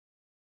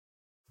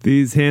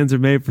These hands are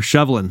made for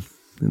shoveling,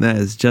 and that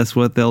is just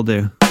what they'll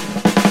do.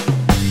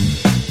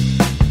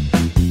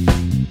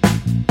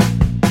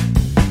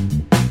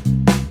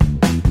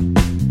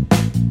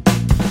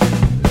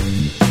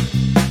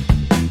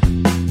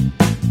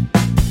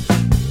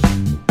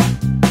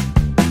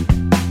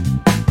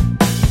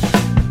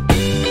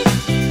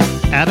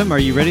 Adam, are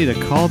you ready to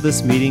call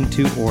this meeting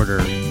to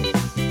order?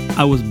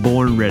 I was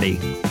born ready.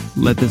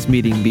 Let this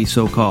meeting be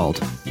so called.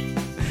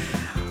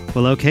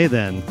 Well, okay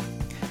then.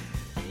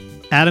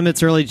 Adam,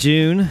 it's early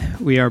June.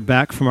 We are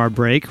back from our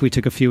break. We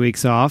took a few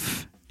weeks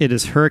off. It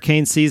is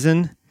hurricane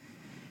season.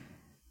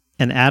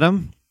 And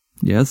Adam?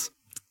 Yes?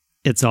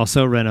 It's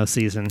also reno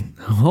season.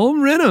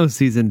 Home reno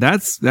season.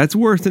 That's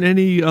worse than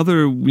any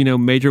other,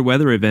 major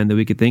weather event that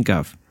we could think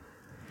of.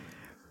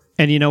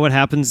 And you know what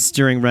happens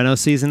during reno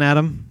season,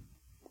 Adam?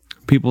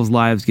 People's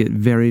lives get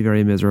very,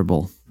 very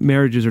miserable.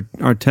 Marriages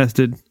are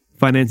tested.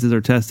 Finances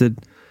are tested.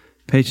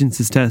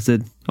 Patience is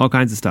tested. All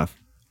kinds of stuff.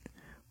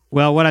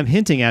 Well, what I'm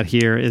hinting at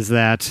here is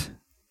that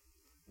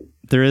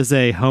there is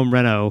a home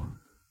reno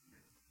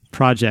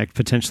project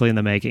potentially in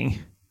the making.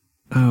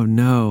 Oh,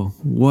 no.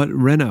 What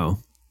reno?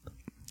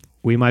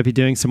 We might be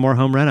doing some more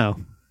home reno.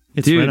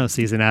 It's reno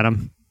season,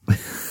 Adam.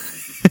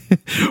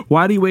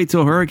 Why do you wait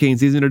till hurricane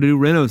season to do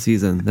reno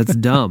season? That's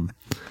dumb.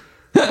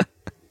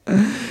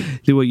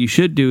 See, what you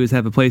should do is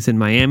have a place in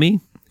Miami,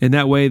 and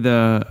that way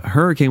the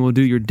hurricane will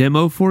do your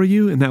demo for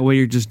you, and that way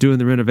you're just doing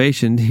the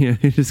renovation.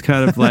 It's just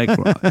kind of like,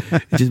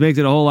 it just makes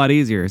it a whole lot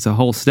easier. It's a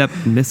whole step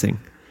missing.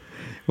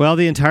 Well,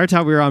 the entire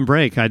time we were on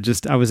break, I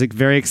was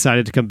very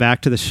excited to come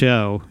back to the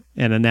show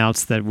and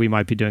announce that we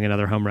might be doing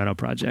another home reno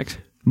project.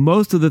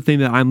 Most of the thing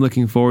that I'm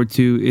looking forward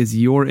to is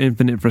your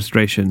infinite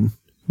frustration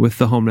with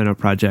the home reno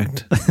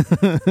project.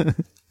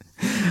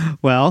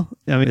 Well,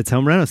 I mean, it's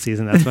home reno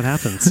season. That's what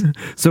happens.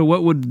 So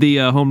what would the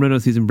home reno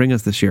season bring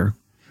us this year?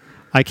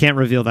 I can't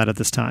reveal that at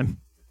this time.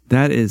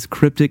 That is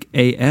cryptic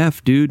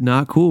AF, dude.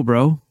 Not cool,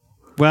 bro.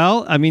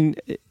 Well, I mean,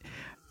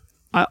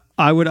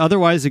 I would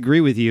otherwise agree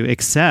with you,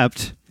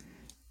 except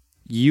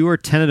you are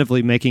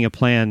tentatively making a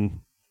plan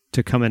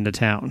to come into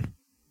town.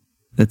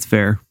 That's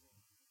fair.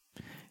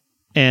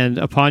 And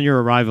upon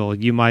your arrival,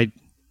 you might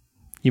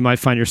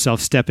find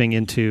yourself stepping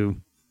into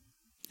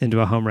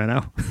a home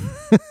reno.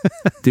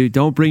 Dude,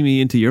 don't bring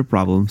me into your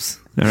problems.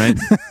 All right.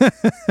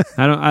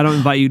 I don't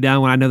invite you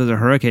down when I know there's a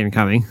hurricane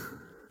coming.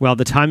 Well,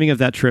 the timing of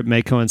that trip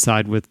may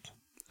coincide with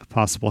a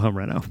possible home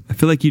reno. I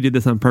feel like you did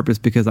this on purpose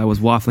because I was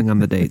waffling on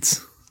the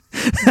dates.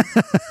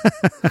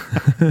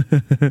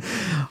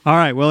 All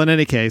right. Well, in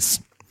any case,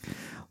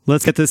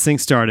 let's get this thing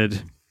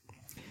started.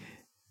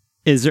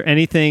 Is there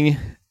anything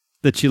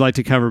that you'd like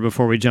to cover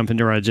before we jump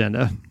into our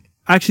agenda?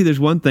 Actually, there's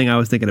one thing I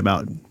was thinking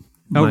about.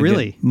 Oh,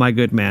 really? My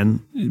good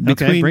man.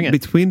 Okay, bring it.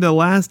 Between the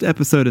last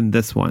episode and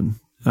this one,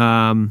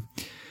 I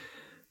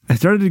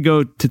started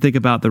to think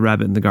about the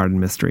rabbit in the garden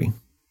mystery.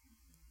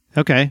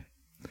 Okay.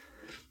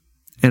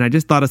 And I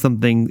just thought of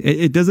something.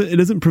 It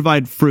doesn't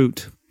provide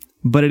fruit,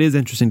 but it is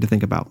interesting to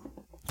think about.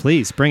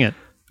 Please, bring it.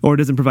 Or it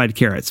doesn't provide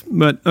carrots.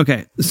 But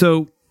okay,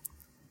 so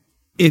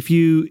if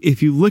you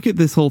look at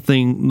this whole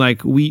thing,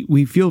 like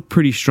we feel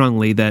pretty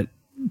strongly that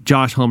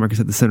Josh Hallmark is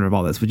at the center of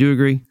all this. Would you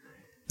agree?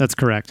 That's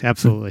correct.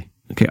 Absolutely.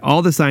 Okay,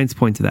 all the signs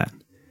point to that.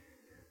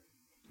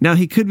 Now,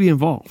 he could be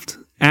involved,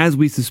 as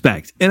we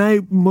suspect, and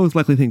I most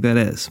likely think that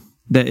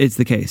it's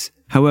the case.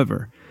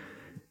 However,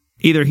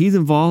 either he's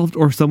involved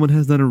or someone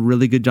has done a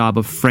really good job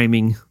of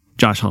framing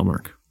Josh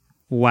Hallmark.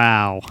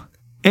 Wow.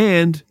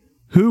 And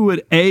who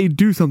would A,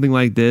 do something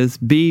like this,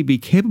 B, be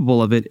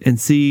capable of it, and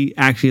C,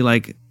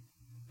 actually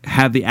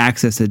have the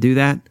access to do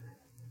that?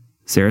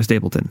 Sarah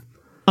Stapleton.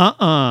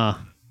 I'm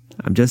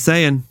just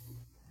saying.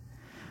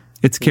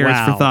 It's carrots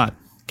for thought.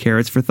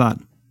 Carrots for thought.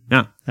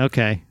 Yeah.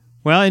 Okay.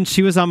 Well, and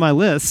she was on my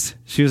list.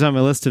 She was on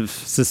my list of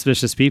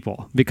suspicious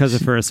people because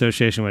of her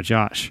association with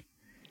Josh.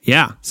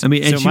 Yeah. I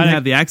mean, and she would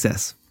have the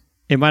access.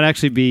 It might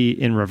actually be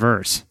in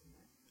reverse.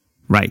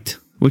 Right.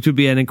 Which would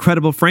be an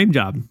incredible frame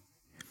job.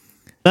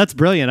 That's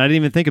brilliant. I didn't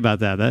even think about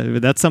that.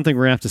 That's something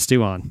we're going to have to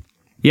stew on.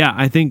 Yeah,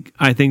 I think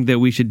that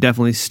we should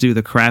definitely stew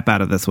the crap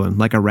out of this one,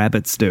 like a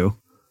rabbit stew.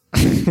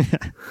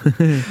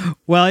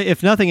 Well,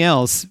 if nothing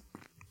else,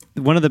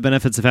 one of the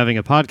benefits of having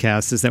a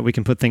podcast is that we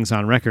can put things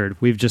on record.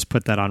 We've just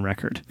put that on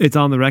record. It's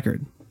on the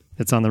record.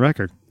 It's on the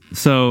record.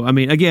 So, I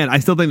mean, again, I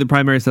still think the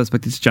primary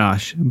suspect is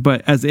Josh,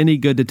 but as any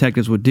good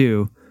detectives would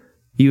do,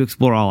 you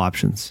explore all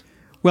options.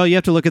 Well, you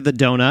have to look at the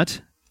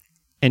donut,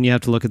 and you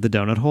have to look at the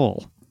donut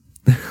hole.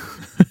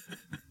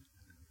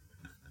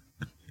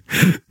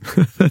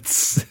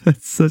 That's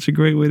such a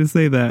great way to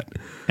say that.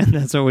 And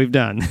that's what we've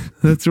done.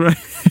 That's right.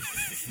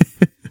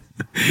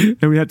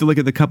 And we have to look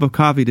at the cup of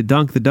coffee to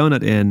dunk the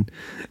donut in.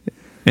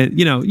 And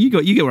you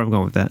get where I'm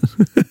going with that.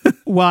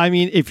 Well, I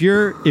mean, if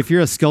you're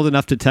a skilled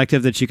enough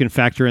detective that you can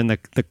factor in the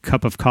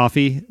cup of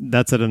coffee,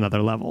 that's at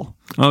another level.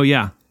 Oh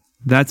yeah.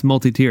 That's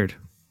multi-tiered.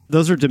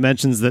 Those are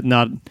dimensions that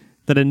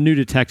a new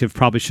detective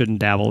probably shouldn't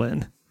dabble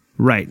in.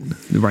 Right.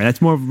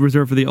 That's more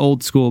reserved for the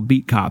old school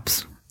beat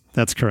cops.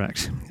 That's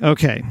correct.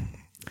 Okay.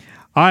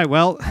 All right,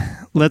 well,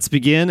 let's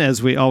begin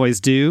as we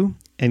always do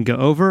and go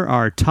over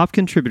our top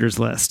contributors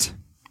list.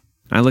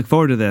 I look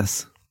forward to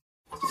this.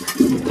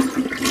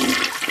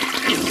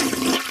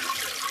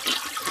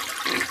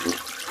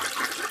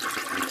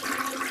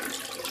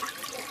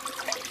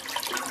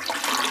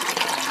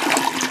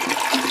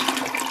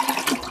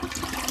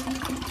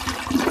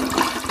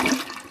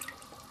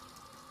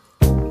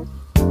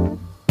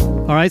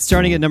 All right,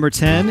 starting at number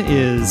 10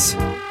 is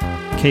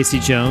Casey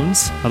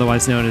Jones,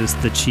 otherwise known as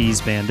the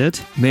Cheese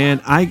Bandit.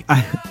 Man, I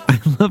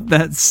love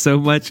that so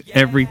much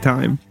every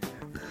time.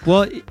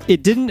 Well,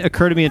 it didn't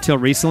occur to me until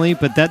recently,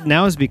 but that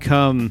now has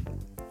become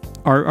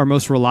our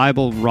most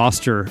reliable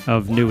roster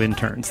of new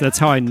interns. That's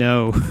how I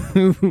know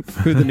who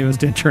the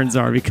newest interns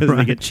are, because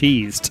they get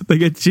cheesed. They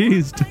get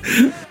cheesed.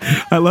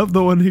 I love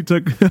the one he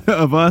took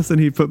of us and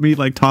he put me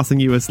like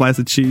tossing you a slice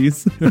of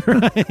cheese.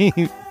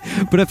 Right.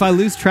 But if I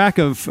lose track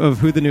of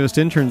who the newest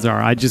interns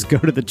are, I just go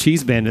to the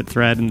Cheese Bandit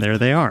thread and there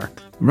they are.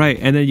 Right.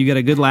 And then you get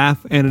a good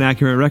laugh and an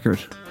accurate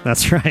record.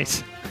 That's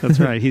right. That's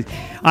right.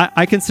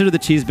 I consider the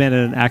Cheese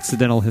Bandit an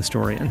accidental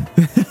historian.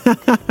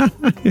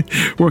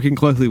 Working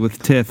closely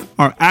with Tiff,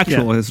 our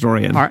actual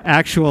historian. Our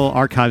actual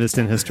archivist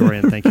and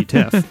historian. Thank you,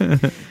 Tiff.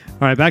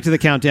 All right, back to the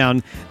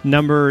countdown.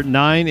 Number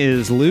 9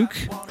 is Luke.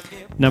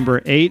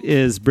 Number 8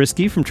 is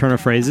Brisky from Turn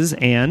of Phrases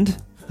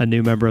and a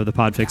new member of the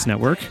Podfix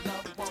Network.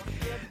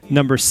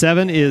 Number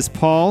 7 is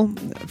Paul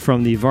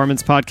from the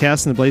Varmints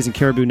Podcast and the Blazing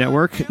Caribou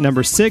Network.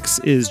 Number 6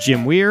 is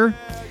Jim Weir.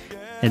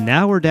 And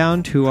now we're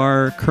down to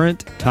our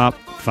current top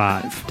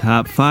 5.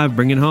 Top 5,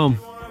 bring it home.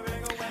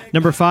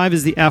 Number 5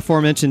 is the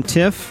aforementioned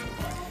Tiff.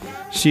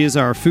 She is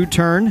our food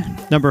turn.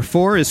 Number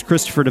 4 is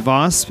Christopher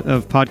DeVos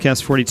of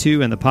Podcast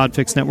 42 and the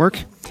Podfix Network.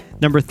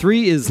 Number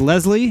 3 is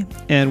Leslie,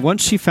 and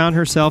once she found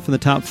herself in the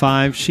top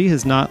 5, she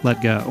has not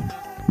let go.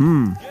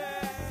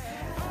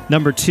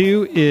 Number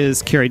 2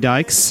 is Carrie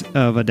Dykes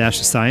of A Dash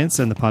of Science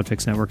and the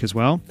Podfix Network as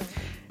well.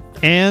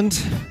 And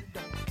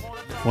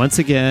once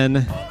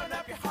again,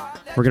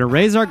 we're going to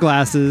raise our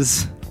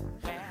glasses.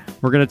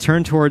 We're going to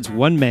turn towards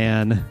one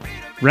man,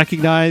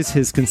 recognize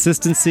his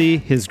consistency,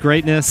 his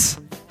greatness.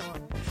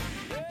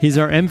 He's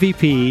our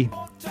MVP.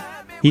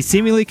 He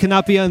seemingly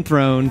cannot be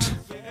unthroned.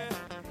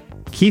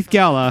 Keith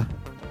Galla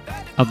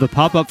of the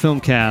Pop-Up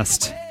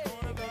Filmcast.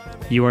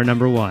 You are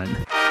number 1.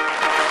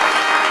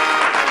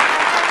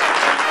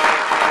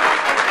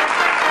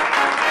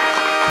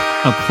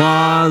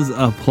 Applause,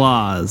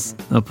 applause,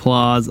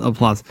 applause,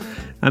 applause.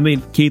 I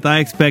mean, Keith, I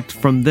expect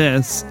from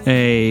this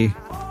a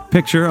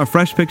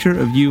fresh picture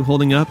of you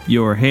holding up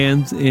your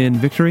hands in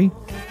victory,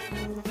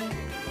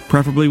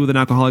 preferably with an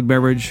alcoholic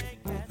beverage.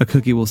 A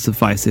cookie will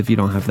suffice if you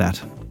don't have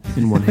that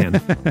in one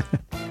hand.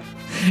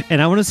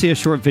 And I want to see a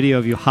short video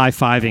of you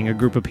high-fiving a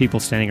group of people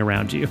standing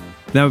around you.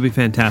 That would be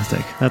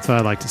fantastic. That's what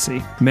I'd like to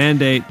see.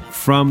 Mandate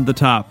from the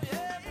top.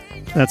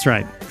 That's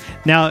right.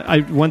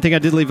 Now, one thing I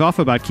did leave off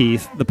about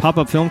Keith, the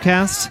Pop-Up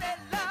Filmcast,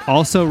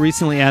 also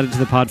recently added to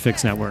the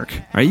Podfix Network.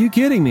 Are you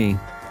kidding me?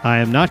 I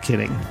am not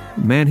kidding.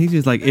 Man, he's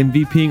just like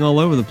MVPing all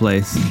over the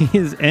place. He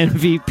is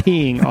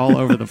MVPing all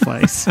over the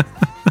place.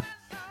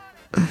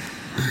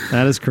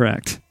 That is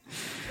correct.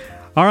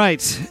 All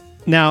right.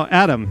 Now,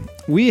 Adam,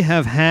 we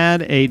have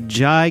had a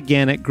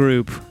gigantic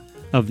group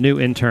of new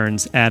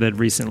interns added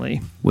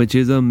recently. Which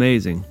is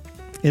amazing.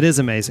 It is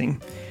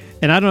amazing.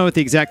 And I don't know what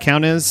the exact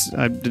count is.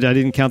 I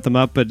didn't count them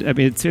up, but I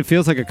mean, it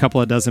feels like a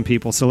couple of dozen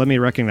people, so let me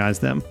recognize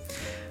them.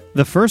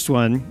 The first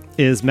one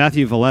is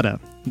Matthew Valletta,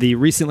 the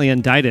recently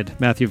indicted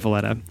Matthew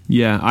Valletta.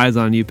 Yeah, eyes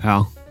on you,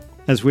 pal.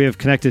 As we have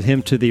connected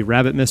him to the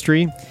Rabbit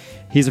Mystery.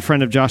 He's a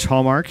friend of Josh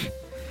Hallmark.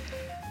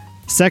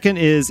 Second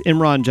is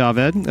Imran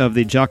Javed of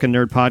the Jock and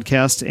Nerd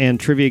Podcast and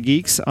Trivia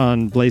Geeks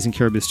on Blazing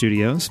Caribou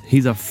Studios.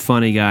 He's a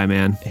funny guy,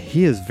 man.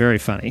 He is very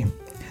funny.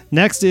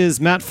 Next is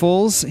Matt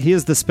Foles. He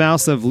is the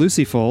spouse of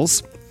Lucy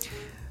Foles.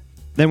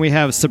 Then we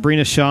have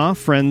Sabrina Shaw,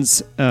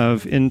 friends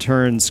of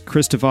interns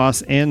Chris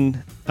DeVos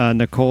and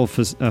Nicole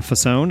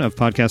Fasone of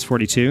Podcast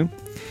 42.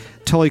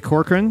 Tully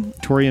Corcoran.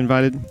 Tori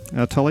invited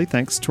Tully.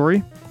 Thanks,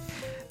 Tori.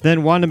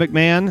 Then Wanda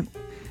McMahon.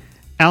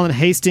 Alan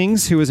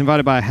Hastings, who was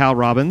invited by Hal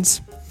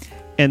Robbins.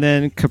 And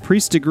then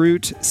Caprice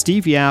DeGroot,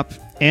 Steve Yap,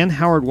 and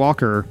Howard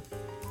Walker,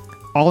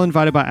 all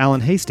invited by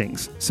Alan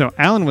Hastings. So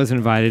Alan was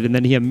invited, and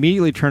then he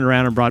immediately turned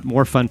around and brought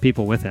more fun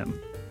people with him.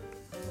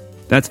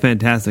 That's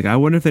fantastic. I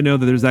wonder if they know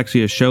that there's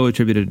actually a show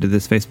attributed to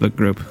this Facebook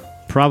group.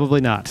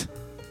 Probably not.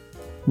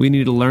 We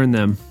need to learn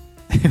them.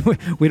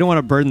 We don't want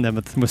to burden them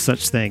with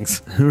such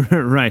things.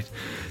 Right.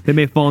 They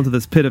may fall into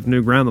this pit of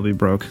new ground that we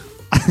broke.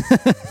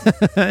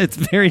 It's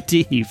very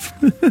deep.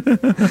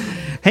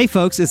 Hey,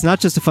 folks, it's not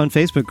just a fun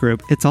Facebook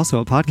group. It's also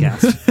a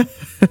podcast.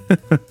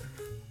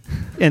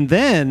 And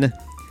then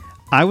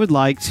I would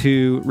like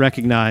to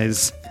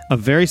recognize a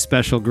very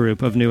special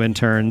group of new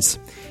interns.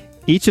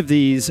 Each of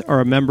these are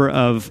a member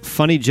of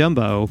Funny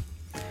Jumbo,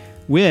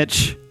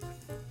 which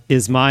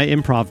is my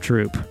improv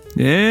troupe.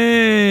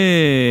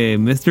 Hey,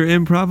 Mr.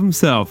 Improv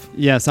himself.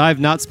 Yes, I've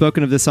not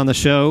spoken of this on the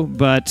show,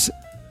 but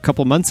a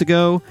couple months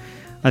ago,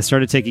 I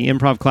started taking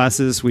improv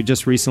classes. We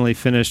just recently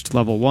finished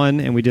level 1,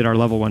 and we did our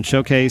level 1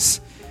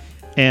 showcase.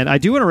 And I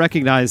do want to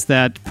recognize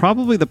that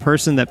probably the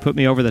person that put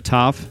me over the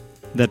top,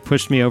 that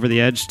pushed me over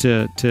the edge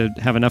to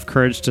have enough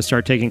courage to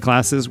start taking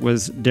classes,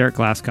 was Derek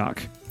Glasscock.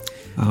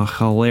 Oh,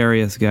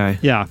 hilarious guy.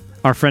 Yeah,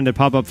 our friend at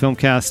Pop-Up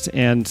Filmcast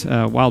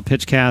and Wild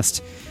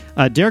Pitchcast.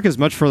 Derek is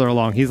much further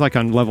along. He's like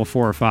on level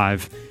 4 or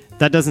 5.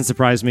 That doesn't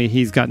surprise me.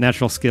 He's got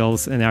natural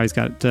skills, and now he's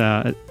got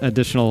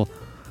additional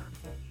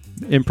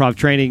improv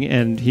training,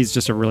 and he's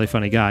just a really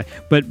funny guy.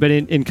 But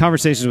in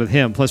conversations with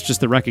him, plus just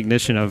the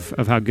recognition of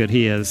how good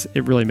he is,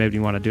 it really made me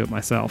want to do it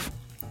myself.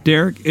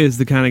 Derek is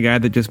the kind of guy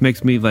that just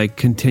makes me like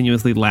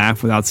continuously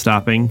laugh without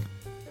stopping.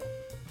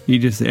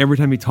 Every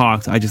time he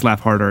talks, I just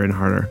laugh harder and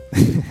harder.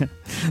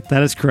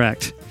 That is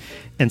correct.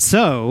 And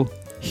so,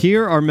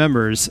 here are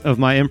members of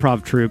my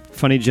improv troupe,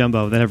 Funny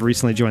Jumbo, that have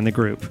recently joined the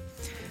group.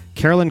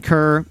 Carolyn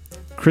Kerr,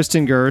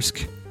 Kristen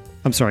Gerst,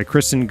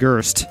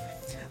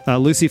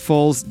 Lucy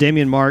Foles,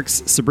 Damian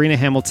Marks, Sabrina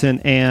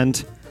Hamilton,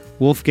 and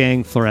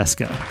Wolfgang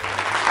Floresca.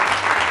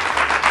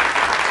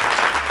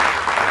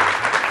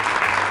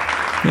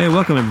 Hey,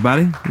 welcome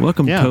everybody.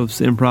 Welcome to Toph's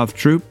Improv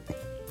Troupe.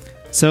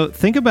 So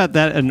think about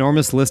that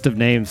enormous list of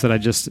names that I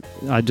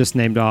just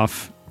named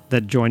off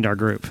that joined our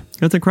group.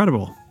 That's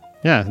incredible.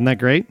 Yeah, isn't that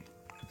great?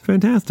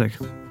 Fantastic.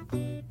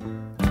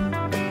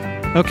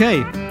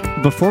 Okay,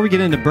 before we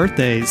get into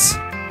birthdays,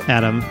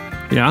 Adam.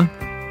 Yeah?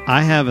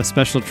 I have a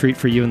special treat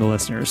for you and the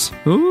listeners.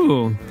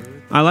 Ooh,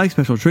 I like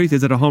special treats.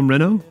 Is it a home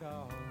reno?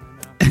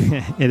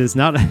 It is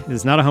not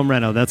a home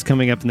reno. That's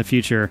coming up in the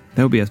future.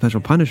 That would be a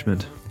special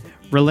punishment.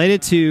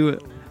 Related to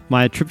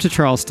my trip to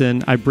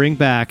Charleston, I bring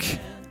back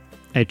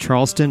a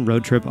Charleston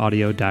road trip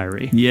audio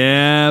diary.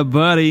 Yeah,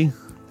 buddy.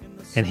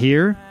 And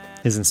here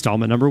is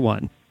installment number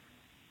 1.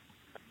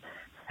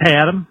 Hey,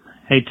 Adam.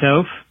 Hey,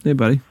 Toph. Hey,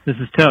 buddy. This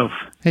is Toph.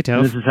 Hey, Toph.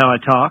 And this is how I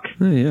talk.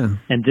 Oh, yeah.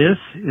 And this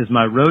is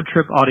my road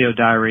trip audio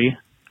diary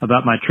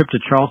about my trip to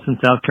Charleston,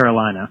 South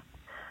Carolina.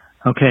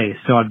 Okay,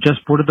 so I've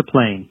just boarded the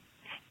plane.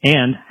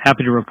 And,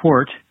 happy to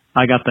report,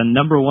 I got the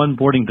number 1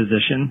 boarding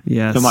position.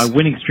 Yes. So my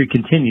winning streak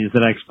continues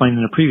that I explained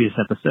in a previous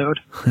episode.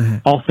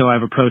 Also, I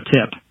have a pro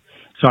tip.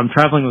 So I'm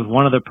traveling with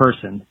one other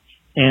person.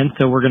 And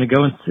so we're going to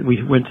go and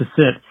we went to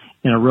sit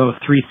in a row of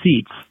 3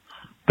 seats.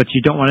 But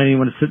you don't want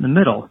anyone to sit in the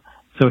middle.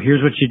 So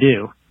here's what you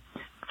do.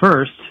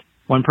 First,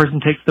 one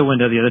person takes the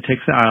window, the other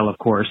takes the aisle, of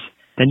course.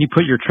 Then you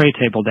put your tray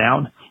table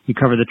down. You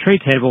cover the tray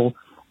table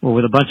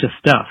with a bunch of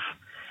stuff.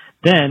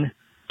 Then,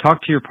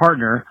 talk to your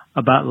partner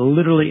about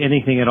literally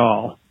anything at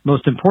all.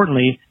 Most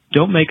importantly,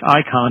 don't make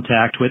eye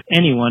contact with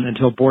anyone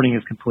until boarding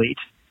is complete.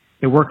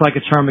 It worked like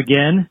a charm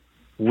again.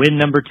 Win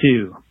number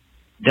 2.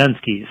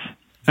 Dunskies.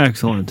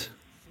 Excellent.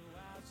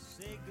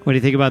 What do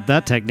you think about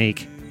that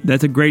technique?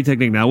 That's a great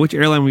technique. Now, which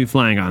airline were you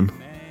flying on?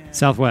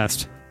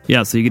 Southwest.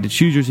 Yeah, so you get to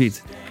choose your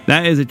seats.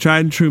 That is a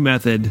tried and true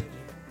method,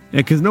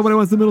 because nobody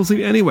wants the middle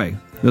seat anyway.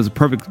 That was a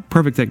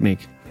perfect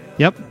technique.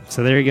 Yep,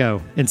 so there you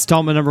go.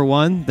 Installment number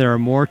 1. There are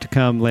more to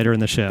come later in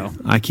the show.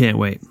 I can't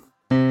wait.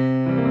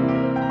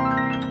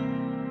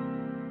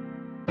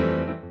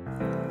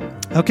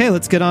 Okay,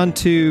 let's get on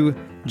to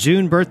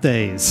June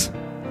birthdays.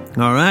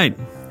 All right.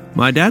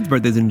 My dad's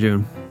birthday's in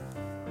June.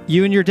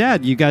 You and your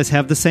dad, you guys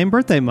have the same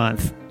birthday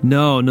month.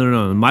 No.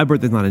 My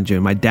birthday's not in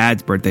June. My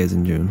dad's birthday is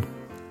in June.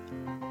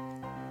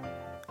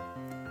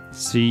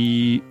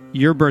 See,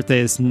 your birthday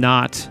is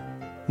not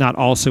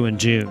also in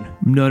June.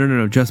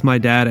 No. Just my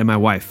dad and my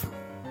wife.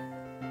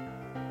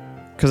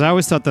 Because I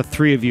always thought the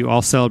 3 of you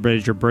all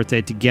celebrated your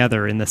birthday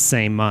together in the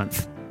same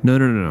month. No.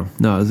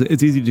 No,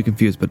 it's easy to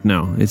confuse, but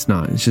no, it's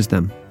not. It's just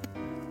them.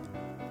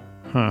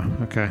 Huh,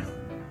 okay.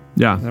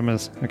 Yeah. I'm going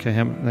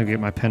to get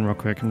my pen real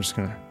quick. There's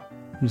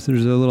a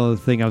little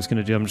thing I was going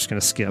to do. I'm just going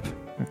to skip.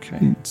 Okay.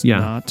 It's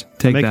not.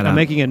 Take that out. I'm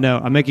making a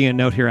note. I'm making a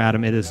note here,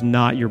 Adam. It is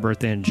not your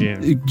birthday in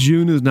June.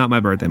 June is not my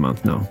birthday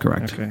month. No,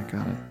 correct. Okay,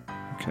 got it.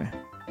 Okay.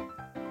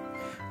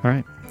 All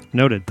right.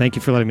 Noted. Thank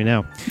you for letting me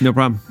know. No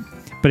problem.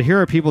 But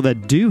here are people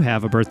that do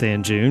have a birthday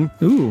in June.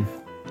 Ooh.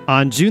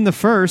 On June the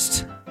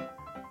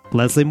 1st,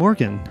 Leslie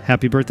Morgan.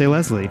 Happy birthday,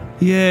 Leslie.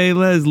 Yay,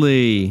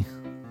 Leslie.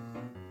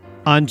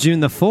 On June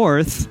the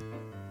 4th,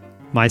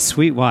 my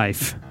sweet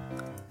wife.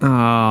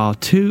 Oh,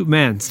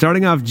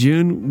 starting off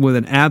June with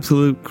an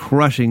absolute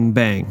crushing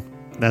bang.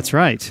 That's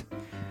right.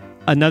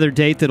 Another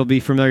date that'll be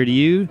familiar to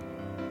you,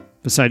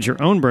 besides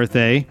your own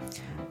birthday,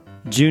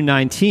 June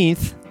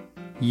 19th,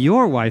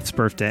 your wife's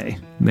birthday.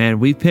 Man,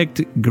 we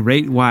picked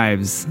great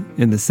wives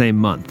in the same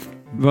month.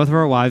 Both of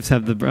our wives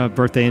have the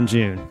birthday in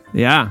June.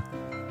 Yeah.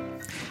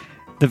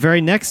 The very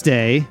next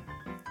day,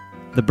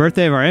 the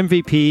birthday of our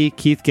MVP,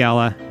 Keith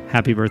Galla.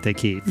 Happy birthday,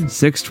 Keith.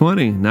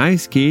 6/20.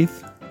 Nice,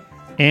 Keith.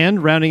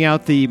 And rounding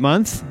out the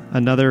month,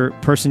 another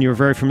person you're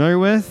very familiar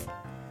with,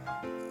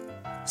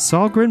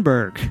 Saul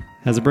Grinberg,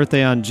 has a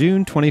birthday on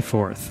June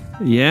 24th.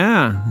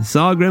 Yeah,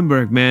 Saul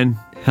Grinberg, man.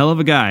 Hell of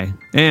a guy.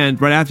 And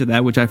right after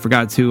that, which I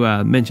forgot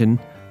to mention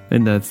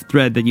in the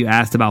thread that you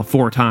asked about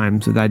 4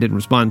 times that I didn't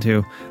respond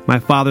to, my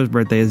father's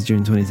birthday is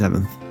June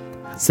 27th.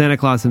 Santa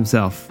Claus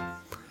himself.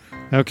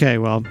 Okay,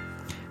 well,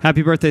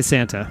 happy birthday,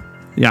 Santa.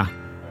 Yeah,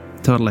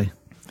 totally.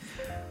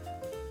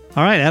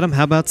 All right, Adam,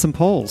 how about some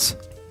polls?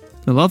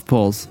 I love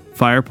polls.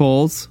 Fire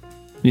polls,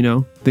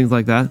 things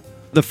like that.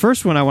 The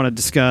first one I want to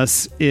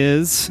discuss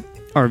is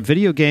our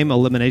video game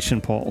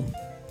elimination poll.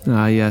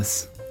 Ah,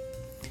 yes.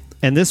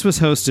 And this was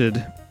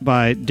hosted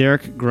by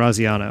Derek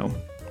Graziano.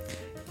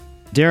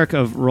 Derek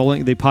of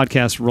the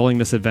podcast Rolling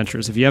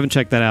Misadventures. If you haven't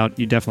checked that out,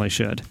 you definitely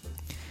should.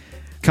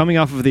 Coming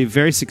off of the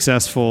very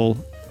successful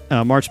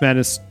March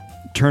Madness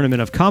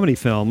tournament of comedy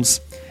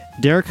films,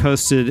 Derek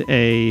hosted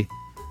a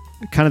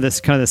kind of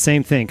the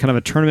same thing, kind of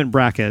a tournament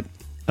bracket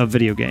of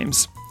video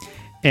games.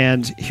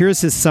 And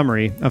here's his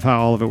summary of how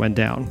all of it went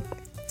down.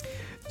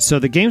 So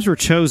the games were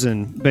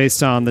chosen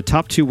based on the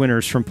top 2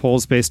 winners from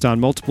polls based on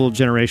multiple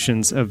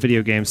generations of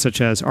video games, such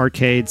as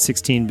arcade,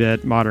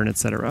 16-bit, modern,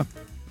 etc.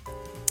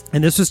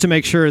 And this was to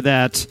make sure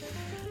that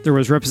there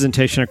was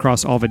representation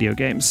across all video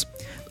games.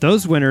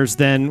 Those winners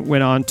then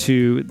went on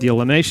to the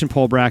elimination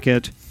poll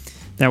bracket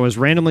that was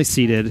randomly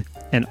seeded,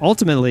 and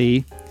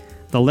ultimately,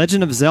 The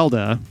Legend of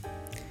Zelda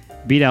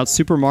beat out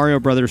Super Mario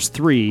Bros.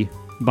 3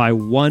 by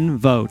 1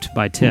 vote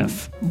by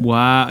Tiff.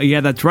 Wow.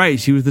 Yeah, that's right.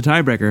 She was the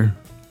tiebreaker.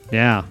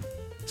 Yeah.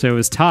 So it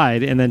was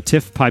tied, and then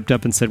Tiff piped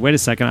up and said, wait a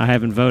second, I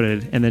haven't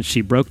voted. And then she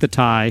broke the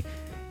tie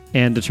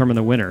and determined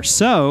the winner.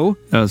 So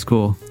that was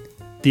cool.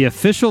 The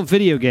official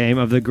video game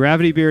of the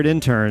Gravity Beard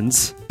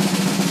interns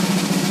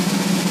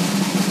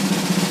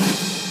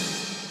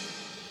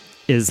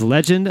is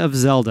Legend of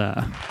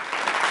Zelda.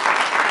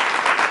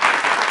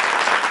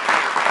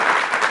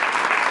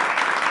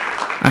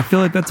 I feel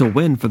like that's a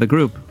win for the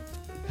group.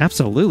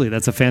 Absolutely.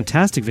 That's a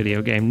fantastic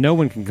video game. No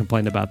one can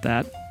complain about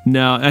that.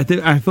 No, I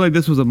feel like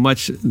this was a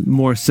much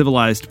more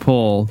civilized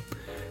poll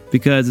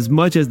because as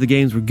much as the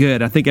games were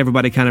good, I think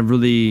everybody kind of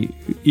really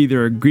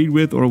either agreed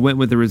with or went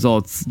with the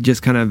results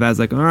just kind of as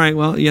like, all right,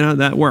 well,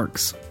 that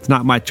works. It's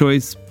not my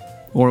choice,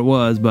 or it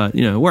was, but,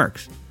 it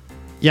works.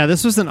 Yeah,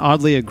 this was an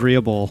oddly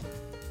agreeable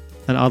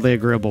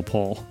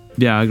poll.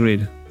 Yeah,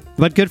 agreed.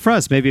 But good for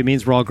us. Maybe it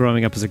means we're all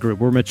growing up as a group.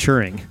 We're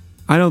maturing.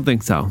 I don't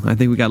think so. I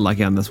think we got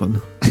lucky on this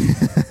one.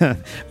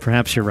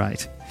 Perhaps you're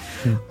right.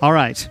 All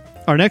right.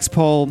 Our next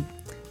poll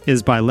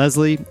is by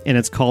Leslie, and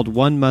it's called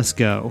One Must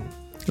Go.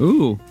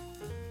 Ooh.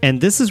 And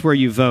this is where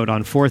you vote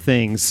on 4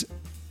 things.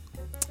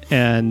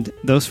 And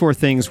those 4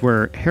 things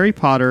were Harry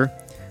Potter,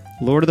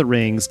 Lord of the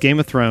Rings, Game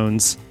of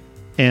Thrones,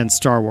 and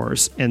Star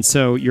Wars. And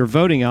so you're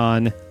voting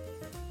on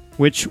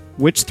which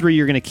 3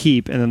 you're going to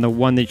keep and then the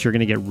one that you're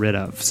going to get rid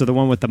of. So the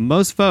one with the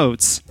most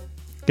votes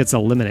gets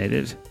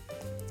eliminated.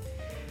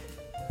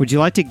 Would you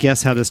like to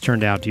guess how this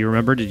turned out? Do you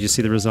remember? Did you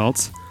see the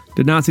results?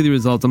 Did not see the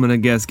results. I'm going to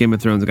guess Game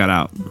of Thrones got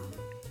out.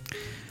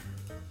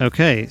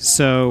 Okay,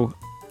 so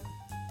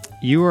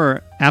you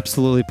are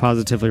absolutely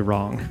positively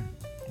wrong.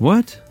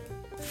 What?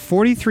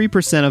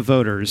 43% of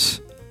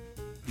voters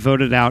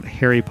voted out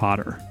Harry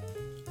Potter.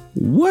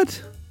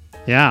 What?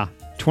 Yeah.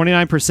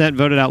 29%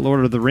 voted out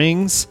Lord of the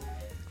Rings.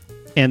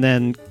 And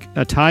then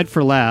tied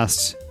for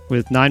last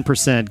with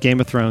 9% Game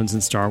of Thrones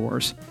and Star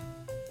Wars.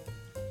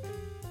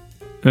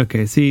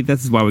 Okay, see,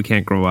 this is why we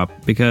can't grow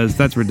up, because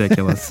that's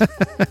ridiculous.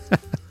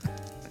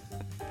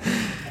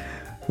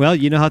 Well,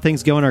 you know how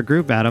things go in our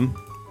group, Adam.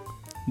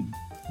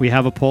 We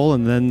have a poll,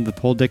 and then the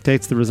poll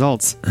dictates the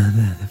results.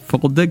 The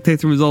poll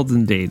dictates the results,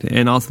 indeed,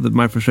 and also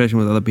my frustration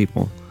with other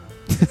people.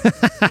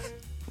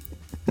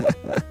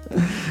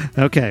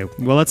 Okay,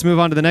 well, let's move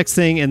on to the next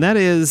thing, and that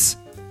is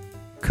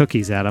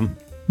cookies, Adam.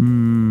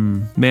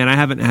 Man, I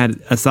haven't had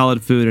a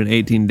solid food in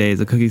 18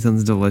 days. A cookie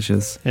sounds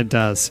delicious. It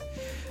does.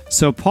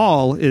 So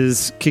Paul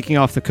is kicking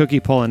off the cookie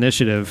poll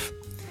initiative,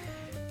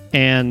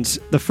 and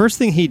the first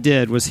thing he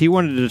did was he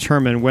wanted to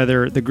determine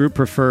whether the group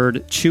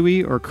preferred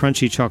chewy or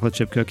crunchy chocolate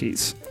chip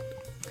cookies.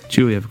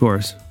 Chewy, of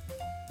course.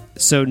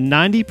 So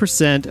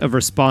 90% of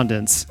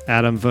respondents,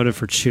 Adam, voted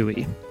for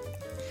chewy.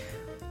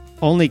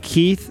 Only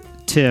Keith,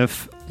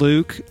 Tiff,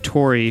 Luke,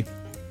 Tori,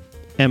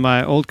 and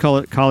my old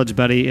college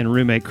buddy and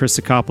roommate Chris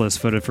Sikopoulos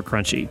voted for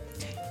crunchy.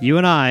 You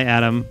and I,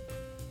 Adam,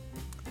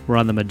 were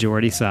on the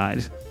majority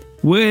side.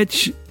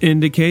 Which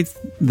indicates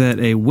that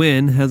a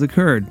win has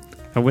occurred.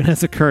 A win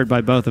has occurred by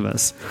both of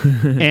us.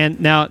 And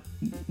now,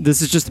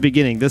 this is just the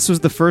beginning. This was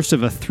the first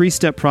of a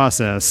 3-step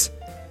process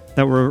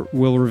that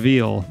will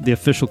reveal the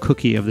official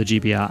cookie of the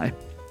GBI.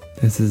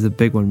 This is a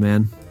big one,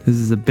 man. This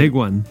is a big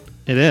one.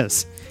 It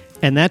is.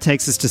 And that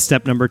takes us to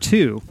step number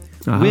 2,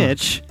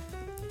 which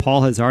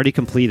Paul has already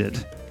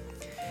completed.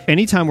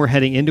 Anytime we're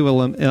heading into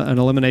an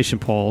elimination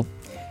poll,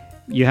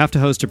 you have to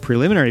host a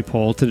preliminary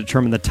poll to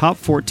determine the top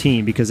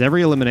 14 because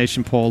every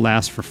elimination poll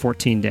lasts for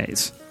 14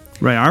 days.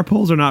 Right, our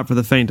polls are not for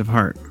the faint of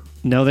heart.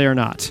 No, they are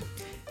not.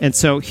 And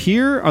so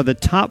here are the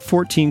top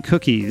 14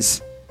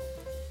 cookies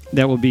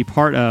that will be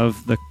part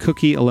of the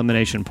cookie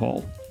elimination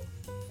poll.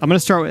 I'm going to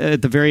start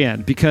at the very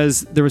end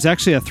because there was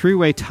actually a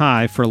 3-way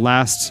tie for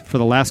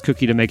the last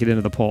cookie to make it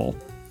into the poll.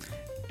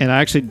 And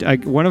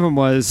one of them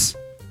was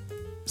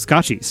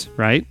Scotchies,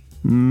 right?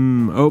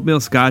 Oatmeal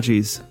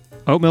Scotchies.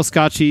 Oatmeal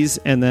Scotchies,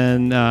 and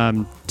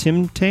then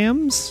Tim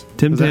Tams?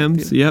 Tim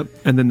Tams, yep.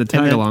 And then the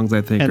Tagalongs,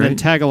 I think, and right? then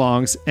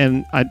Tagalongs.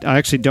 And I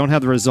actually don't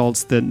have the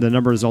results, the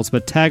number of results,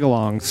 but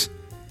Tagalongs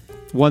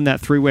won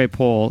that three-way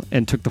poll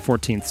and took the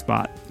 14th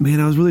spot. Man,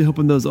 I was really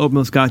hoping those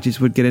oatmeal scotchies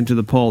would get into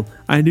the poll.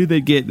 I knew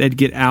they'd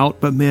get out,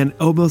 but man,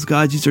 oatmeal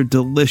scotchies are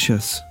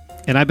delicious.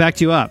 And I backed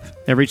you up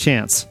every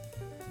chance.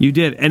 You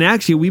did, and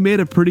actually, we made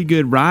a pretty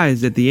good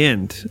rise at the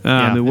end.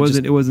 It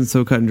wasn't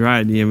so cut and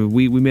dried. Yeah,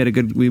 we made a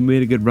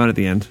good run at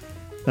the end.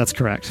 That's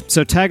correct.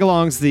 So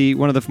Tagalongs,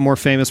 one of the more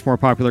famous, more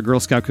popular Girl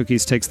Scout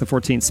cookies, takes the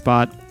 14th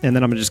spot, and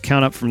then I'm gonna just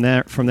count up from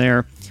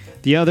there.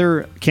 The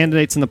other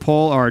candidates in the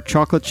poll are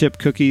chocolate chip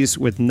cookies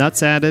with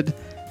nuts added,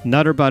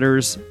 Nutter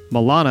Butters,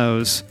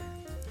 Milanos,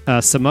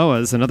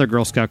 Samoas, another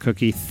Girl Scout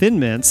cookie, Thin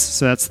Mints,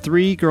 so that's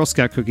 3 Girl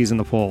Scout cookies in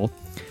the poll,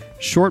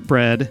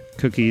 shortbread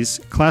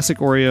cookies, classic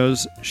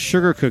Oreos,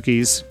 sugar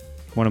cookies,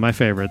 one of my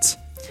favorites,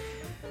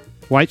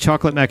 white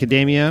chocolate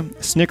macadamia,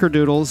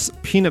 snickerdoodles,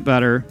 peanut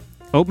butter,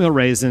 oatmeal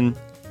raisin,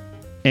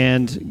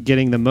 and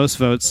getting the most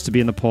votes to be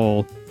in the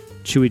poll,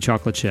 chewy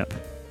chocolate chip.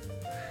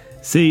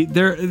 See,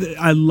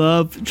 I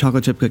love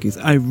chocolate chip cookies.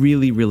 I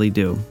really, really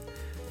do.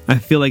 I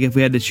feel like if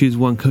we had to choose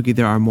one cookie,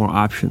 there are more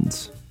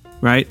options,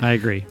 right? I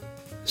agree.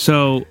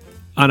 So,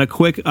 on a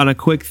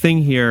quick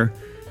thing here,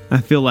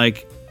 I feel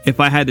like if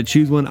I had to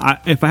choose one,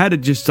 if I had to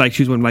just like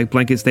choose one, like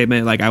blanket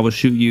statement, like I will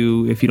shoot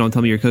you if you don't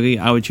tell me your cookie,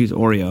 I would choose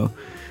Oreo.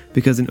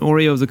 Because an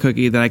Oreo is a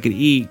cookie that I could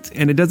eat,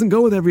 and it doesn't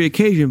go with every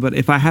occasion, but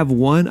if I have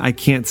one, I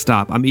can't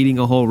stop. I'm eating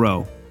a whole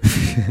row.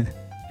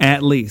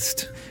 At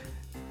least.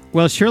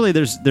 Well, surely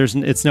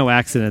it's no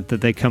accident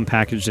that they come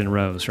packaged in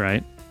rows,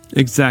 right?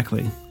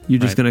 Exactly. You're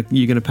just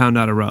gonna pound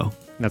out a row.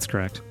 That's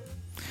correct.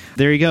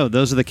 There you go.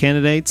 Those are the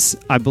candidates.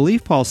 I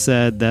believe Paul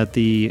said that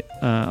the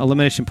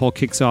elimination poll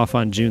kicks off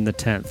on June the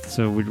 10th,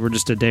 so we're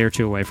just a day or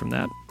two away from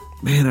that.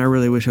 Man, I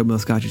really wish oatmeal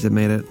scotchies had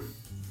made it.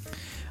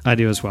 I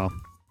do as well.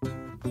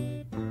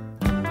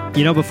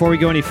 Before we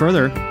go any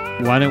further,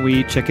 why don't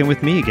we check in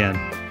with me again?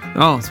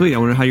 Oh, sweet. I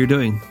wonder how you're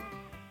doing.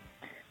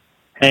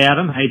 Hey,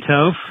 Adam. Hey,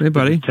 Toph. Hey,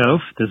 buddy.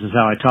 Toph. This is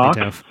how I talk.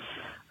 Hey, Toph.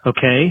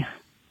 Okay.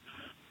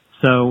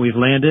 So we've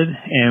landed,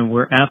 and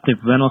we're at the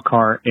rental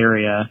car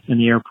area in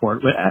the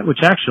airport, which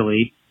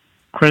actually,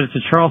 credit to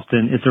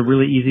Charleston, it's a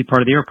really easy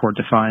part of the airport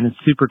to find. It's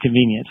super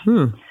convenient.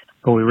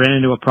 But we ran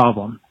into a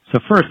problem. So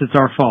first, it's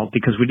our fault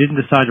because we didn't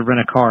decide to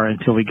rent a car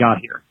until we got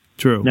here.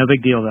 True. No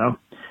big deal, though.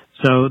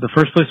 So the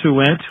first place we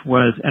went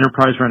was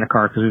Enterprise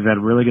Rent-A-Car because we've had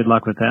really good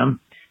luck with them.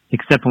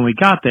 Except when we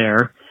got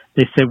there,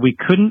 they said we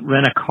couldn't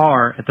rent a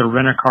car at the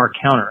rent-a-car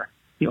counter.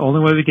 The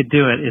only way we could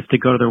do it is to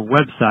go to their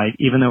website,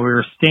 even though we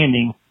were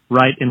standing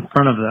right in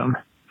front of them.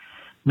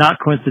 Not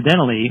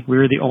coincidentally, we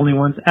were the only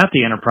ones at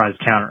the Enterprise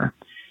counter.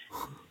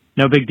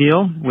 No big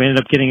deal. We ended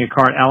up getting a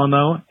car at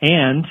Alamo,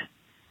 and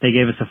they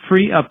gave us a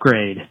free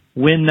upgrade.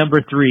 Win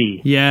number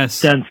 3.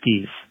 Yes.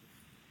 Dunskies.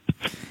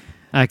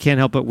 I can't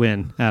help but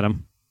win,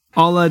 Adam.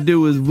 All I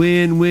do is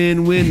win,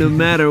 no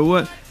matter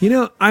what.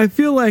 I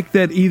feel like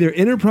that either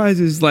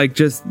Enterprise is like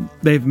just,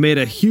 they've made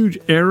a huge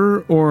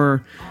error,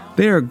 or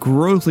they are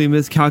grossly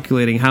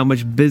miscalculating how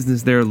much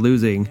business they're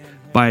losing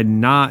by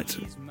not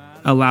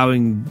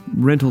allowing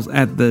rentals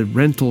at the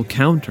rental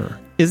counter.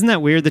 Isn't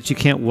that weird that you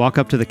can't walk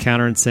up to the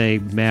counter and say,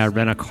 may I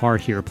rent a car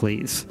here,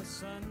 please?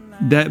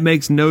 That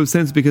makes no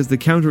sense because the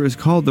counter is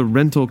called the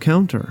rental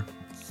counter.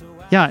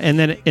 Yeah, and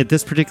then at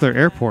this particular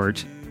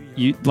airport,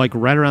 you like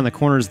right around the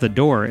corner is the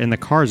door, and the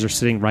cars are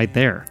sitting right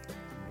there.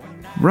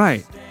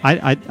 Right.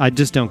 I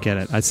just don't get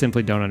it. I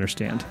simply don't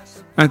understand.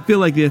 I feel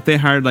like if they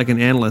hired like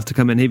an analyst to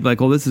come in, he'd be like,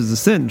 well, this is a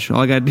cinch.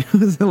 All I got to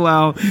do is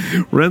allow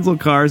rental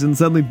cars, and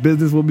suddenly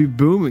business will be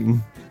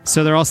booming.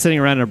 So they're all sitting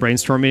around in a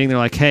brainstorm meeting. They're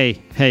like,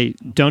 hey,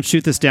 don't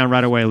shoot this down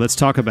right away. Let's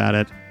talk about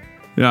it.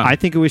 Yeah. I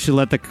think we should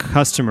let the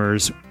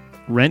customers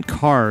rent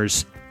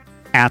cars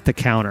at the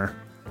counter.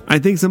 I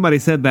think somebody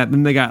said that,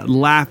 then they got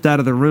laughed out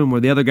of the room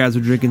where the other guys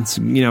were drinking,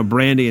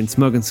 brandy and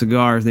smoking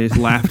cigars. And they just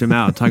laughed him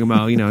out, talking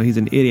about, he's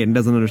an idiot and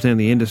doesn't understand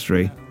the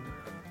industry.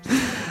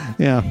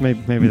 Yeah,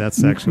 maybe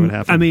that's actually what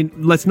happened. I mean,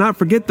 let's not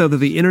forget though that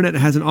the internet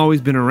hasn't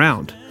always been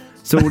around.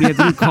 So what do you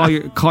have to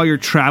do? Call your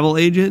travel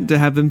agent to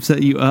have them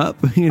set you up?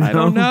 I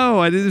don't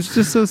know. It's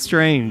just so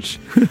strange.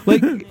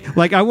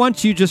 Like I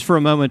want you just for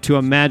a moment to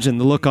imagine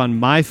the look on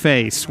my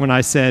face when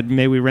I said,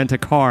 "May we rent a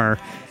car?"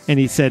 And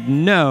he said,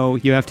 "No,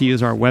 you have to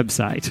use our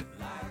website."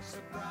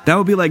 That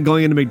would be like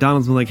going into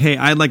McDonald's and like, "Hey,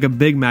 I'd like a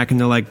Big Mac," and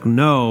they're like,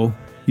 "No,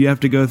 you have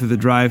to go through the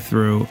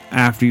drive-thru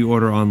after you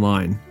order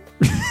online."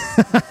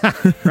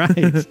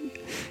 Right.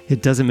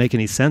 It doesn't make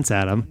any sense,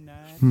 Adam.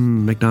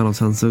 McDonald's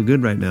sounds so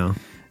good right now.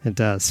 It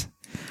does.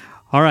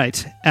 All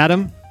right,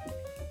 Adam,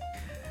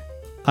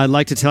 I'd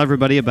like to tell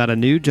everybody about a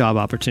new job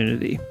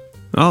opportunity.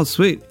 Oh,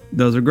 sweet.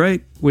 Those are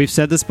great. We've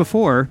said this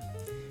before.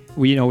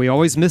 We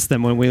always miss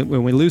them when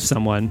we lose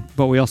someone,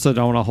 but we also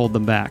don't want to hold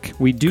them back.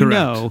 We do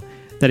know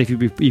that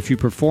if you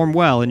perform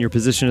well in your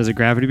position as a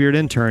Gravity Beard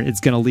intern, it's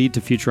going to lead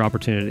to future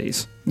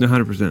opportunities.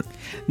 100%.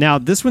 Now,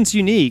 this one's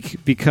unique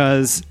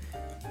because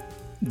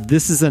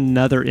this is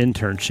another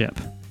internship.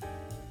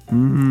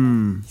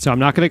 So I'm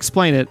not going to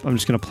explain it. I'm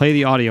just going to play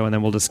the audio and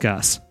then we'll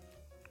discuss.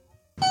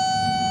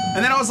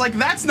 And then I was like,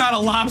 that's not a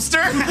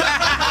lobster.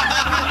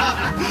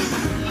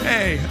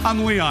 Hey,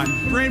 I'm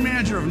Leon, brand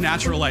manager of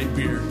Natural Light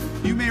Beer.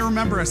 You may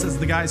remember us as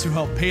the guys who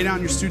helped pay down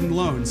your student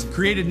loans,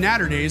 created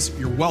Natter Days,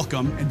 you're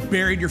welcome, and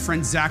buried your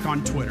friend Zach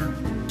on Twitter.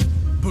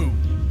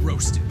 Boom,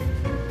 roasted.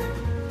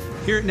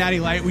 Here at Natty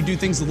Light, we do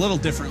things a little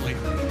differently.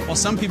 While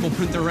some people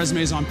print their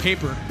resumes on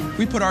paper,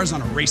 we put ours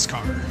on a race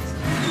car.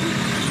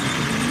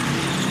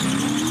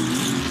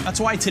 That's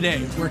why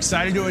today, we're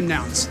excited to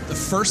announce the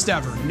first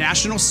ever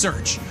national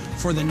search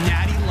for the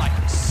Natty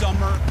Light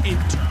Summer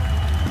Intern.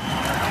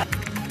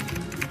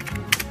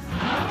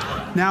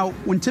 Now,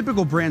 when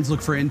typical brands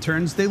look for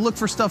interns, they look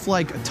for stuff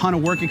like a ton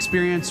of work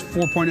experience,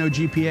 4.0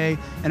 GPA,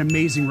 and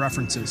amazing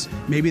references.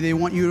 Maybe they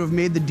want you to have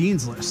made the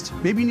dean's list.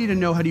 Maybe you need to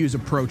know how to use a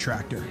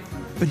protractor.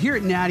 But here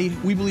at Natty,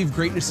 we believe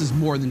greatness is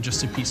more than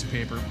just a piece of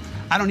paper.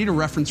 I don't need a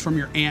reference from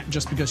your aunt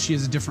just because she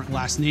has a different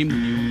last name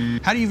than you.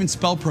 How do you even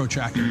spell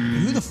protractor?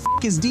 And who the f***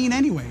 is Dean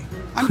anyway?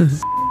 I'm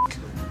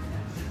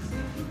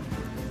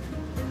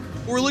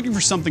We're looking for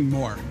something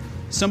more.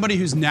 Somebody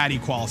who's Natty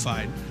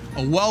qualified.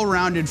 A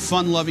well-rounded,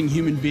 fun-loving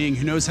human being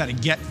who knows how to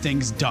get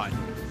things done.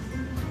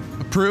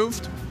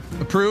 Approved?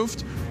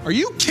 Approved? Are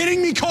you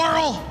kidding me,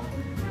 Carl?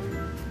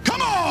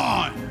 Come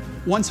on!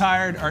 Once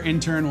hired, our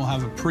intern will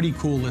have a pretty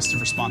cool list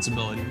of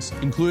responsibilities,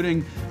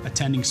 including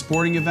attending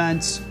sporting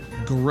events,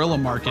 guerrilla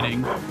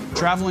marketing,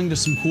 traveling to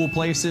some cool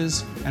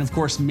places, and of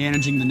course,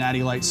 managing the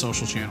Natty Light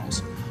social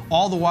channels.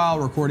 All the while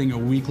recording a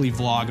weekly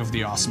vlog of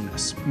the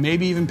awesomeness.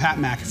 Maybe even Pat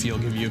McAfee will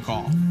give you a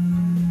call.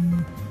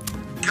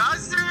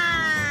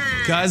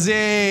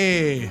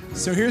 Guzzy!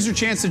 So here's your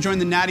chance to join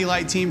the Natty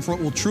Light team for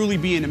what will truly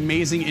be an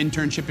amazing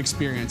internship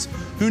experience.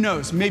 Who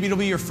knows, maybe it'll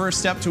be your first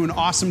step to an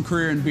awesome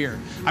career in beer.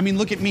 I mean,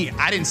 look at me.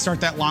 I didn't start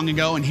that long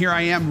ago, and here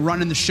I am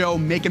running the show,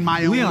 making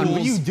my own Leon, rules.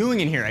 what are you doing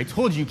in here? I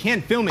told you, you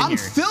can't film in here. I'm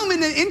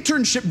filming an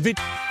internship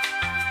video.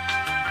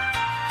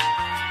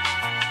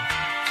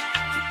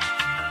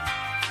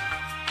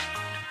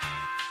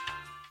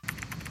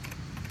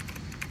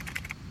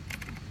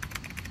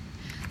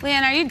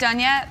 Leon, are you done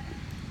yet?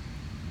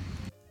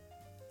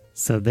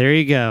 So there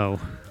you go.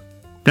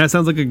 That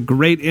sounds like a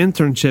great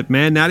internship,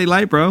 man. Natty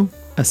Light, bro.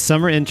 A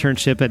summer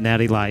internship at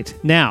Natty Light.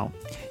 Now,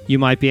 you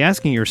might be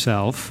asking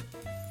yourself,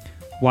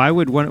 why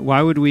would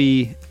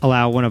we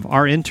allow one of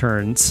our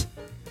interns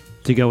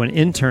to go and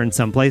intern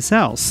someplace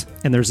else?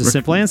 And there's a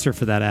simple answer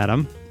for that,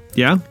 Adam.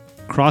 Yeah?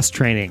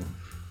 Cross-training.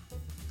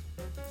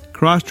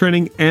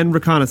 Cross-training and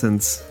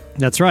reconnaissance.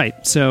 That's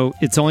right. So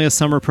it's only a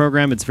summer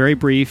program. It's very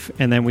brief.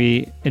 And then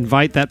we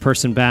invite that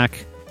person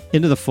back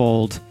into the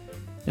fold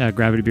at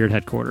Gravity Beard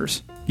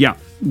headquarters. Yeah,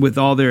 with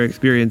all their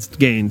experience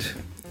gained.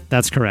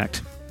 That's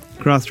correct.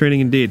 Cross-training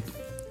indeed.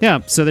 Yeah,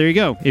 so there you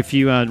go. If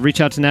you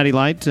reach out to Natty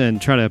Light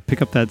and try to pick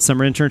up that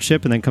summer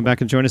internship and then come back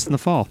and join us in the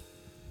fall.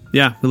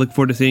 Yeah, we look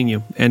forward to seeing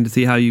you and to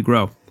see how you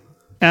grow.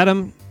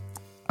 Adam,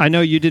 I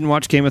know you didn't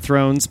watch Game of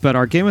Thrones, but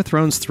our Game of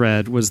Thrones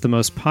thread was the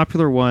most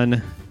popular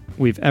one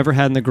we've ever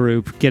had in the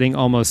group, getting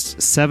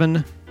almost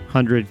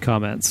 700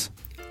 comments.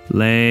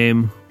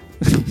 Lame.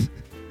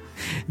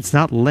 It's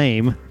not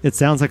lame. It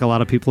sounds like a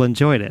lot of people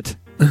enjoyed it.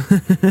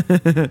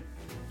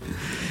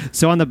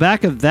 So on the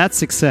back of that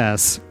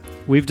success,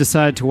 we've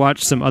decided to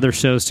watch some other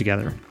shows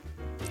together.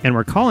 And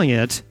we're calling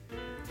it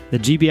the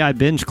GBI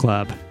Binge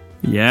Club.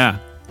 Yeah.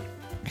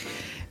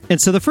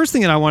 And so the first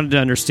thing that I wanted to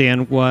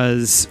understand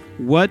was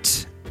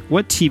what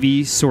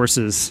TV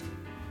sources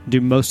do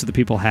most of the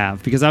people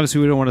have? Because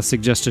obviously we don't want to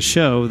suggest a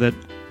show that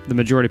the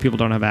majority of people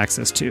don't have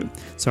access to.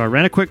 So I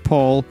ran a quick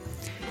poll,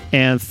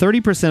 and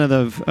 30%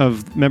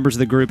 of members of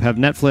the group have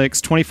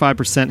Netflix,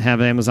 25% have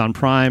Amazon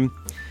Prime,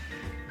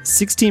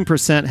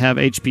 16% have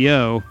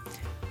HBO,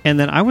 and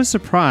then I was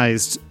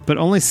surprised, but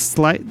only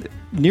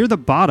near the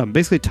bottom,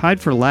 basically tied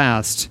for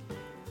last,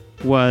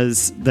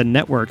 was the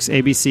networks,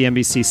 ABC,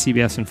 NBC,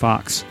 CBS, and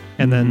Fox.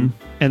 And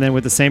then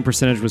with the same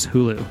percentage was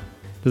Hulu.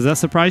 Does that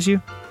surprise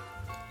you?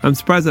 I'm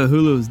surprised that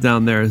Hulu's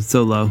down there is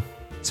so low.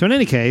 So in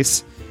any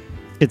case,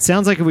 it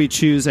sounds like if we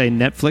choose a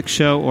Netflix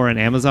show or an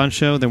Amazon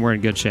show, then we're in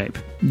good shape.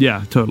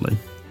 Yeah, totally.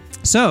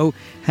 So,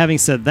 having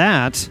said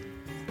that,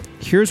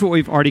 here's what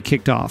we've already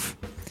kicked off.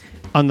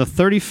 On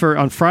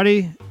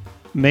Friday,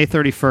 May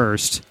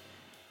 31st,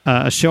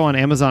 a show on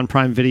Amazon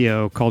Prime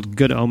Video called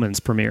Good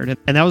Omens premiered.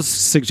 And that was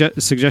a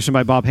suggestion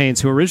by Bob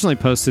Haynes, who originally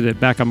posted it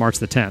back on March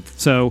the 10th.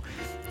 So,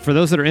 for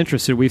those that are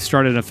interested, we've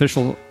started an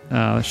official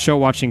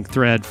show-watching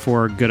thread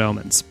for Good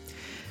Omens.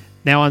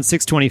 Now on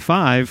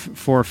 625,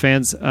 for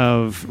fans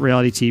of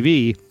reality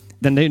TV,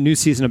 the new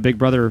season of Big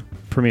Brother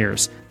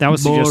premieres. That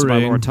was suggested by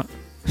Laura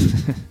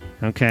Thompson.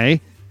 Okay.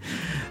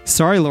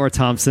 Sorry, Laura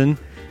Thompson.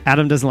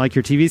 Adam doesn't like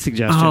your TV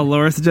suggestion. Oh,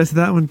 Laura suggested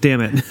that one?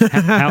 Damn it.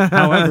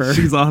 However,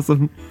 she's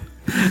awesome.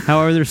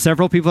 However, there's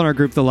several people in our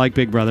group that like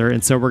Big Brother,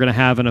 and so we're going to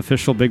have an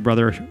official Big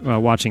Brother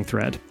watching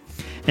thread.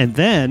 And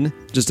then,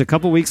 just a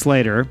couple weeks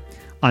later,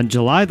 on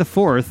July the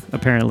 4th,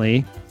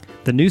 apparently,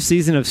 the new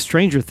season of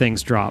Stranger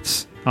Things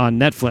drops. on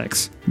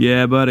Netflix.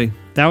 Yeah, buddy.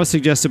 That was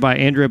suggested by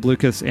Andrea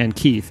Blucas and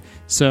Keith.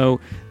 So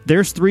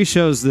there's 3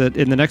 shows that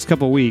in the next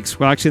couple of weeks,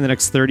 well, actually in the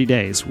next 30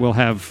 days, we'll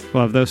have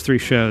those 3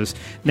 shows.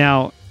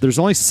 Now, there's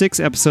only 6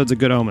 episodes of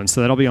Good Omens,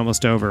 so that'll be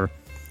almost over.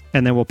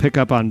 And then we'll pick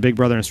up on Big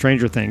Brother and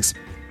Stranger Things.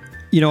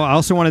 You know, I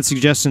also wanted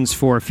suggestions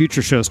for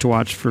future shows to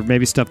watch for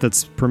maybe stuff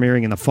that's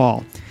premiering in the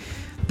fall.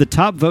 The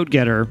top vote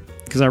getter,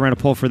 because I ran a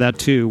poll for that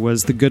too,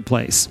 was The Good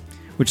Place,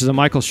 which is a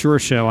Michael Schur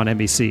show on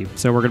NBC.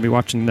 So we're going to be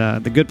watching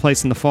The Good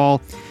Place in the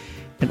fall.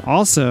 And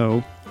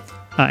also,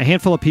 a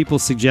handful of people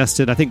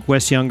suggested, I think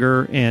Wes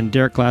Younger and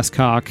Derek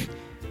Glasscock,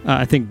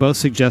 I think both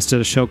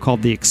suggested a show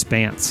called The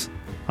Expanse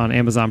on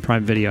Amazon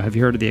Prime Video. Have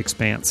you heard of The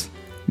Expanse?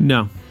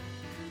 No.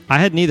 I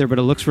hadn't either, but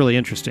it looks really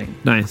interesting.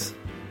 Nice.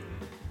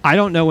 I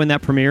don't know when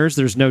that premieres.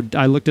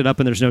 I looked it up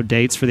and there's no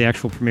dates for the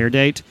actual premiere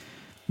date,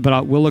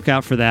 but we'll look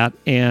out for that.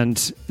 And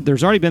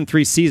there's already been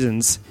 3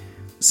 seasons,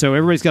 so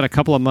everybody's got a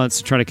couple of months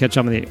to try to catch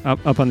up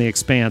on The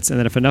Expanse. And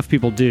then if enough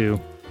people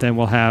do, then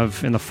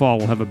in the fall,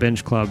 we'll have a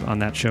binge club on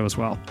that show as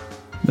well.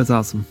 That's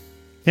awesome.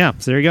 Yeah,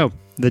 so there you go.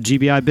 The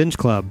GBI Binge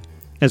Club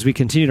as we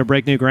continue to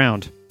break new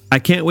ground. I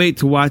can't wait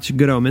to watch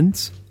Good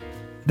Omens.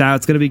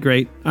 That's going to be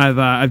great.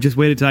 I've just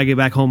waited till I get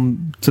back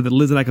home so that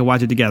Liz and I can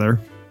watch it together.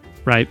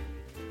 Right.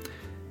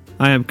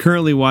 I am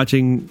currently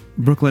watching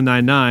Brooklyn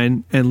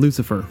Nine-Nine and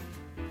Lucifer.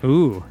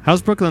 Ooh,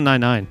 how's Brooklyn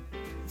Nine-Nine?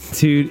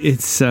 Dude,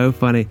 it's so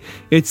funny.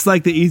 It's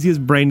like the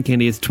easiest brain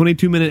candy. It's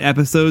 22-minute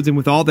episodes, and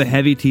with all the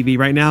heavy TV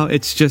right now,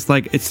 it's just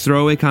like, it's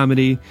throwaway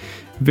comedy.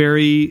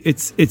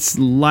 It's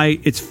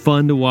light, it's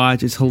fun to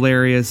watch, it's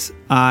hilarious.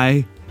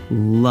 I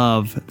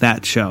love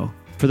that show.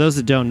 For those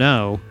that don't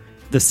know,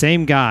 the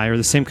same guy or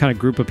the same kind of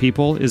group of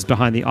people is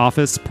behind The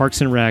Office,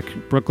 Parks and Rec,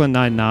 Brooklyn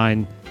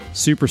Nine-Nine,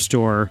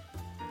 Superstore,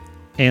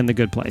 and The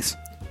Good Place.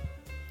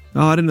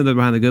 Oh, I didn't know they're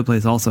behind The Good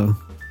Place also.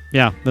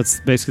 Yeah, that's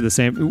basically the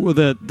same. Well,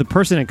 the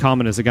person in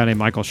common is a guy named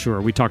Michael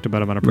Schur. We talked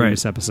about him on a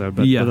previous episode,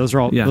 but those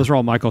are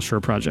all Michael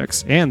Schur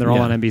projects, and they're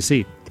all on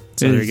NBC.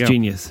 So there you go.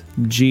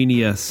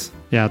 Genius.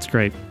 Yeah, it's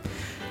great.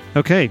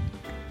 Okay,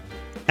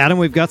 Adam,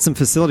 we've got some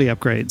facility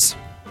upgrades.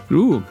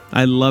 Ooh,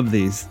 I love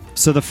these.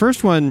 So the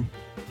first one,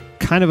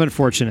 kind of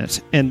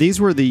unfortunate, and these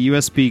were the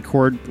USB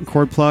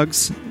cord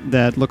plugs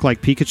that look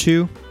like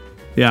Pikachu.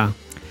 Yeah.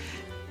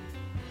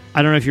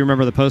 I don't know if you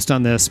remember the post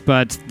on this,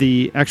 but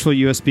the actual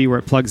USB where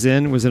it plugs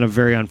in was in a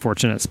very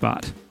unfortunate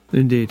spot.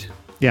 Indeed.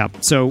 Yeah,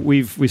 so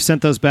we've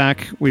sent those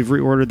back. We've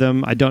reordered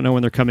them. I don't know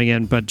when they're coming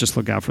in, but just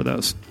look out for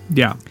those.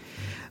 Yeah.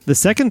 The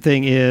second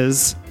thing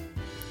is,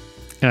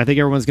 and I think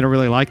everyone's going to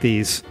really like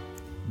these,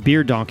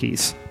 beer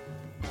donkeys.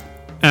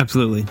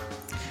 Absolutely.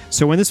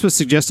 So when this was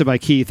suggested by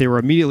Keith, they were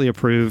immediately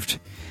approved.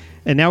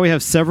 And now we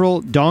have several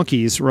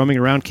donkeys roaming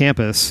around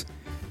campus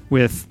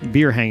with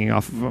beer hanging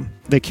off of them.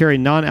 They carry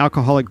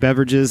non-alcoholic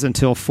beverages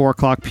until 4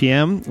 o'clock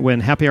p.m. when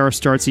happy hour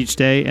starts each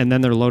day, and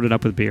then they're loaded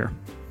up with beer.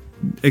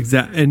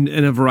 And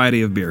a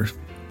variety of beers.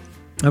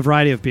 A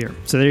variety of beer.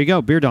 So there you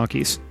go, beer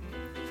donkeys.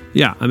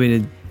 Yeah, I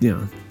mean,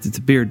 it's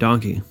a beer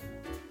donkey.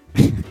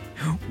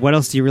 What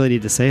else do you really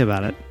need to say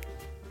about it?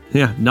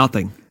 Yeah,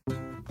 nothing.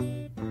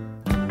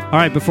 All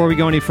right, before we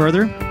go any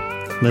further,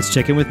 let's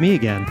check in with me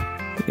again.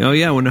 Oh,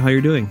 yeah, I wonder how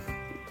you're doing.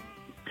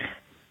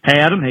 Hey,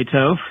 Adam. Hey,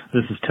 Toph.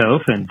 This is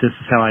Toph, and this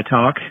is how I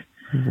talk.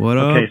 What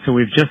up? Okay, so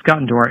we've just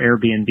gotten to our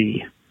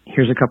Airbnb.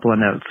 Here's a couple of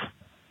notes.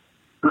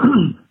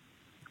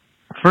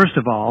 First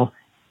of all,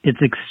 it's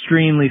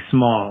extremely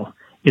small.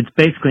 It's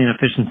basically an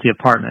efficiency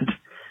apartment.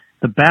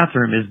 The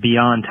bathroom is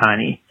beyond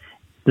tiny.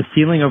 The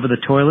ceiling over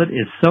the toilet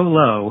is so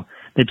low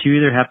that you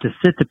either have to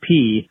sit to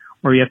pee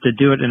or you have to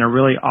do it in a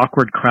really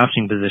awkward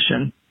crouching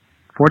position.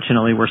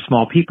 Fortunately, we're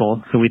small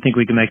people, so we think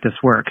we can make this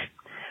work.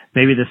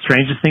 Maybe the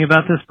strangest thing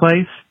about this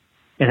place?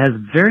 It has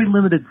very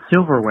limited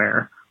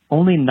silverware,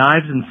 only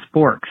knives and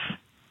sporks.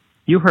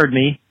 You heard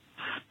me,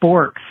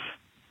 sporks.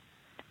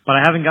 But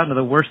I haven't gotten to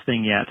the worst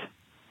thing yet.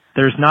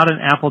 There's not an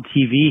Apple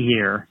TV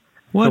here.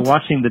 What? So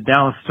watching the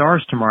Dallas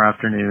Stars tomorrow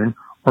afternoon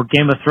or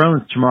Game of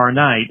Thrones tomorrow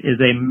night is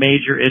a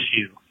major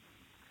issue.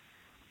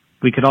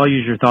 We could all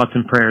use your thoughts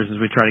and prayers as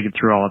we try to get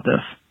through all of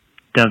this.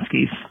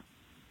 Dunskies.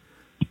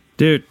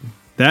 Dude,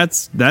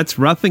 that's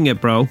roughing it,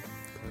 bro.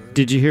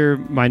 Did you hear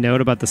my note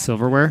about the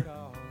silverware?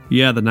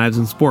 Yeah, the knives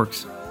and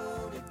sporks.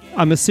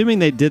 I'm assuming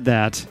they did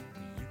that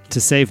to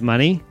save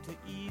money,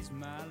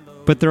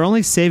 but they're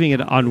only saving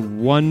it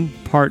on one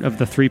part of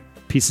the 3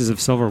 pieces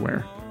of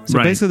silverware. So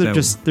right, basically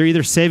they're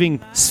either saving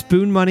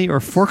spoon money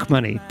or fork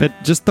money, but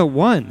just the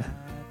one.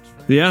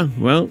 Yeah,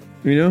 well,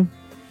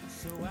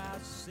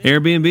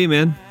 Airbnb,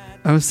 man.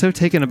 I was so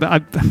taken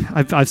aback.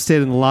 I've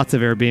stayed in lots of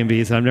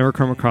Airbnbs and I've never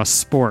come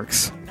across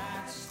sporks.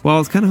 Well, I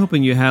was kind of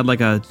hoping you had like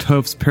a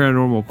Toph's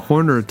Paranormal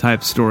Corner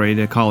type story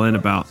to call in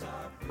about.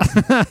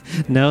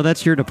 No,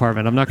 that's your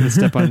department. I'm not going to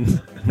step on.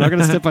 I'm not going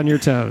to step on your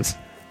toes.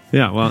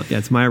 Yeah, well, yeah,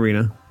 it's my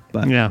arena.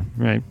 But yeah,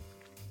 right.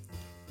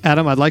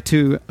 Adam, I'd like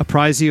to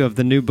apprise you of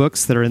the new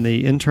books that are in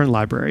the intern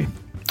library.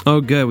 Oh,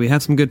 good. We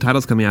have some good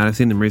titles coming out. I've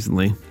seen them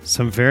recently.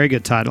 Some very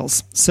good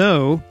titles.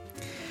 So,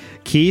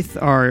 Keith,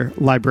 our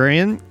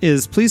librarian,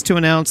 is pleased to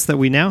announce that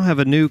we now have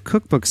a new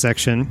cookbook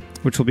section,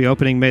 which will be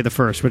opening May the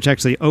 1st, which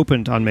actually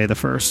opened on May the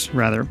 1st,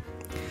 rather.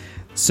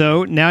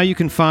 So now you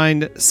can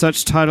find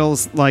such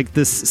titles like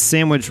this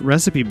sandwich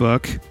recipe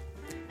book,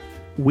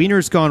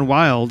 Wieners Gone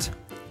Wild,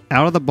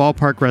 Out of the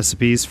Ballpark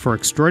Recipes for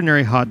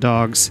Extraordinary Hot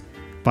Dogs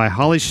by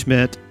Holly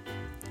Schmidt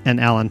and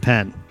Alan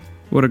Penn.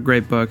 What a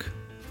great book.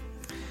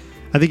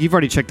 I think you've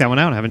already checked that one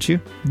out, haven't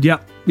you? Yeah,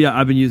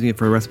 I've been using it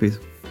for recipes.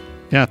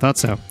 Yeah, I thought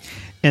so.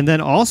 And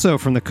then also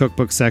from the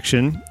cookbook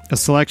section, a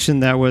selection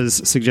that was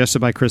suggested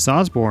by Chris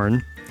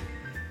Osborne,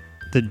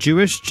 The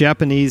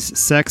Jewish-Japanese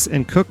Sex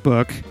and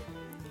Cookbook,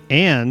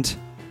 and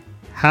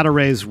How to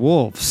Raise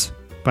Wolves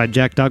by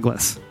Jack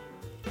Douglas.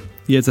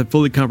 Yeah, it's a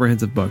fully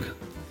comprehensive book.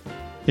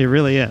 It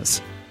really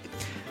is.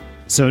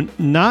 So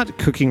not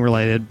cooking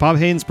related, Bob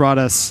Haynes brought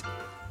us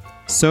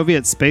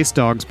Soviet Space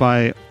Dogs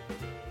by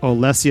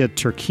Olesia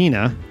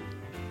Turkina.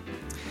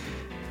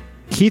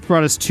 Keith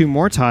brought us two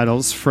more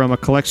titles from a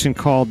collection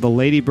called The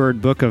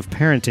Ladybird Book of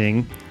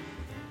Parenting.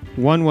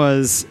 One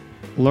was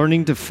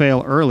Learning to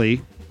Fail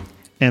Early,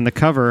 and the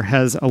cover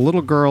has a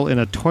little girl in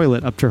a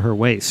toilet up to her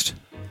waist.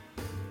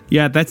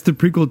 Yeah, that's the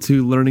prequel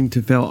to Learning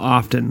to Fail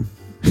Often.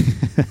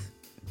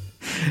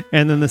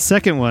 And then the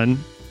second one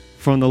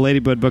from the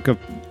Ladybird Book of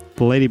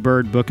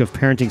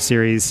Parenting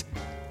series,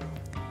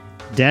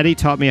 Daddy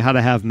Taught Me How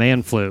to Have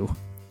Man Flu.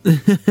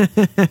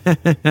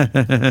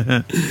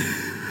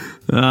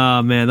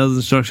 Oh, man, those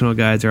instructional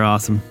guides are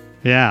awesome.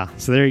 Yeah,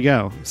 so there you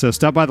go. So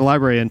stop by the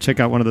library and check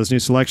out one of those new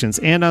selections.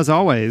 And as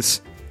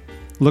always,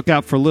 look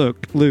out for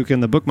Luke in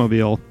the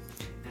bookmobile.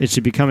 It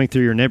should be coming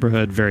through your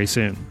neighborhood very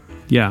soon.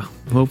 Yeah,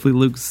 hopefully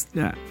Luke's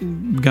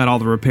got all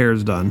the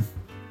repairs done.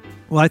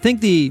 Well, I think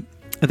the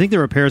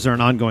repairs are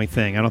an ongoing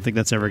thing. I don't think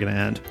that's ever going to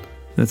end.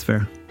 That's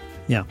fair.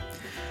 Yeah.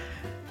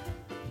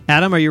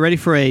 Adam, are you ready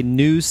for a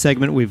new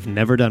segment we've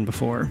never done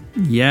before?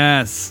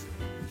 Yes,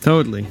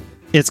 totally.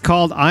 It's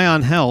called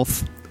Ion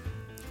Health,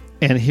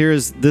 and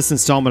here's this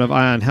installment of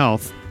Ion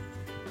Health.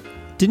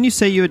 Didn't you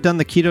say you had done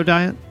the keto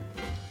diet?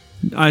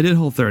 I did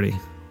Whole30.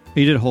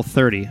 You did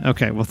Whole30.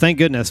 Okay, well, thank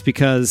goodness,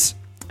 because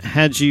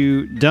had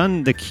you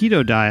done the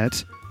keto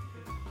diet,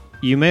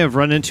 you may have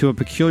run into a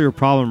peculiar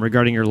problem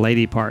regarding your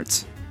lady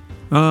parts.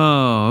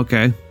 Oh,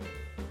 okay.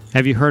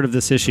 Have you heard of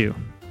this issue?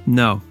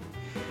 No.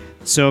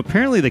 So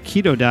apparently the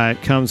keto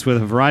diet comes with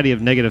a variety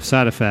of negative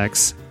side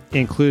effects,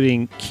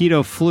 including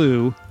keto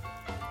flu,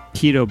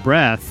 keto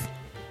breath,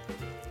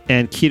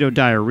 and keto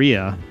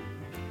diarrhea.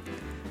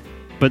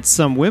 But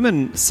some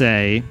women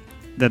say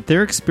that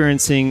they're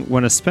experiencing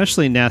one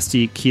especially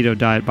nasty keto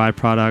diet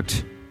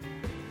byproduct,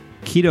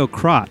 keto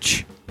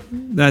crotch.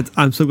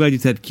 I'm so glad you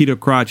said keto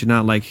crotch and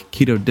not like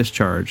keto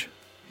discharge.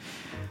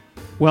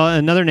 Well,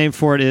 another name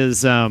for it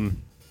is, I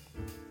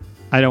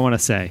don't want to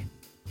say.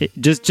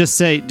 Just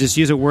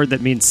use a word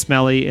that means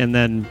smelly and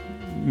then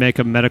make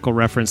a medical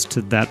reference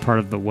to that part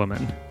of the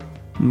woman.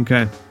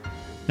 Okay.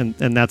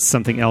 And that's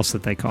something else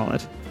that they call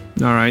it.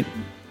 All right.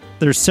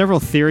 There's several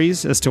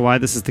theories as to why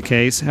this is the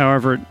case.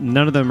 However,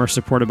 none of them are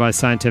supported by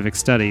scientific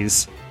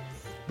studies.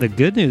 The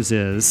good news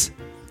is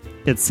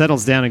it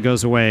settles down and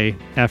goes away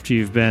after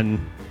you've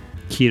been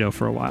keto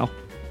for a while.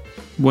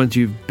 Once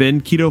you've been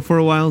keto for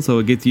a while, so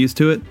it gets used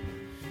to it?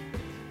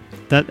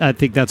 I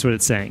think that's what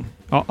it's saying.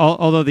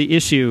 Although the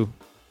issue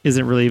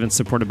isn't really even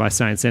supported by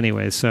science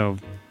anyway, so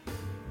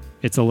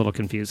it's a little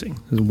confusing.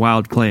 There's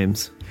wild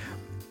claims.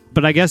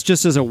 But I guess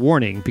just as a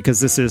warning, because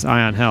this is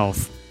Ion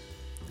Health,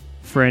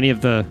 for any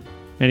of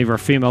our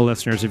female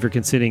listeners, if you're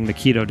considering the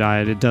keto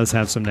diet, it does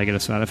have some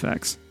negative side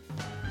effects.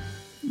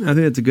 I think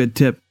that's a good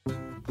tip.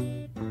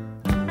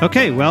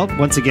 Okay, well,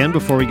 once again,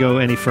 before we go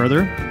any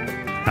further,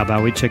 how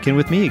about we check in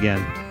with me again?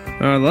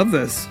 I love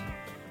this.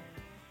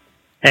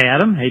 Hey,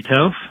 Adam. Hey,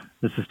 Toph.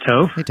 This is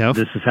Toph. Hey, Toph.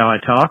 This is how I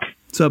talk.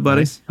 What's up,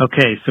 buddy? Nice.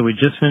 Okay, so we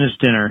just finished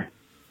dinner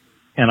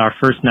and our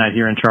first night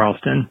here in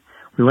Charleston.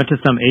 We went to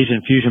some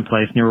Asian fusion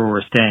place near where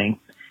we're staying.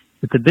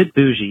 It's a bit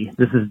bougie.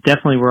 This is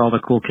definitely where all the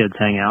cool kids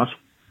hang out.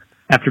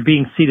 After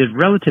being seated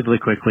relatively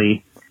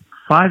quickly,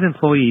 5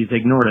 employees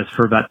ignored us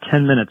for about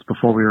 10 minutes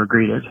before we were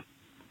greeted.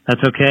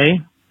 That's okay.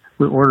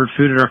 We ordered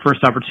food at our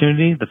first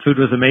opportunity. The food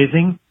was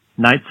amazing.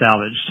 Night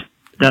salvaged.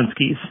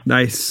 Dunskies.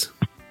 Nice.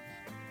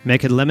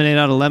 Making lemonade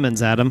out of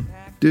lemons, Adam.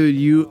 Dude,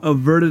 you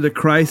averted a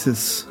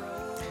crisis.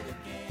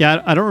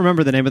 Yeah, I don't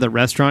remember the name of the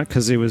restaurant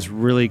because it was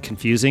really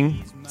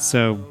confusing.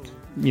 So,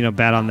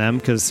 bad on them,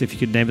 because if you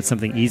could name it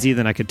something easy,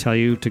 then I could tell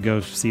you to go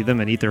see them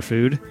and eat their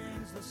food.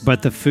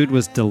 But the food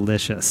was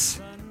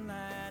delicious.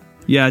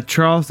 Yeah,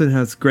 Charleston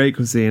has great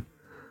cuisine.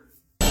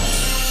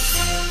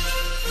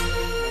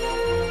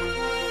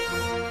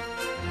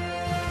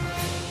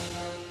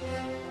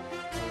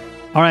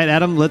 All right,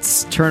 Adam,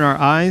 let's turn our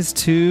eyes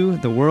to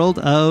the world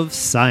of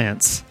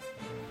science.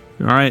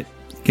 All right,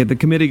 get the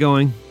committee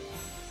going.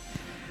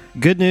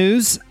 Good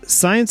news,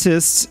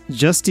 scientists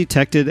just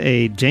detected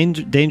a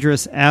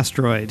dangerous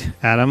asteroid,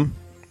 Adam.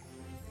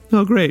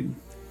 Oh, great.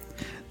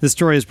 This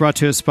story is brought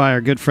to us by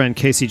our good friend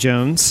Casey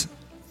Jones.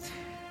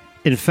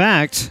 In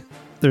fact,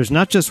 there's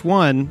not just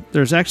one,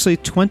 there's actually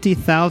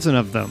 20,000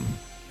 of them.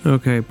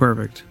 Okay,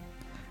 perfect.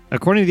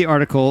 According to the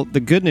article, the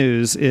good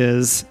news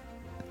is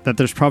that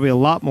there's probably a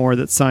lot more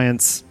that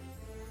science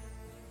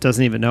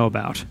doesn't even know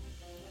about.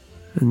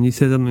 And you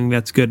said something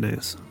that's good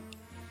news.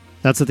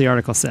 That's what the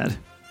article said.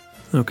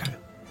 Okay.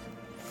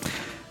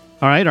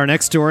 All right, our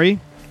next story,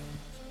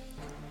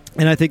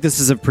 and I think this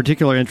is of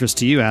particular interest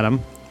to you,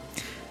 Adam.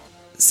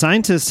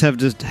 Scientists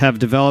have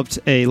developed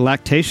a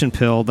lactation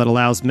pill that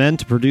allows men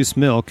to produce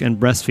milk and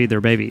breastfeed their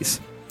babies.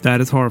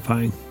 That is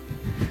horrifying.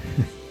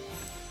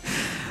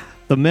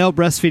 The male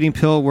breastfeeding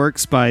pill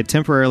works by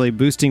temporarily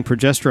boosting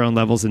progesterone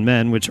levels in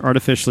men, which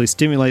artificially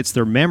stimulates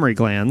their mammary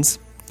glands.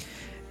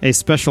 A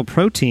special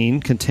protein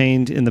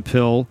contained in the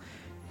pill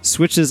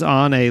switches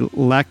on a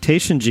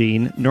lactation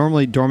gene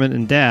normally dormant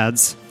in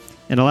dads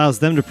and allows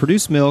them to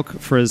produce milk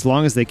for as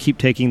long as they keep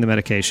taking the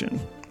medication.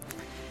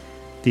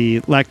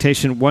 The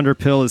Lactation Wonder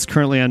Pill is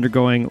currently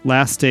undergoing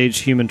last-stage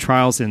human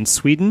trials in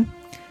Sweden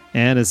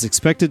and is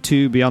expected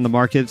to be on the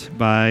market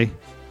by...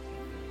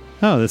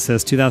 Oh, this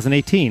says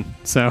 2018.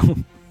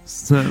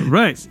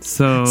 Right.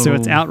 So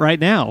it's out right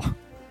now.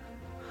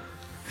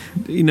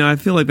 I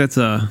feel like that's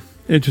a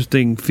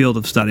interesting field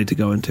of study to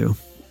go into.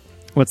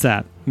 What's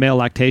that? Male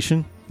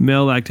lactation?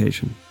 Male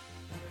lactation.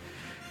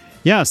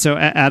 Yeah, so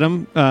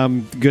Adam,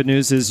 good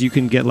news is you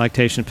can get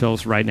lactation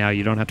pills right now.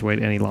 You don't have to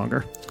wait any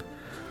longer.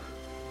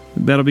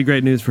 That'll be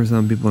great news for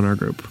some people in our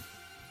group.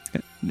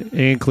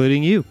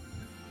 Including you.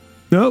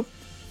 Nope,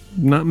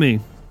 not me.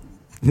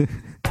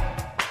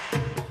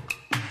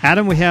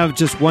 Adam, we have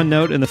just one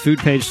note in the food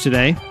page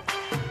today.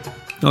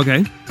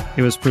 Okay.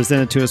 It was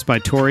presented to us by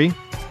Tori,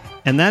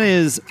 and that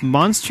is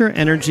Monster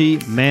Energy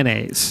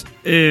Mayonnaise.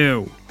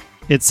 Ew.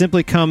 It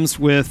simply comes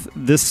with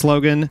this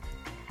slogan,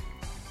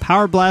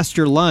 Power Blast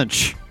Your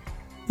Lunch.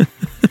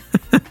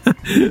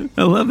 I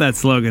love that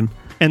slogan.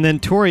 And then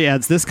Tori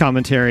adds this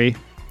commentary,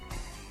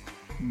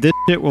 this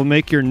shit will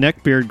make your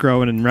neck beard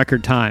grow in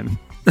record time.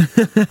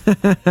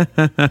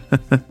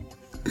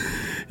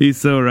 He's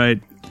so right.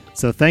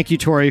 So thank you,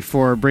 Tori,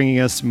 for bringing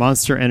us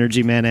Monster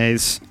Energy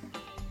Mayonnaise.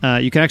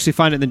 You can actually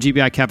find it in the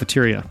GBI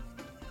cafeteria.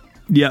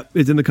 Yep,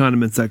 it's in the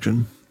condiment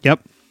section.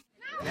 Yep.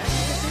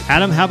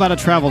 Adam, how about a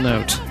travel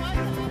note?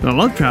 I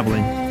love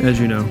traveling, as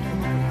you know.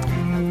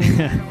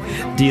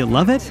 Do you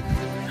love it?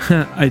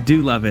 I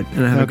do love it,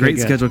 and I have a great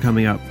schedule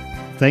coming up.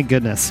 Thank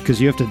goodness, because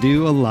you have to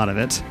do a lot of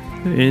it.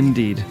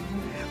 Indeed.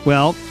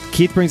 Well,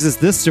 Keith brings us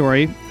this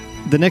story.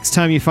 The next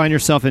time you find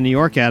yourself in New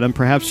York, Adam,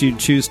 perhaps you'd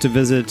choose to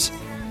visit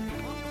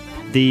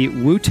the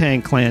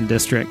Wu-Tang Clan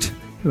district.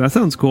 That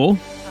sounds cool.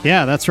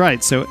 Yeah, that's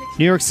right. So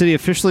New York City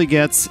officially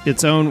gets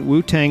its own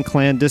Wu-Tang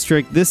Clan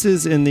district. This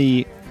is in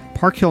the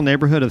Park Hill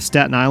neighborhood of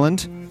Staten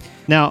Island.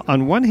 Now,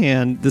 on one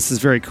hand, this is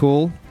very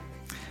cool.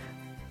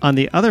 On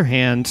the other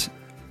hand,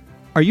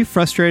 are you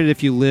frustrated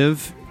if you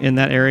live in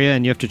that area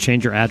and you have to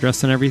change your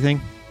address and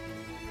everything?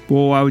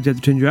 Well, why would you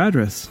have to change your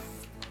address?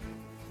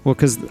 Well,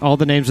 because all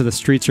the names of the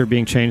streets are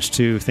being changed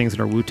to things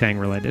that are Wu-Tang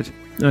related.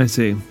 I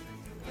see.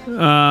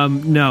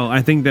 No,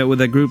 I think that with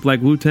a group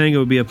like Wu-Tang, it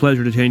would be a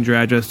pleasure to change your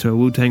address to a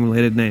Wu-Tang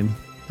related name.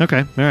 Okay,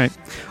 all right.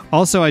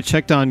 Also, I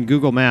checked on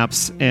Google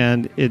Maps,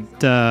 and it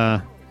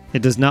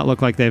does not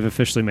look like they've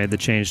officially made the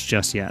change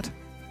just yet.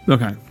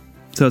 Okay,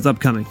 so it's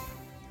upcoming.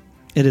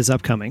 It is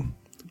upcoming.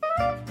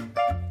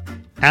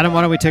 Adam,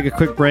 why don't we take a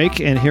quick break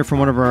and hear from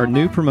one of our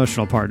new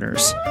promotional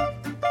partners?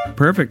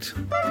 Perfect.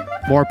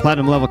 More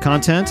platinum level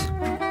content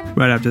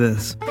right after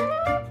this.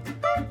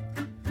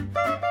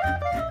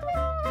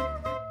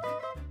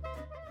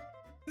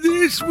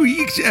 This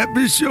week's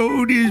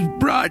episode is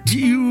brought to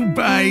you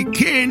by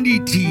Candy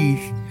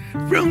Teeth,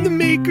 from the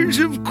makers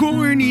of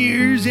corn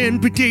ears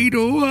and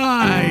potato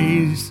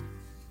eyes.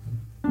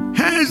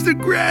 Has the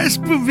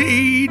grasp of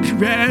age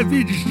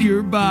ravaged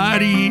your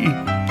body,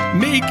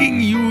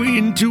 making you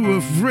into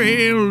a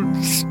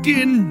frail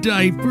skin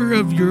diaper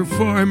of your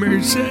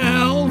former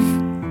self?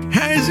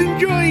 Has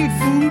enjoying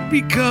food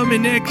become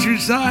an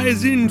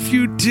exercise in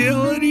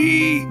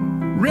futility?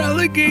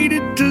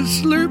 Relegated to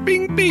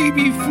slurping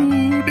baby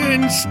food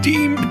and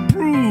steamed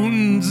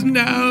prunes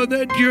now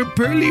that your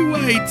pearly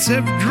whites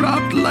have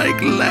dropped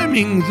like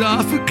lemmings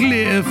off a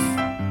cliff?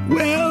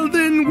 Well,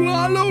 then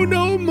wallow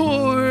no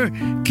more.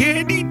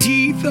 Candy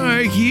Teeth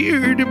are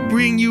here to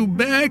bring you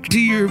back to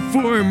your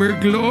former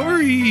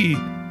glory.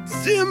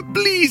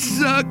 Simply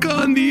suck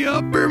on the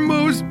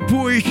uppermost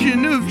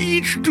portion of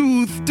each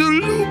tooth to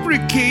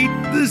lubricate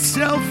the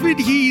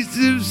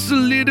self-adhesive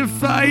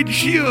solidified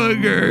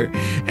sugar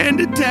and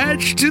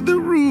attach to the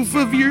roof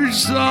of your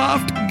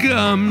soft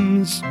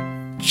gums.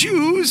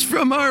 Choose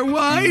from our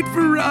wide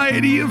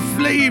variety of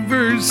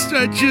flavors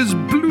such as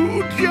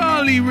Blue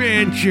Jolly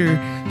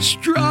Rancher,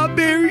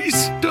 Strawberry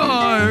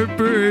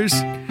Starburst,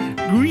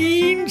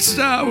 Green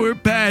Sour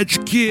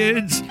Patch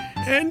Kids,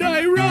 and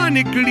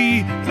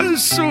ironically,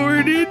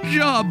 assorted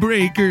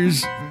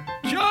Jawbreakers.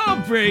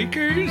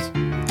 Jawbreakers?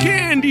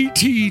 Candy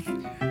Teeth.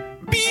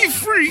 Be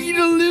free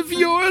to live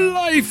your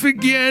life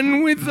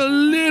again with a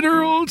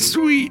literal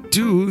sweet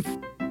tooth.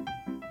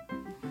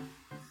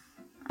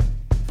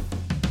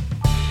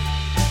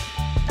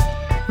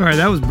 All right,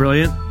 that was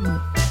brilliant.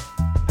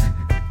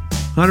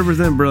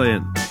 100%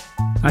 brilliant.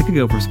 I could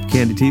go for some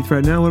candy teeth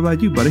right now. What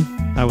about you, buddy?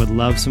 I would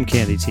love some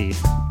candy teeth.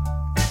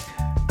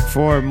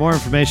 For more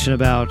information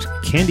about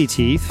candy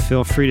teeth,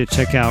 feel free to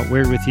check out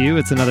Weird With You.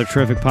 It's another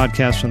terrific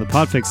podcast from the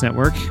Podfix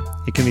Network.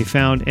 It can be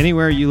found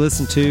anywhere you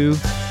listen to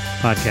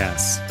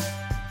podcasts.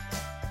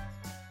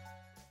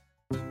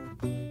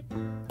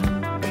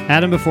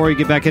 Adam, before we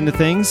get back into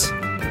things,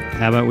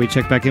 how about we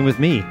check back in with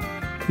me?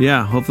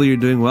 Yeah, hopefully you're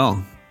doing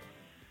well.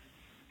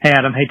 Hey,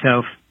 Adam. Hey,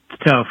 Toph.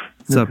 It's Toph.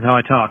 This up? is how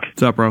I talk.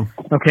 What's up, bro?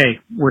 Okay,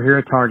 we're here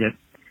at Target.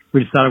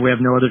 We decided we have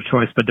no other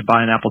choice but to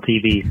buy an Apple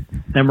TV.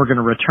 Then we're going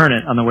to return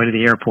it on the way to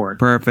the airport.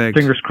 Perfect.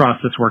 Fingers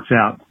crossed this works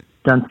out.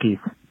 Dunskies.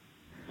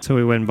 So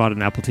we went and bought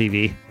an Apple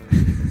TV.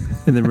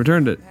 And then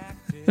returned it.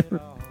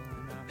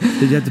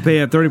 Did you have to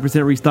pay a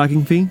 30%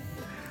 restocking fee?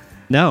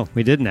 No,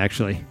 we didn't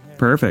actually.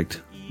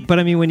 Perfect. But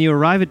I mean, when you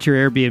arrive at your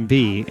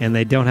Airbnb and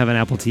they don't have an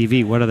Apple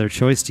TV, what other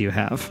choice do you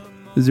have?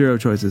 0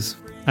 choices.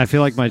 I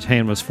feel like my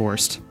hand was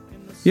forced.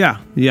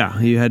 Yeah.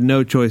 You had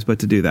no choice but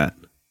to do that.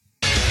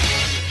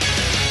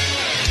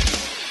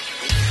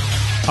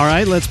 All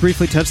right, let's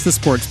briefly touch the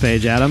sports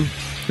page, Adam.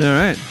 All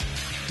right.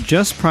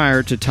 Just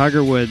prior to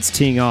Tiger Woods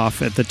teeing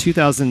off at the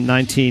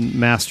 2019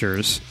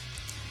 Masters,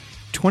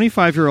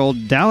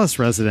 25-year-old Dallas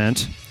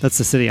resident, that's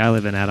the city I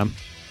live in, Adam.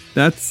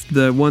 That's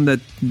the one that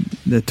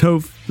the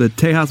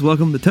Tejas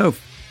welcomed the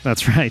Toph.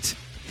 That's right.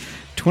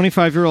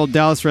 25-year-old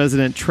Dallas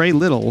resident Trey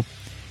Little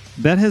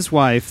bet his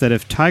wife that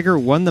if Tiger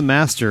won the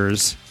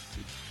Masters,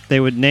 they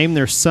would name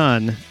their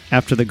son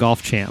after the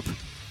golf champ.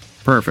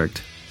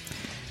 Perfect.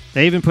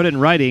 They even put it in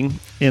writing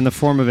in the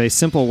form of a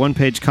simple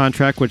one-page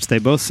contract, which they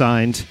both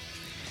signed.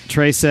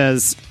 Trey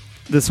says,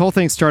 this whole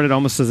thing started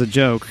almost as a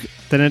joke,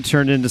 then it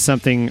turned into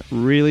something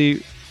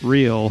really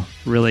real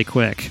really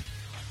quick.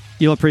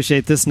 You'll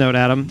appreciate this note,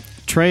 Adam.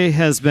 Trey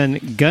has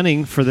been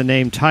gunning for the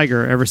name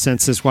Tiger ever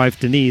since his wife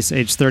Denise,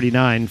 age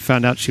 39,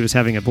 found out she was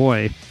having a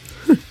boy.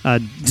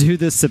 Due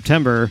this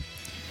September,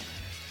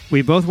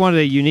 we both wanted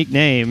a unique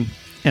name,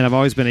 and I've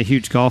always been a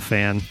huge golf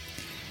fan.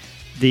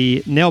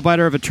 The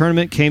nail-biter of a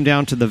tournament came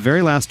down to the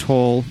very last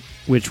hole,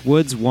 which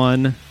Woods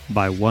won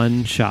by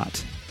one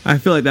shot. I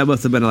feel like that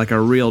must have been like a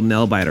real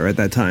nail-biter at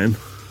that time.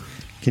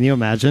 Can you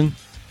imagine?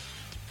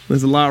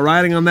 There's a lot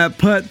riding on that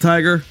putt,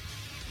 Tiger.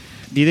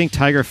 Do you think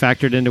Tiger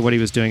factored into what he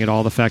was doing at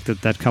all, the fact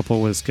that that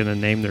couple was going to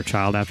name their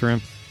child after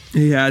him?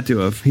 He had to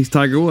have. He's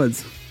Tiger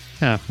Woods.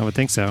 Yeah, I would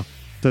think so.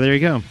 So there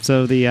you go.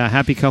 So the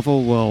happy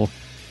couple will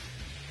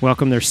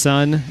welcome their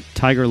son,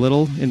 Tiger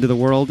Little, into the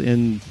world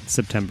in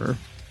September.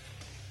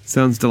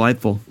 Sounds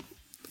delightful.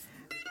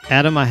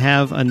 Adam, I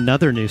have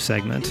another new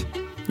segment.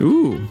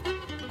 Ooh.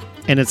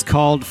 And it's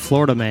called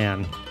Florida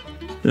Man.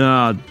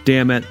 Oh,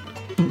 damn it.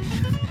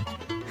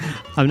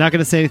 I'm not going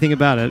to say anything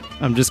about it.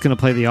 I'm just going to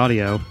play the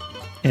audio,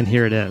 and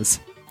here it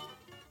is.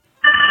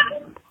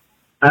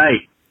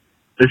 Hey,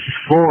 this is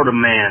Florida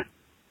Man.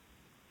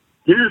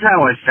 This is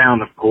how I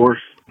sound, of course.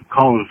 I'm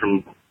calling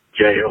from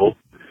jail.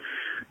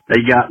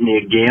 They got me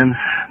again.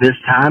 This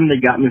time they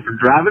got me for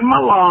driving my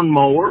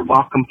lawnmower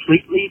while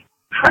completely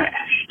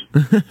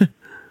trashed.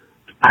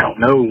 I don't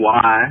know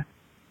why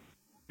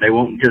they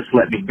won't just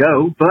let me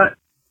go, but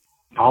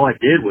all I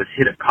did was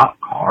hit a cop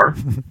car.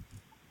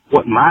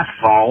 Wasn't my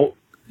fault.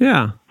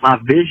 Yeah. My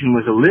vision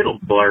was a little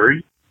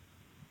blurry.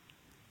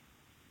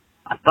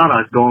 I thought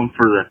I was going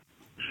for the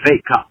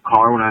fake cop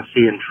car when I was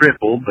seeing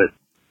triple, but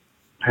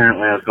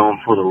apparently I was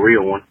going for the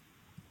real one.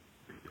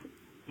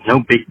 No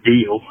big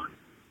deal.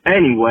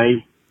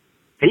 Anyway,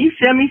 can you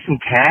send me some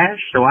cash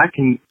so I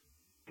can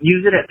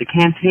use it at the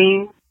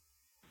canteen?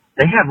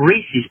 They have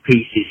Reese's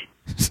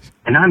Pieces,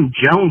 and I'm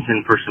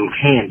jonesing for some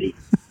candy.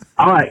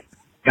 All right,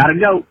 gotta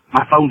go.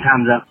 My phone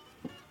time's up.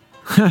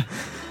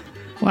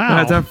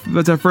 Wow.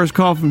 That's our first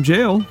call from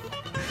jail.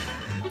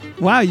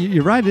 Wow,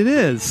 you're right, it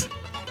is.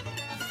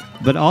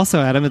 But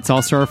also, Adam, it's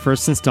also our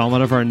first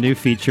installment of our new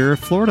feature,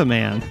 Florida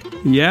Man.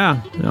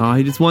 Yeah. Oh,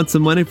 he just wants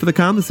some money for the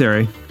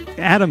commissary.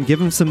 Adam, give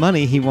him some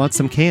money. He wants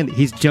some candy.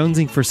 He's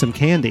jonesing for some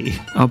candy.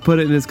 I'll put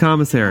it in his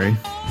commissary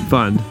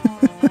fund.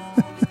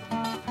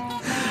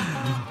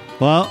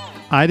 Well,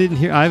 I didn't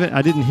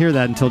hear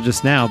that until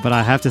just now, but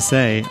I have to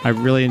say, I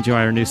really enjoy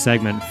our new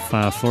segment,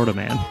 Florida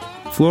Man.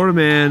 Florida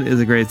Man is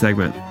a great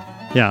segment.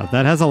 Yeah,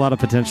 that has a lot of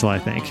potential, I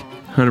think.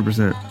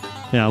 100%.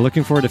 Yeah,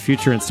 looking forward to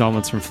future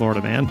installments from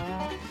Florida Man.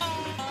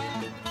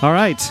 All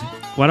right,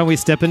 why don't we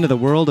step into the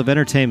world of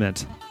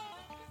entertainment?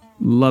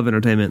 Love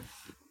entertainment.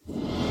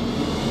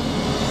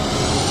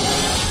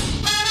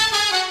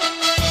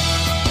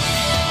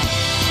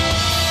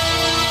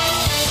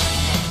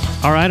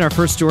 All right, our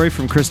first story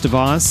from Chris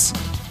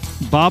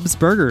DeVos. Bob's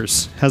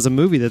Burgers has a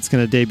movie that's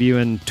going to debut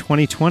in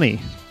 2020.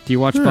 Do you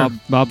watch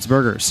Bob's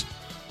Burgers?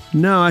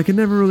 No, I can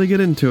never really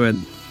get into it.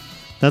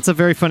 That's a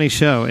very funny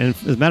show. And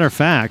as a matter of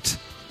fact,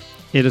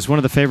 it is one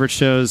of the favorite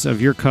shows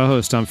of your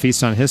co-host on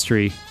Feast on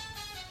History,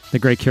 the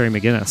great Carrie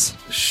McGinnis.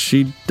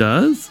 She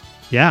does?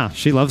 Yeah,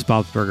 she loves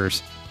Bob's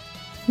Burgers.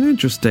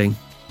 Interesting.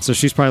 So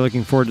she's probably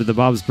looking forward to the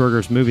Bob's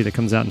Burgers movie that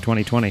comes out in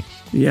 2020.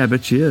 Yeah, I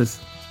bet she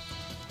is.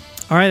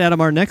 All right,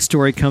 Adam, our next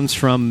story comes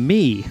from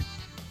me.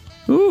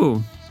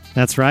 Ooh,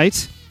 That's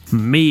right.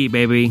 me,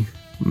 baby.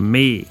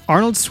 Me.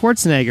 Arnold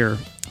Schwarzenegger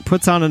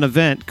puts on an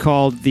event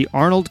called the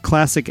Arnold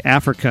Classic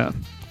Africa.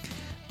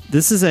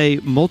 This is a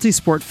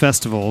multi-sport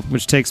festival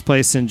which takes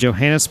place in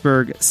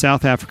Johannesburg,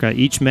 South Africa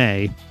each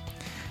May.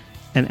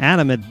 And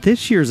Adam, at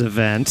this year's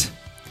event,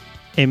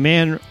 a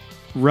man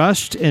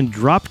rushed and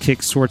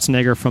drop-kicked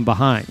Schwarzenegger from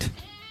behind.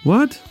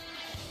 What?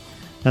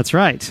 That's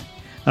right.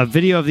 A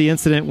video of the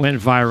incident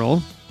went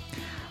viral.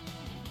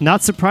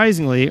 Not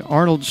surprisingly,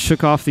 Arnold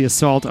shook off the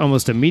assault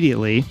almost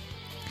immediately.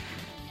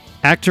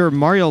 Actor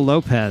Mario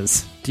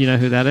Lopez, do you know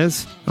who that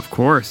is? Of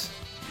course.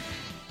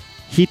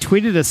 He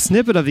tweeted a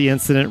snippet of the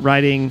incident,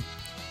 writing,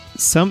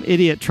 "Some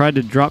idiot tried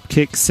to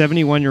drop-kick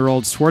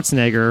 71-year-old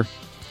Schwarzenegger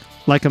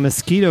like a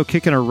mosquito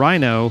kicking a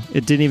rhino.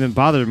 It didn't even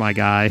bother my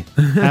guy.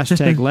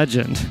 Hashtag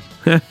legend."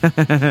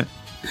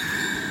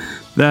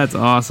 That's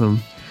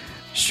awesome.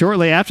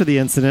 Shortly after the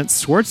incident,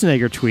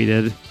 Schwarzenegger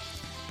tweeted,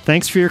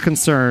 "Thanks for your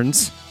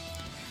concerns,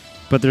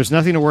 but there's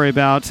nothing to worry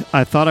about.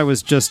 I thought I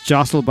was just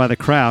jostled by the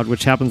crowd,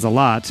 which happens a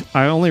lot.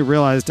 I only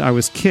realized I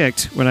was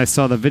kicked when I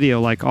saw the video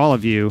like all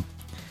of you.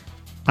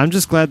 I'm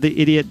just glad the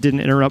idiot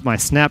didn't interrupt my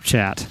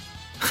Snapchat."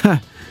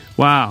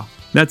 Wow.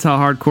 That's how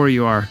hardcore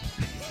you are.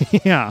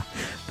 Yeah,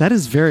 that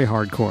is very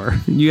hardcore.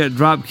 You got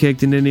drop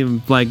kicked and didn't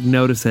even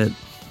notice it.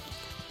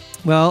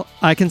 Well,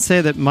 I can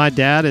say that my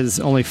dad is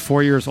only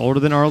 4 years older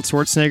than Arnold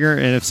Schwarzenegger,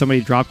 and if somebody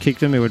drop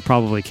kicked him, it would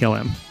probably kill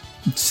him.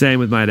 Same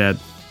with my dad.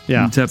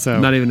 Yeah, Except so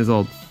not even as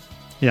old.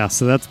 yeah,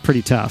 so that's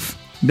pretty tough.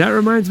 That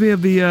reminds me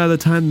of the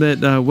time that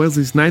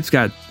Sylvester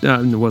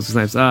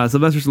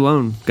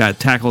Stallone got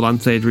tackled on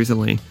stage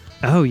recently.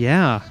 Oh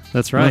yeah,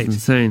 that's right. That's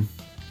insane.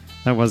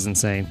 That was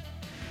insane.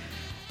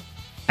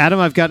 Adam,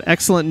 I've got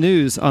excellent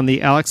news on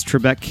the Alex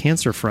Trebek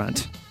cancer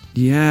front.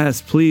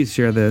 Yes, please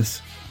share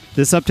this.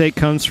 This update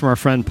comes from our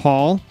friend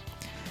Paul.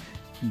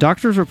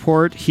 Doctors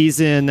report he's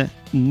in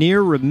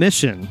near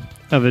remission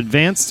of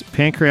advanced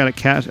pancreatic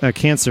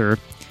cancer,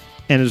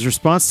 and his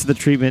response to the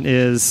treatment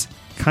is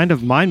kind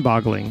of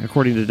mind-boggling,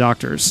 according to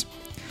doctors.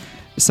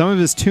 Some of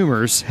his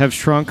tumors have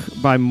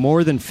shrunk by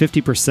more than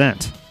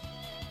 50%.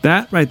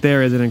 That right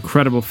there is an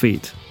incredible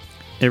feat.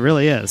 It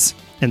really is.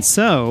 And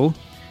so,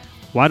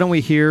 why don't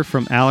we hear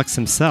from Alex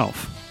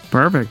himself?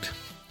 Perfect.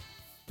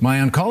 My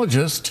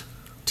oncologist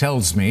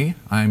tells me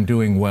I'm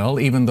doing well,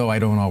 even though I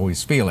don't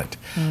always feel it.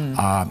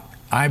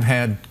 I've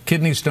had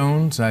kidney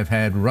stones, I've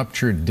had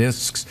ruptured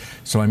discs,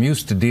 so I'm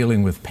used to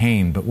dealing with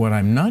pain. But what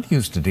I'm not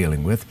used to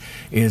dealing with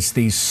is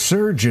these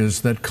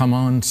surges that come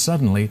on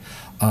suddenly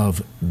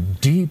of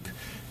deep,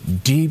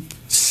 deep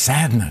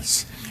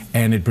sadness.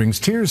 And it brings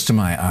tears to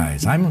my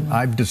eyes.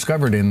 I've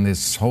discovered in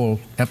this whole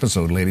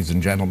episode, ladies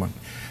and gentlemen,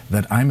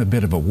 that I'm a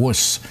bit of a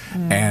wuss.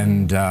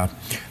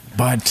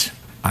 But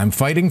I'm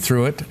fighting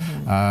through it.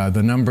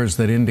 The numbers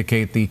that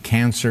indicate the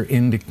cancer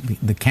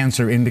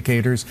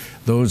indicators,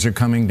 those are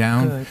coming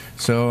down. Good.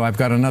 So I've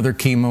got another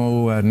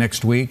chemo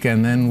next week,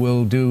 and then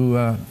we'll do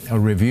a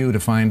review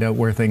to find out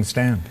where things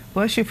stand.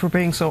 Bless you for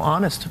being so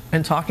honest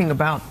and talking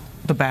about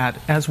the bad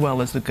as well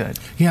as the good.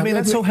 Yeah, I mean,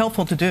 that's so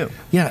helpful to do.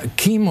 Yeah,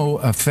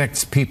 chemo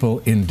affects people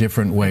in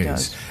different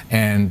ways,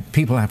 and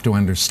people have to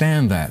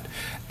understand that.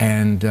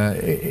 And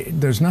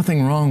there's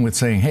nothing wrong with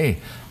saying, hey,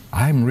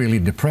 I'm really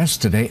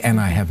depressed today,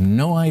 and I have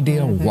no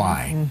idea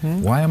why.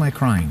 Why am I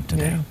crying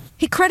today? Yeah.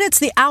 He credits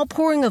the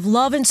outpouring of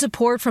love and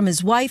support from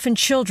his wife and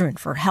children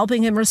for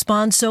helping him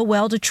respond so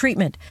well to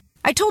treatment.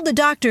 "I told the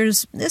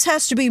doctors this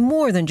has to be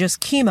more than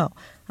just chemo.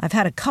 I've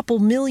had a couple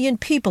million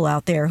people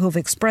out there who've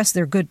expressed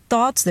their good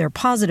thoughts, their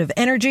positive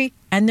energy,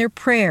 and their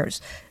prayers.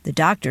 The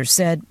doctors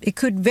said it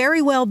could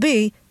very well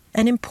be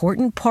an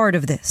important part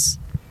of this."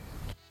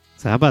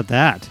 So how about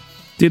that?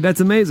 Dude,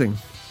 that's amazing.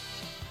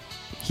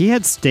 He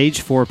had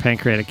stage 4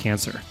 pancreatic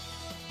cancer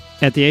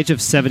at the age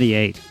of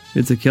 78.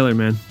 It's a killer,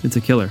 man. It's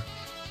a killer.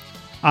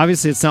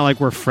 Obviously, it's not like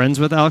we're friends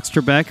with Alex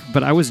Trebek,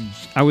 but I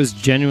was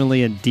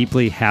genuinely and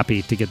deeply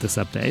happy to get this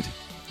update.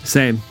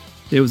 Same.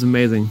 It was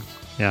amazing.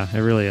 Yeah, it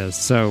really is.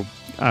 So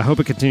I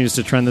hope it continues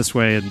to trend this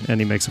way and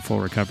he makes a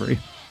full recovery.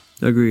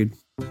 Agreed.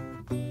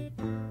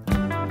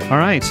 All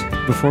right.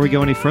 Before we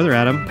go any further,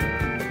 Adam,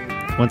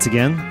 once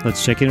again,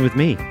 let's check in with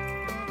me.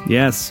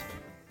 Yes.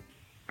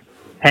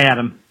 Hey,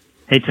 Adam.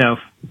 Hey, Toph.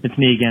 It's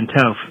me again,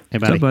 Toph. Hey,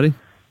 buddy. What's up, buddy?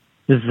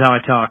 This is how I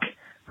talk.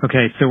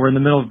 Okay, so we're in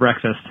the middle of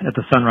breakfast at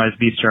the Sunrise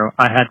Bistro.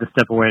 I had to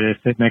step away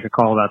to make a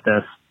call about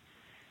this.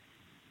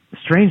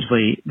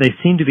 Strangely, they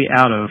seem to be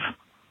out of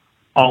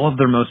all of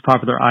their most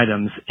popular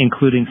items,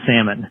 including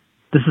salmon.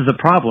 This is a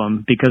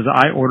problem because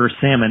I order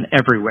salmon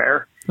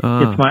everywhere.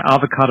 It's my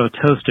avocado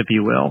toast, if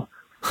you will.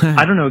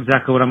 I don't know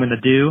exactly what I'm going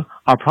to do.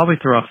 I'll probably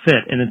throw a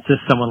fit and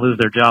insist someone lose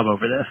their job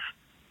over this.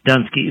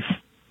 Dunskies.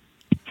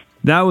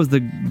 That was the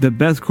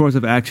best course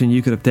of action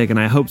you could have taken.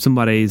 I hope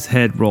somebody's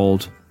head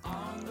rolled.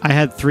 I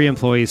had 3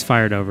 employees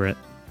fired over it.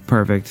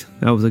 Perfect.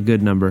 That was a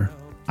good number.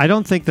 I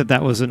don't think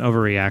that was an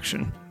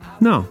overreaction.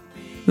 No.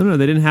 They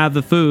didn't have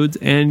the foods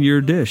and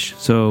your dish.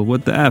 So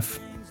what the F?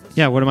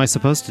 Yeah, what am I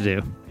supposed to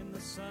do?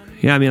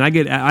 Yeah, I mean, I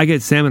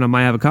get salmon on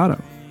my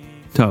avocado.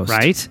 Toast.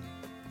 Right?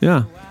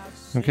 Yeah.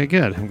 Okay,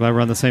 good. I'm glad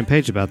we're on the same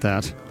page about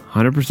that.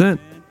 100%.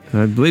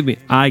 Believe me,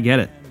 I get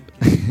it.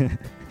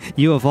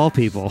 You of all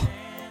people.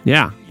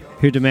 Yeah.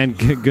 Who demand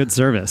good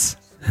service.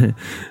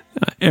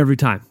 Every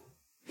time.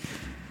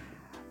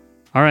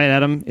 All right,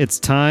 Adam, it's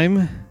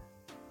time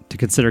to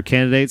consider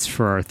candidates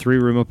for our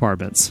 3-room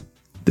apartments.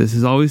 This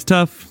is always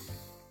tough.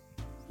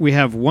 We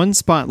have one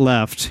spot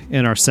left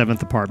in our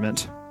 7th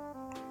apartment.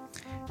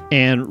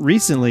 And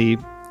recently,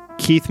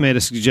 Keith made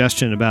a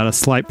suggestion about a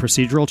slight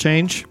procedural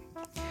change.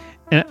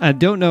 And I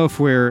don't know if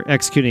we're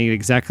executing it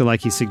exactly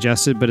like he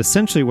suggested, but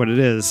essentially what it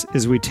is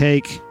we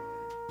take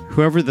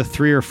whoever the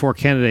 3 or 4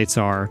 candidates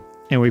are,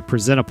 and we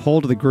present a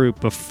poll to the group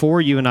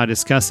before you and I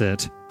discuss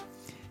it.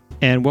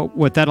 And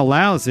what that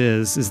allows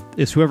is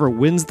whoever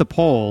wins the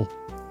poll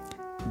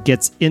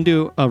gets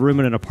into a room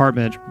in an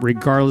apartment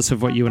regardless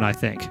of what you and I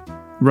think.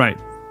 Right.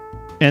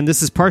 And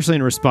this is partially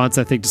in response,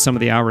 I think, to some of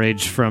the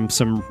outrage from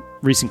some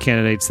recent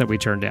candidates that we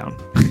turned down.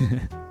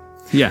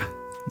 Yeah.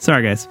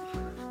 Sorry, guys.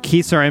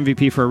 Keith's our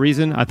MVP for a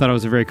reason. I thought it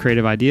was a very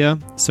creative idea.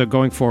 So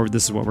going forward,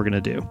 this is what we're going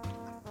to do.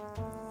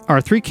 Our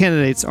 3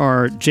 candidates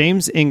are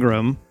James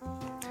Ingram,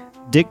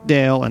 Dick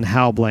Dale, and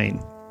Hal Blaine.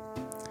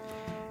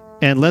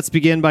 And let's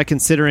begin by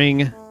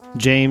considering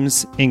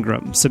James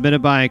Ingram,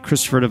 submitted by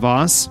Christopher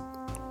DeVos.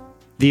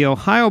 The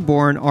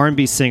Ohio-born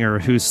R&B singer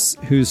whose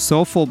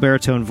soulful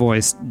baritone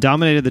voice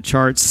dominated the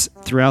charts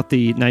throughout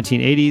the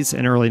 1980s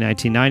and early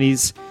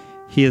 1990s.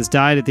 He has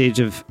died at the age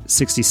of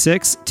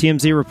 66.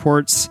 TMZ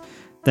reports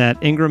that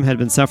Ingram had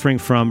been suffering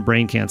from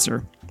brain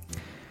cancer.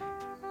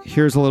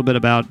 Here's a little bit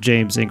about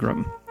James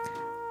Ingram.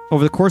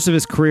 Over the course of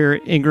his career,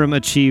 Ingram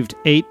achieved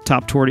 8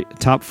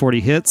 top 40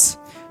 hits,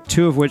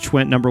 2 of which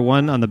went number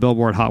 1 on the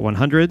Billboard Hot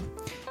 100.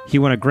 He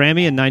won a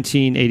Grammy in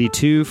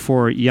 1982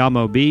 for Ya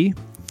Mo B.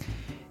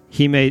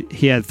 He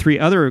had 3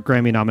 other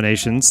Grammy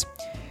nominations.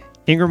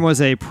 Ingram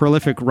was a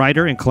prolific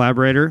writer and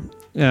collaborator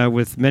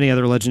with many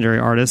other legendary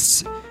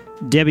artists.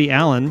 Debbie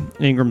Allen,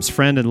 Ingram's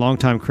friend and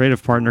longtime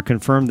creative partner,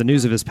 confirmed the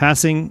news of his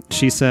passing.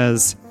 She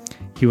says,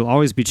 "He will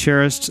always be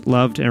cherished,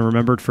 loved, and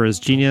remembered for his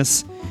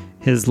genius,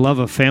 his love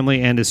of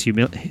family, and his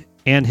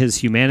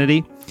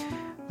humanity.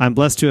 I'm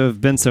blessed to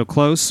have been so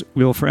close.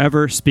 We will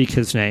forever speak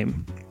his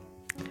name."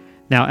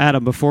 Now,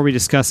 Adam, before we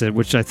discuss it,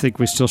 which I think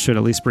we still should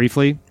at least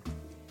briefly,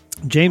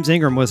 James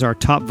Ingram was our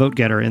top vote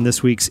getter in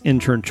this week's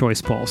intern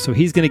choice poll, so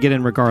he's going to get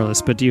in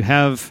regardless. But do you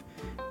have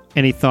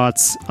any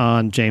thoughts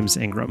on James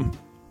Ingram?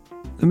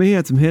 I mean, he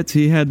had some hits.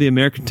 He had the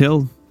American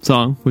Tail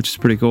song, which is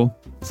pretty cool.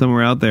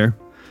 Somewhere out there.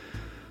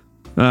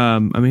 I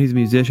mean, he's a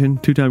musician,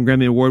 2-time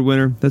Grammy Award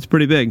winner. That's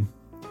pretty big.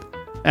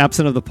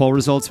 Absent of the poll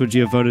results, would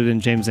you have voted in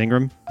James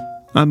Ingram?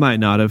 I might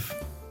not have.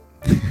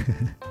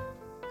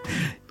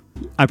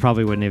 I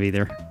probably wouldn't have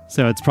either.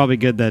 So it's probably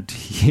good that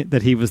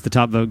he was the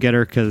top vote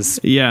getter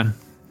because he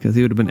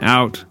would have been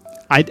out.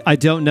 I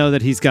don't know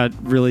that he's got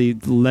really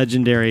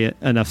legendary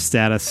enough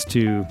status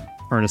to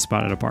earn a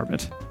spot at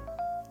apartment.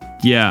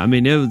 Yeah, I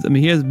mean,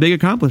 he has a big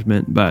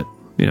accomplishment, but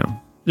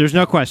there's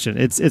no question.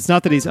 It's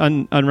not that he's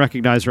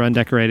unrecognized or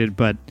undecorated,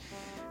 but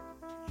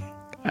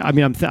I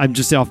mean, I'm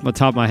just off the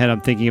top of my head.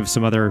 I'm thinking of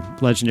some other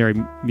legendary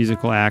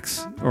musical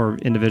acts or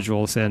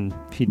individuals, and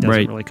he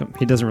doesn't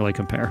really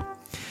compare.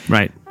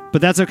 Right.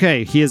 But that's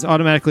okay. He is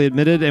automatically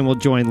admitted and will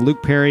join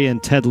Luke Perry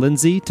and Ted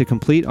Lindsay to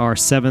complete our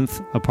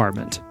 7th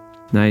apartment.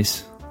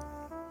 Nice.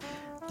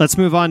 Let's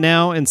move on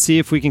now and see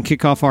if we can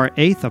kick off our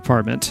 8th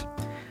apartment.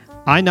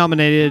 I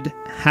nominated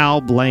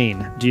Hal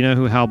Blaine. Do you know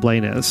who Hal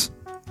Blaine is?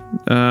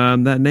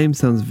 That name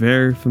sounds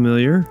very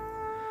familiar.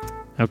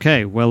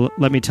 Okay, well,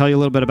 let me tell you a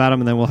little bit about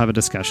him and then we'll have a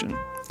discussion.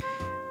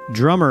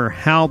 Drummer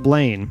Hal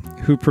Blaine,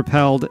 who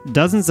propelled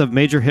dozens of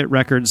major hit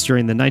records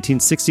during the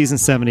 1960s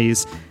and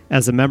 70s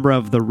as a member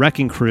of the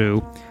Wrecking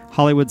Crew,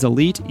 Hollywood's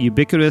elite,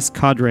 ubiquitous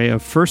cadre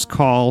of first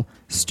call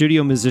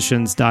studio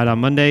musicians, died on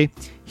Monday.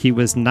 He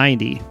was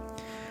 90.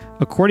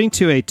 According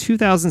to a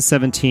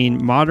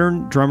 2017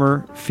 Modern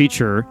Drummer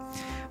feature,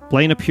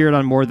 Blaine appeared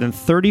on more than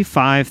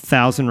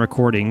 35,000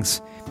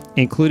 recordings,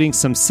 including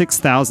some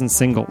 6,000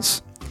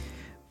 singles.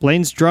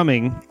 Blaine's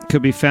drumming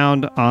could be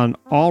found on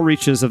all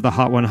reaches of the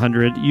Hot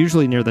 100,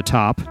 usually near the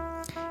top.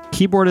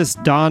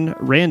 Keyboardist Don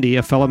Randy,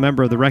 a fellow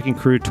member of the Wrecking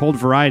Crew, told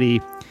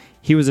Variety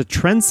he was a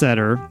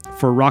trendsetter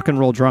for rock and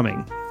roll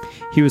drumming.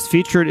 He was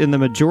featured in the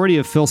majority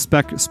of Phil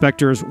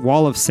Spector's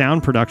Wall of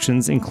Sound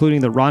productions,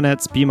 including the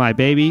Ronettes' Be My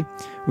Baby,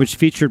 which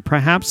featured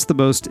perhaps the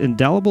most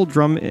indelible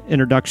drum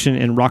introduction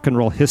in rock and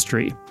roll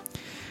history.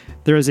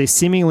 There is a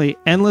seemingly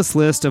endless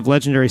list of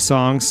legendary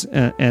songs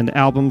and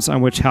albums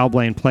on which Hal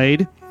Blaine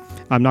played.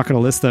 I'm not going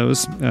to list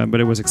those, but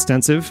it was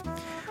extensive.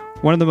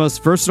 One of the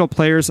most versatile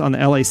players on the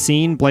LA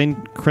scene, Blaine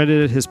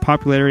credited his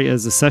popularity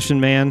as a session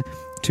man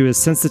to his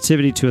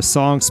sensitivity to a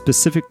song's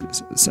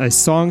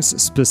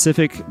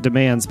specific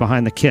demands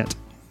behind the kit.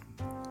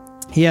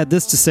 He had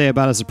this to say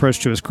about his approach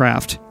to his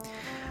craft.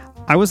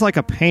 "I was like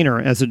a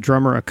painter as a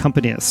drummer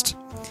accompanist.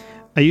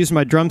 I used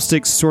my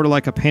drumsticks sort of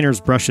like a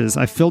painter's brushes.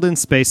 I filled in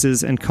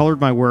spaces and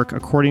colored my work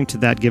according to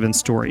that given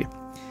story.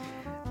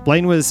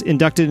 Blaine was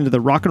inducted into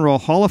the Rock and Roll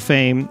Hall of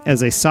Fame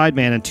as a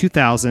sideman in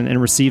 2000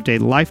 and received a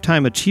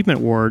Lifetime Achievement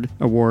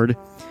Award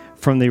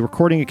from the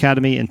Recording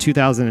Academy in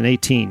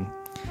 2018.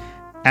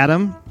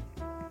 Adam,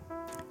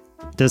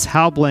 does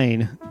Hal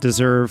Blaine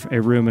deserve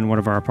a room in one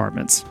of our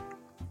apartments?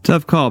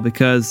 Tough call,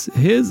 because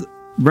his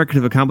record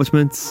of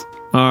accomplishments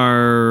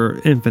are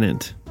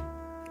infinite.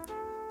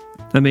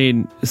 I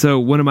mean, so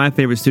one of my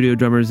favorite studio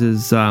drummers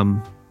is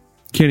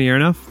Kenny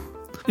Aronoff,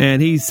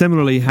 and he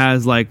similarly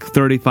has like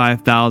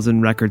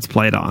 35,000 records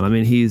played on. I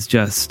mean, he's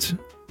just,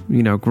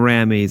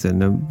 Grammys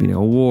and,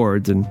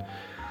 awards, and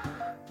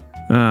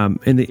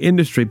in the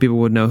industry, people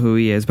would know who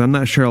he is, but I'm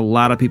not sure a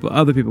lot of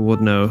other people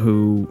would know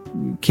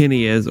who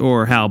Kenny is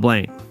or Hal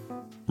Blaine.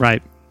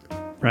 Right.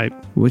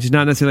 Which is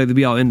not necessarily the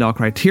be-all, end-all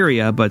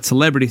criteria, but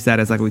celebrity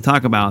status, like we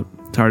talk about,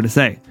 it's hard to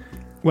say.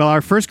 Well,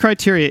 our first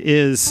criteria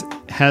is,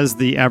 has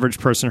the average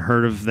person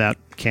heard of that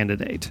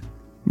candidate?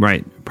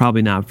 Right.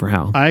 Probably not for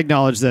Hal. I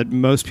acknowledge that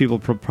most people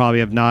probably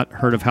have not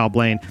heard of Hal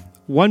Blaine.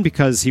 One,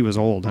 because he was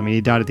old. I mean,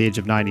 he died at the age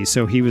of 90,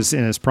 so he was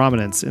in his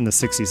prominence in the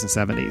 60s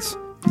and 70s.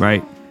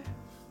 Right.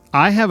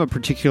 I have a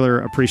particular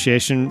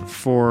appreciation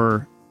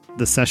for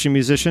the session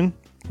musician,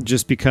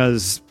 just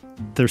because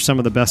they're some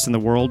of the best in the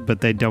world,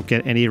 but they don't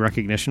get any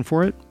recognition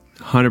for it.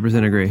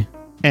 100% agree.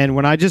 And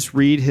when I just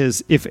read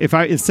his, if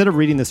I, instead of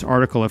reading this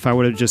article, if I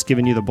would have just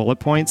given you the bullet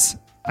points,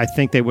 I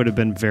think they would have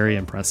been very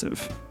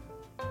impressive.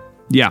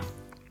 Yeah.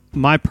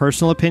 My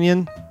personal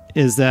opinion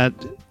is that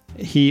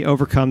he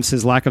overcomes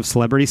his lack of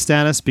celebrity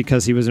status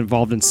because he was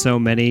involved in so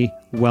many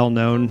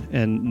well-known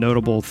and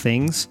notable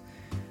things.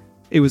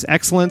 It was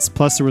excellence,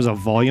 plus there was a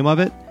volume of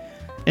it,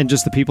 and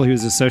just the people he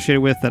was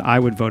associated with, that I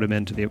would vote him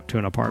into to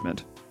an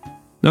apartment.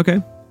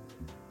 Okay.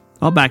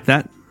 I'll back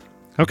that.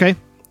 Okay.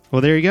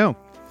 Well, there you go.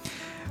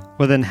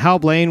 Well, then Hal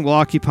Blaine will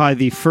occupy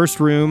the first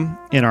room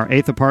in our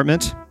 8th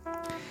apartment.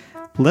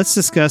 Let's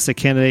discuss a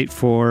candidate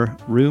for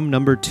room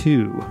number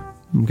 2.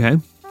 Okay.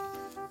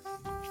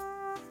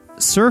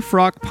 Surf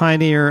rock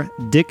pioneer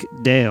Dick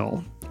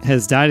Dale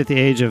has died at the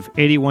age of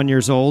 81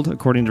 years old,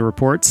 according to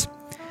reports.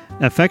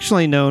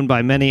 Affectionately known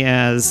by many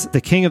as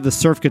the King of the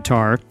Surf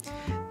Guitar,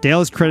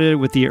 Dale is credited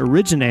with the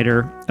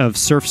originator of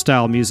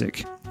surf-style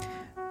music.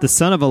 The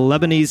son of a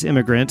Lebanese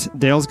immigrant,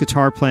 Dale's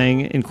guitar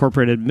playing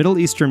incorporated Middle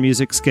Eastern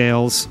music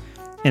scales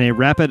and a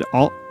rapid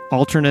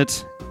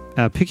alternate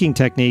picking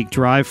technique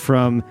derived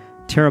from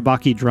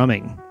Tarabaki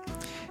drumming.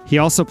 He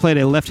also played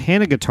a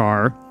left-handed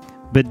guitar,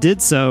 but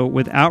did so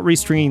without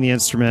restringing the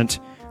instrument,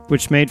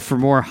 which made for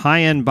more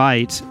high-end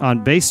bite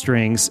on bass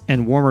strings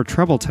and warmer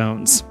treble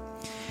tones.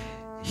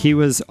 He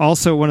was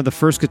also one of the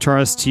first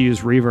guitarists to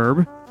use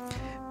reverb.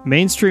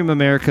 Mainstream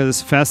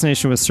America's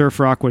fascination with surf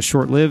rock was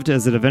short-lived,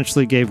 as it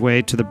eventually gave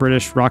way to the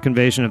British rock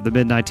invasion of the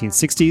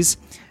mid-1960s.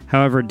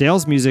 However,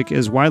 Dale's music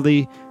is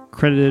widely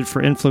credited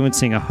for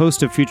influencing a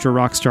host of future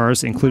rock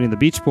stars, including the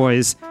Beach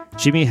Boys,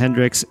 Jimi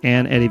Hendrix,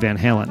 and Eddie Van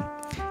Halen,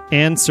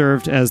 and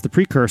served as the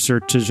precursor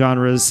to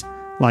genres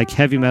like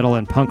heavy metal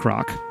and punk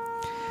rock.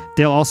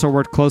 Dale also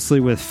worked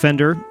closely with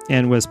Fender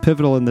and was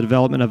pivotal in the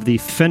development of the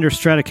Fender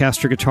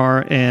Stratocaster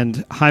guitar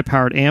and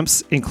high-powered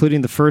amps,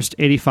 including the first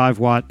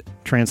 85-watt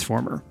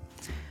transformer.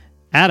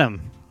 Adam,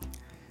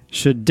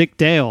 should Dick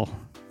Dale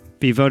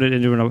be voted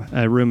into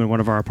a room in one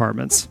of our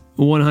apartments?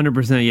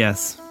 100%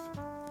 yes.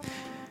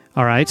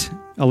 All right.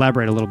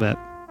 Elaborate a little bit.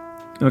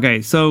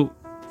 Okay, so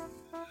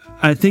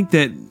I think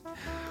that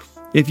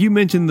if you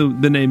mention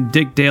the name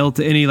Dick Dale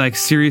to any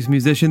serious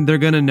musician, they're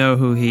going to know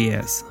who he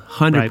is.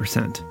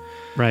 100%.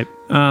 Right.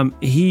 I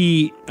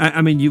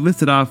mean, you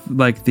listed off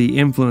the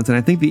influence, and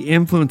I think the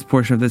influence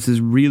portion of this is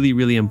really,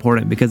 really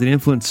important because it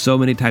influenced so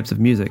many types of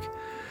music.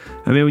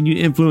 I mean, when you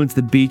influence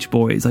the Beach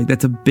Boys,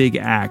 that's a big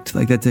act.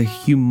 That's a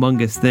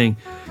humongous thing.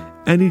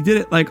 And he did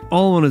it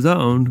all on his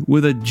own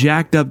with a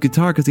jacked up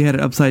guitar because he had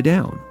it upside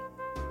down.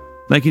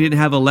 He didn't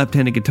have a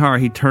left-handed guitar.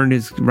 He turned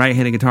his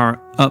right-handed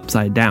guitar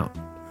upside down.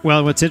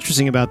 Well, what's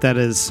interesting about that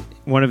is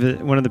one of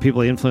the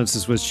people he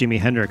influences was Jimi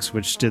Hendrix,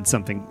 who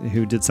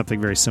did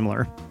something very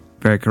similar.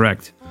 Very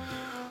correct.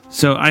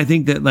 So I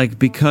think that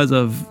because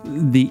of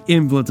the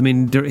influence, I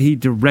mean, he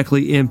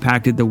directly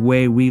impacted the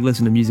way we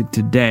listen to music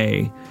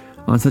today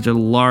on such a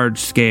large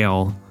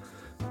scale.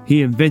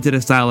 He invented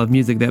a style of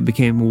music that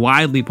became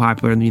widely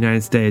popular in the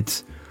United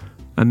States.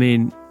 I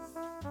mean,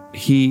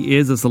 he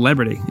is a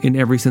celebrity in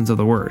every sense of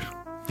the word.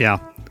 Yeah,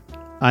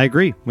 I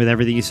agree with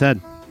everything you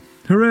said.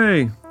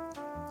 Hooray!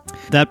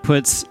 That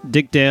puts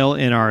Dick Dale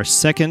in our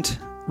second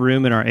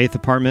room in our 8th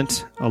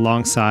apartment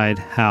alongside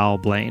Hal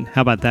Blaine.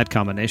 How about that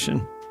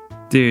combination?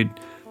 Dude,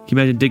 can you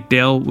imagine Dick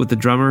Dale with the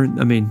drummer?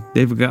 I mean,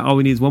 they've got all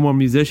we need is one more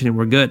musician and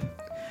we're good.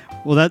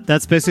 Well,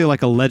 that's basically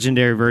like a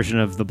legendary version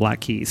of the Black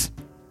Keys.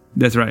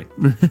 That's right.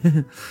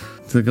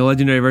 It's like a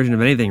legendary version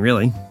of anything,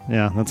 really.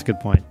 Yeah, that's a good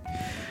point.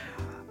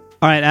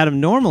 All right, Adam,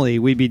 normally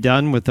we'd be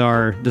done with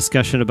our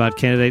discussion about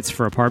candidates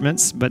for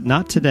apartments, but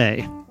not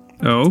today.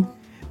 Oh?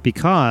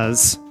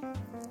 Because,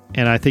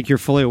 and I think you're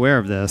fully aware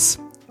of this,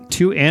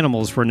 2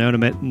 animals were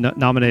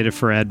nominated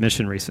for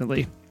admission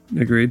recently.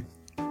 Agreed.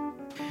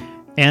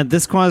 And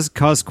this caused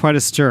quite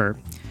a stir.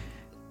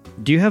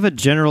 Do you have a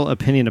general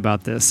opinion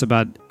about this,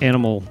 about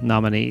animal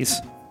nominees?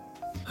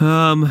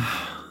 I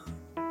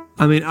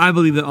mean, I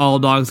believe that all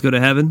dogs go to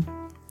heaven.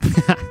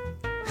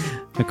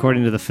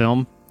 According to the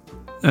film?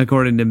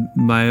 According to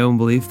my own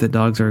belief that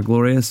dogs are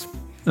glorious.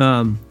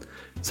 So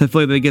I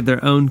feel like they get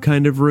their own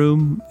kind of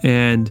room.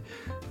 And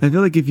I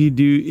feel like if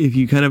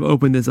you kind of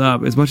open this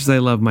up, as much as I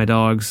love my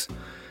dogs,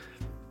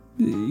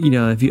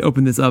 if you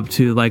open this up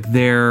to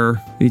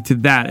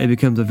that, it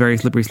becomes a very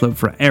slippery slope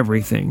for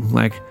everything.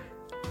 Like,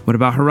 what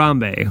about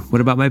Harambe?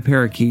 What about my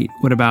parakeet?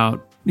 What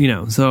about,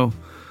 so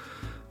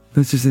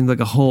this just seems like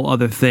a whole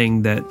other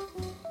thing that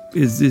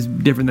is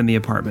different than the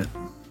apartment.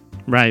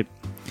 Right.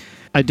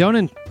 I don't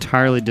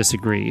entirely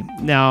disagree.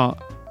 Now,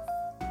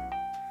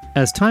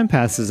 as time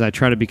passes, I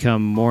try to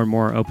become more and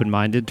more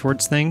open-minded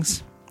towards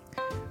things.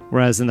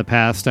 Whereas in the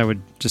past, I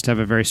would just have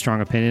a very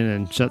strong opinion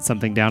and shut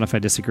something down if I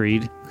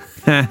disagreed.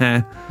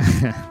 I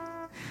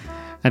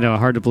know,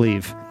 hard to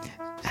believe.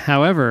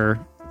 However,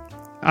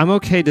 I'm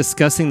okay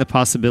discussing the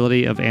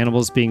possibility of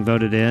animals being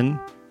voted in.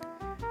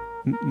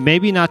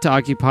 Maybe not to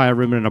occupy a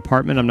room in an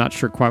apartment. I'm not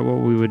sure quite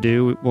what we would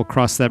do. We'll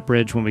cross that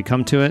bridge when we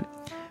come to it.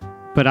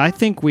 But I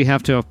think we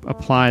have to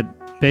apply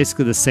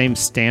basically the same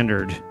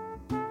standard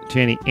to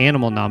any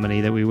animal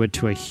nominee that we would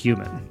to a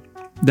human.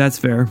 That's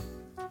fair.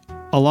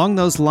 Along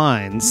those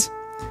lines,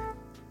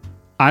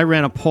 I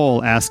ran a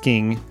poll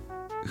asking,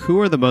 who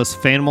are the most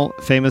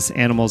famous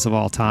animals of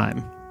all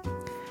time?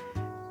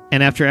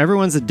 And after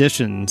everyone's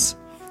additions,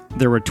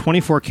 there were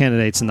 24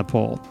 candidates in the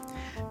poll.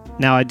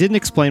 Now, I didn't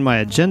explain my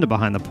agenda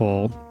behind the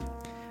poll,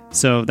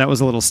 so that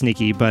was a little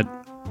sneaky, but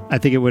I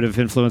think it would have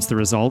influenced the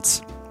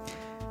results.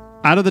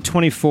 Out of the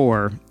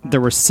 24,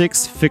 there were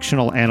 6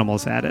 fictional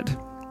animals added.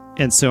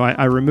 And so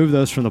I removed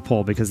those from the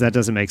poll because that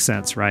doesn't make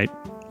sense, right?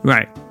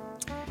 Right.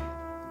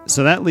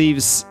 So that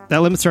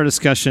limits our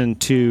discussion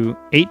to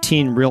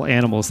 18 real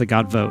animals that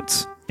got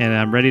votes. And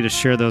I'm ready to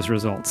share those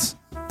results.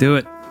 Do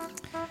it.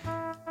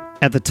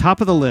 At the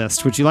top of the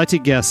list, would you like to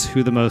guess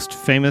who the most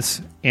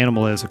famous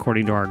animal is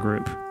according to our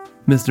group?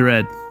 Mr.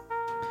 Ed.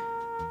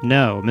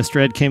 No, Mr.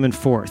 Ed came in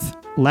 4th.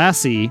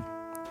 Lassie,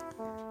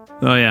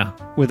 oh yeah,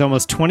 with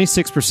almost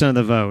 26% of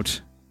the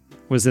vote,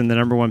 was in the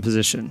number 1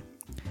 position.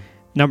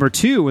 Number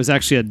 2 was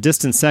actually a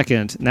distant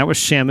second, and that was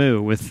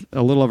Shamu with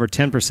a little over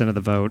 10% of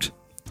the vote.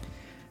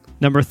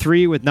 Number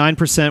 3 with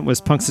 9%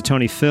 was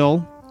Punxsutawney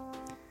Phil.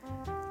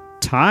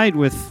 Tied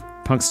with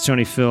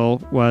Punxsutawney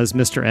Phil was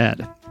Mr.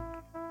 Ed.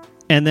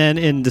 And then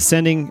in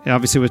descending,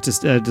 obviously with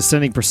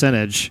descending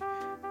percentage,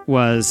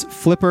 was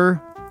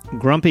Flipper,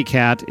 Grumpy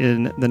Cat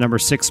in the number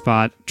 6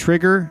 spot,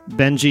 Trigger,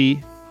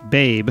 Benji,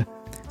 Babe,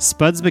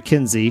 Spuds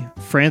McKenzie,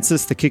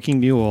 Francis the Kicking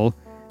Mule,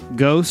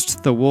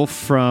 Ghost, the wolf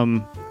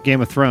from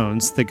Game of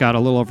Thrones that got a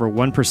little over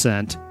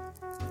 1%,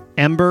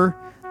 Ember,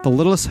 the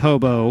Littlest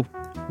Hobo,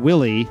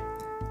 Willie,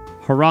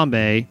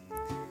 Harambe,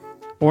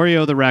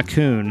 Oreo the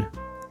Raccoon.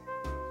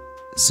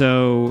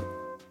 So,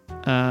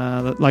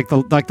 like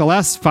the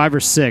last 5 or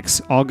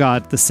 6 all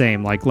got the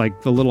same, like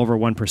a little over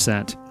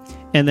 1%.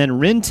 And then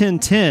Rin Tin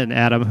Tin,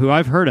 Adam, who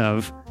I've heard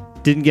of,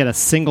 didn't get a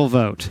single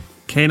vote.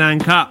 Canine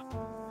Cop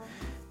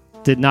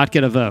did not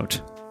get a vote.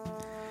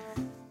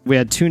 We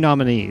had 2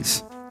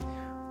 nominees.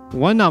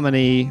 One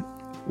nominee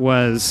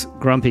was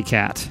Grumpy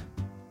Cat.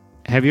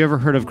 Have you ever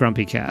heard of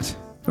Grumpy Cat?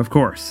 Of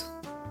course.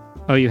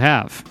 Oh, you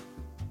have?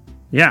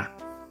 Yeah.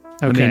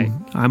 Okay. I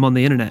mean, I'm on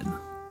the internet.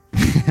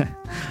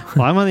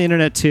 Well, I'm on the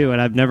internet too,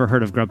 and I've never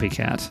heard of Grumpy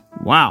Cat.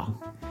 Wow.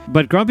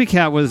 But Grumpy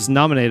Cat was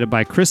nominated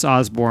by Chris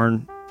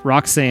Osborne,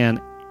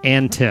 Roxanne,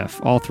 and Tiff,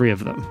 all 3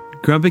 of them.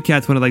 Grumpy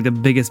Cat's one of the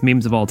biggest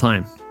memes of all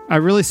time. I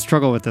really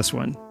struggle with this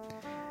one.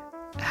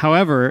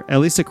 However, at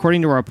least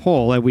according to our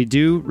poll, and we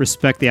do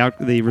respect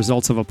the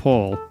results of a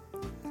poll,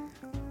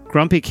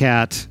 Grumpy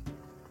Cat,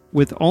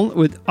 with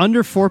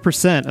under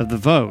 4% of the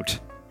vote,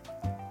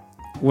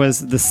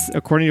 was,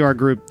 according to our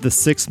group, the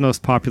 6th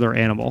most popular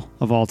animal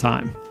of all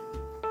time.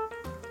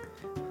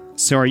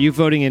 So are you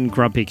voting in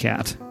Grumpy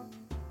Cat?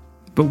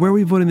 But where are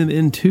we voting them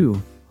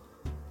into?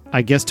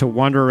 I guess to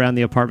wander around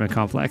the apartment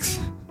complex.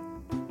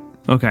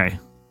 Okay.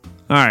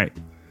 All right.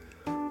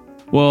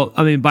 Well,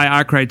 I mean, by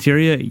our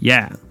criteria,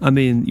 yeah. I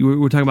mean,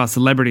 we're talking about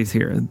celebrities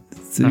here.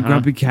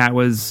 Grumpy Cat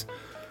was,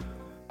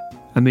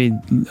 I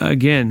mean,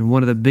 again,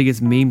 one of the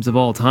biggest memes of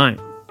all time.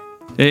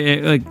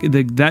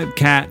 That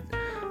cat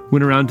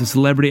went around to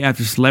celebrity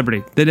after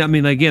celebrity.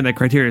 Again, that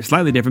criteria is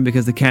slightly different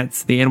because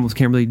the animals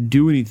can't really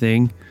do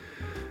anything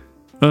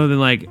other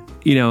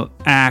than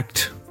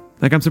act.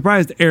 I'm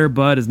surprised Air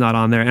Bud is not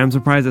on there, and I'm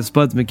surprised that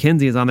Spuds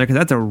McKenzie is on there because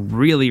that's a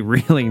really,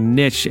 really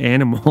niche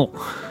animal.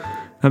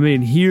 I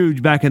mean,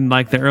 huge back in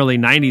the early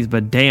 90s,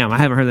 but damn, I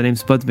haven't heard the name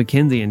Spuds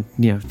McKenzie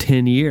in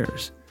 10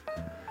 years.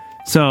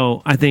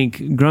 So I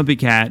think Grumpy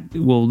Cat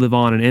will live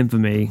on in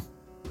infamy.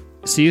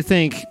 So you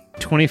think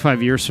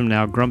 25 years from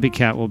now, Grumpy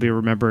Cat will be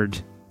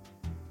remembered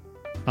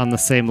on the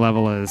same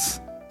level as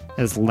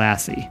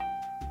Lassie?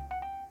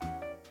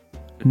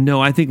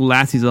 No, I think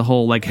Lassie's a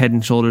whole head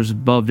and shoulders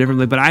above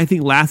differently, but I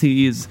think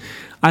Lassie is,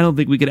 I don't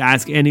think we could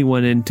ask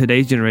anyone in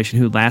today's generation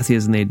who Lassie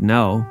is and they'd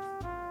know.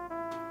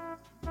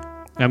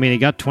 I mean, he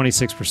got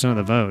 26% of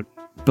the vote.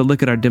 But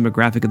look at our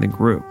demographic in the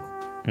group.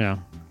 Yeah.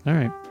 All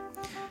right.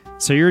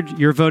 So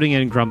you're voting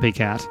in Grumpy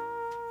Cat.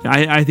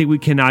 I think we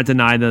cannot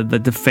deny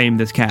the fame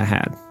this cat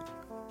had.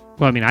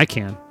 Well, I mean, I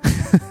can.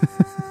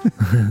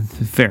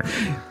 Fair.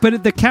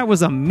 But the cat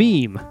was a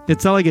meme.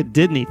 It's not like it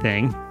did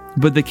anything.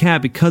 But the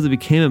cat, because it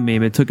became a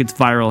meme, it took its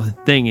viral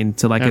thing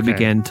into like it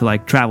began to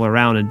like travel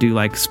around and do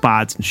like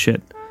spots and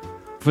shit.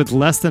 With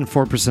less than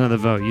 4% of the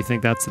vote, you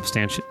think that's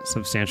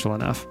substantial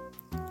enough?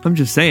 I'm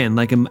just saying,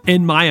 like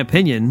in my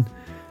opinion,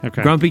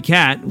 Grumpy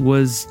Cat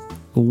was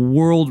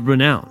world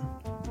renowned.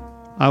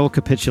 I will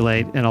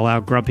capitulate and allow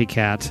Grumpy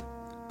Cat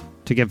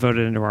to get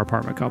voted into our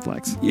apartment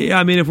complex. Yeah,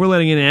 I mean, if we're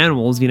letting in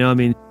animals, you know, I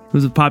mean, it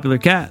was a popular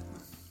cat.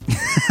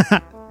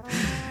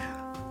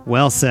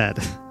 Well said.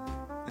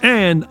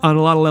 And on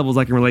a lot of levels,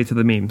 I can relate to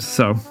the memes,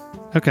 so.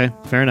 Okay,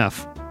 fair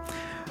enough.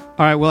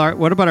 All right, well,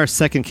 what about our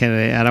second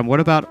candidate, Adam?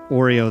 What about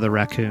Oreo the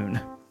Raccoon?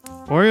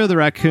 Oreo the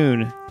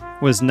Raccoon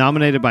was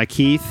nominated by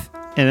Keith,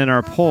 and in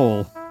our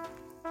poll,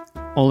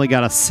 only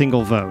got a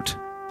single vote.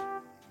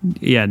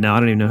 Yeah, no, I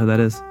don't even know who that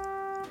is.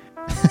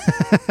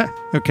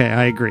 Okay,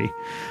 I agree.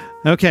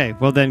 Okay,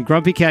 well then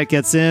Grumpy Cat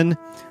gets in.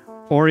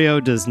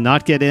 Oreo does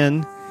not get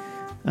in.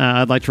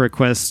 I'd like to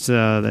request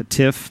that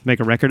Tiff make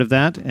a record of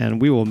that,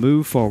 and we will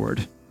move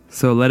forward.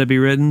 So let it be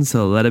written,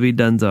 so let it be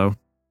donezo.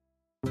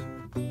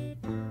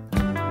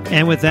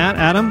 And with that,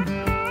 Adam,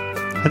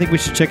 I think we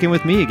should check in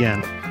with me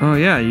again. Oh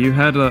yeah, you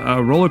had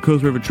a roller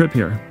coaster of a trip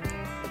here.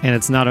 And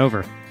it's not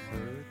over.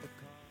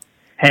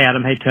 Hey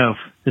Adam, hey Toph.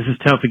 This is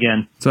Toph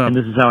again. What's up? And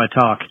this is how I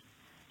talk.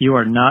 You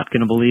are not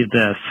going to believe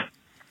this.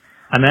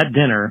 I'm at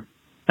dinner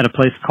at a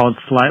place called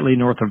Slightly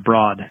North of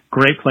Broad.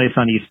 Great place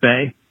on East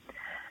Bay.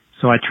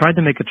 So I tried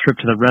to make a trip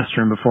to the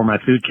restroom before my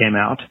food came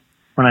out.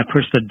 When I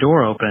pushed the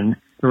door open,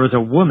 there was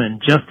a woman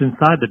just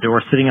inside the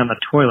door sitting on the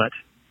toilet.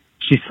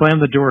 She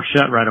slammed the door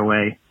shut right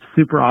away.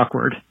 Super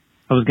awkward.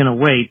 I was going to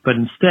wait, but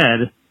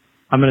instead,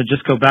 I'm going to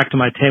just go back to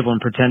my table and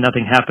pretend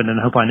nothing happened and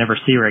hope I never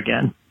see her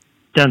again.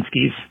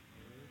 Dunskies.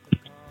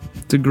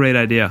 It's a great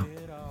idea.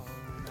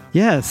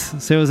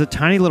 Yes, so it was a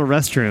tiny little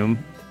restroom,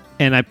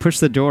 and I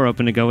pushed the door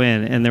open to go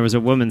in, and there was a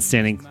woman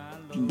standing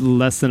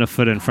less than a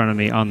foot in front of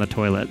me on the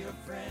toilet.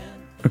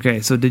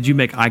 Okay, so did you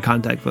make eye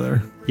contact with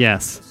her?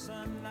 Yes.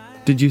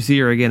 Did you see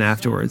her again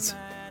afterwards?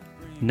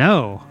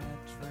 No.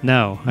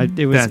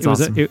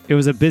 It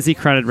was a busy,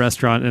 crowded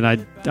restaurant, and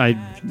I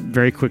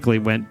very quickly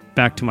went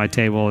back to my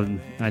table,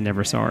 and I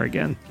never saw her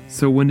again.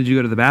 So when did you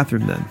go to the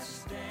bathroom then?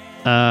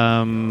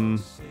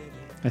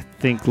 I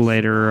think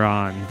later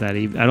on that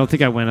evening. I don't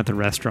think I went at the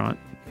restaurant.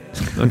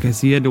 Okay,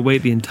 so you had to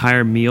wait the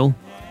entire meal?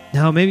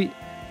 No, maybe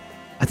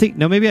I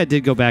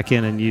did go back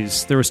in and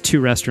use. There was 2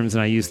 restrooms,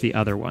 and I used the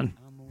other one.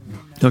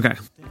 Okay.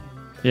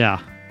 Yeah.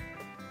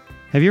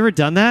 Have you ever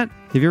done that?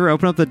 Have you ever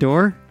opened up the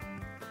door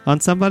on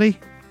somebody?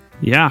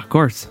 Yeah, of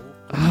course.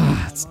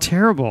 Oh, it's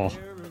terrible.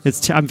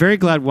 I'm very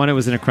glad, 1, it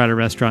was in a crowded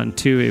restaurant, and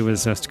 2, it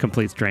was just a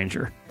complete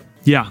stranger.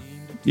 Yeah.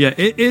 Yeah,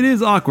 it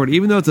is awkward.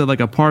 Even though it's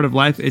like a part of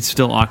life, it's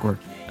still awkward.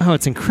 Oh,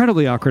 it's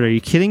incredibly awkward. Are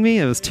you kidding me?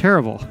 It was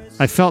terrible.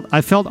 I felt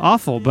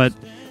awful, but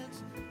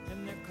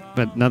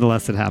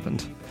nonetheless it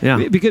happened.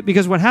 Yeah.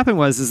 Because what happened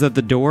was that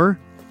the door,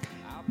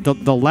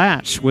 the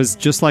latch was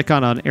just like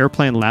on an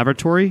airplane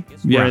lavatory,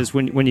 whereas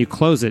when you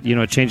close it,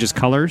 it changes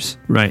colors.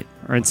 Right.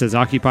 Or it says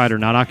occupied or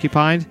not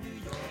occupied.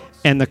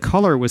 And the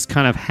color was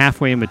kind of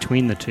halfway in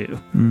between the two.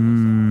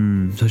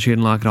 So she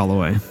didn't lock it all the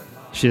way.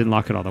 She didn't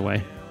lock it all the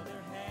way.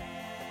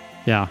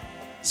 Yeah.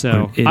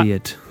 So what an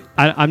idiot.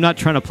 I'm not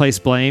trying to place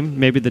blame.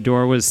 Maybe the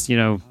door was,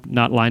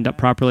 not lined up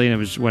properly and it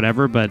was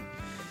whatever, but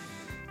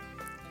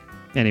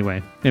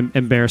anyway,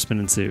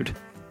 embarrassment ensued.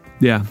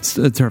 Yeah,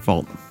 it's her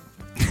fault.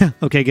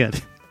 Okay,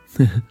 good.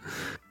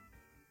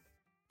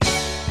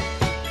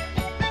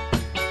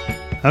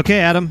 Okay,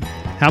 Adam,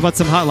 how about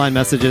some hotline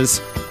messages?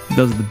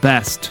 Those are the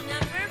best.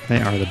 They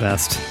are the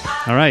best.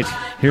 All right,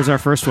 here's our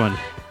first one.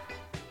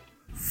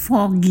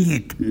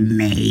 Forget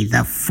May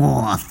the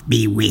 4th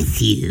be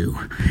with you.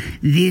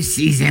 This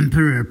is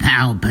Emperor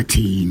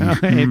Palpatine. Oh,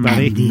 hey,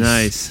 buddy. And this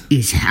Nice.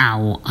 is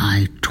how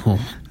I talk.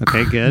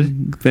 Okay,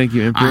 good. Thank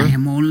you, Emperor. I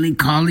am only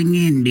calling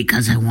in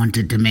because I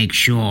wanted to make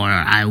sure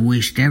I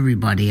wished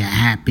everybody a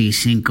happy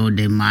Cinco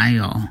de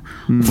Mayo.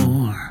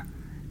 Or,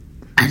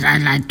 as I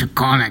like to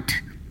call it,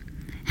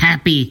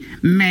 Happy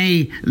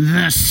May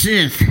the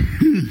Sith.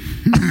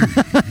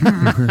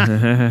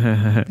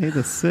 May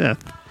the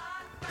Sith.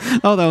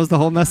 Oh, that was the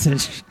whole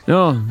message.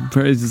 Oh,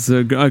 it's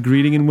a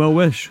greeting and well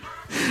wish.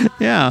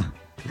 Yeah.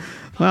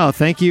 Well,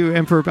 thank you,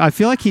 Emperor. I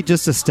feel like he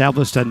just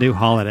established a new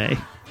holiday.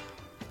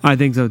 I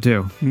think so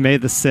too. May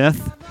the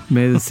Sith.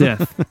 May the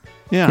Sith.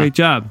 Yeah. Great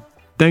job.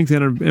 Thanks,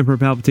 Emperor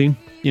Palpatine.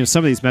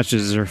 Some of these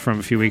messages are from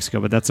a few weeks ago,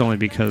 but that's only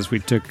because we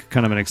took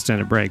kind of an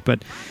extended break.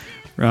 But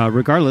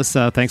regardless,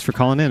 thanks for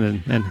calling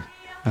in, and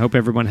I hope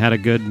everyone had a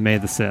good May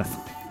the Sith.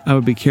 I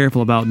would be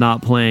careful about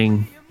not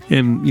playing,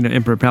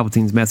 Emperor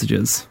Palpatine's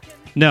messages.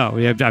 No,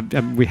 we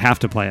have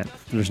to play it.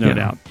 There's no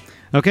doubt.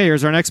 Okay,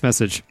 here's our next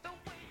message.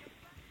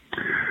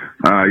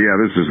 Yeah,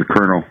 this is the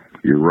Colonel.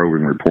 your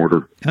roving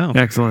reporter. Oh,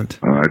 excellent.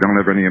 I don't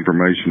have any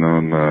information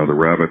on the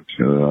rabbit.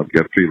 I've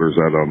got feelers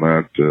out on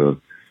that,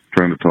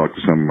 trying to talk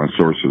to some of my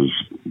sources,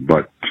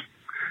 but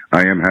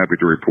I am happy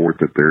to report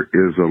that there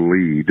is a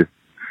lead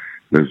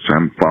that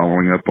I'm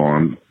following up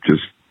on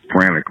just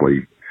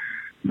frantically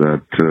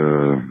that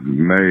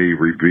may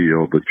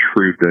reveal the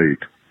true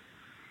date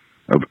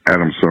of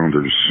Adam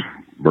Saunders'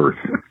 birth.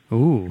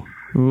 Ooh.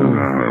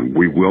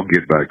 We will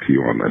get back to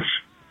you on this.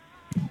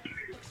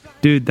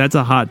 Dude, that's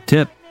a hot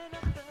tip.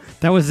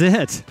 That was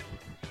it.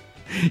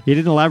 You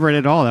didn't elaborate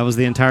at all. That was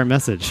the entire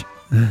message.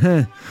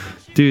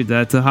 Dude,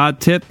 that's a hot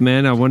tip,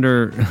 man. I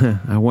wonder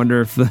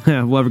if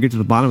we'll ever get to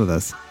the bottom of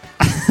this.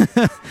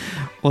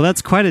 Well,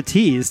 that's quite a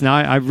tease. Now,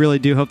 I really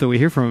do hope that we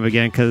hear from him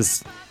again,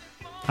 because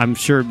I'm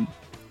sure,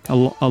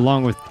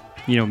 along with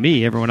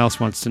me, everyone else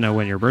wants to know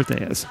when your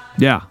birthday is.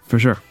 Yeah, for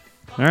sure.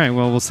 All right,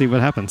 well, we'll see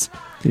what happens.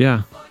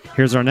 Yeah.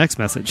 Here's our next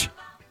message.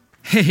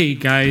 Hey,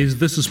 guys,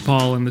 this is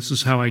Paul, and this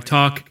is how I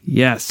talk.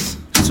 Yes.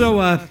 So,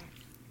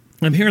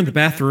 I'm here in the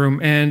bathroom,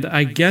 and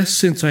I guess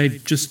since I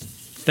just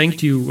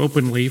thanked you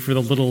openly for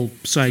the little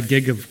side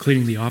gig of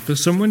cleaning the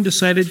office, someone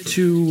decided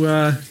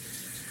to,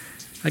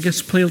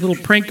 play a little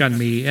prank on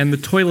me. And the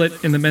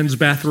toilet in the men's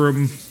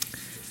bathroom,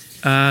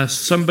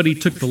 somebody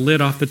took the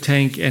lid off the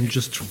tank and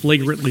just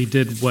flagrantly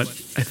did what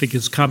I think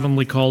is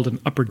commonly called an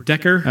upper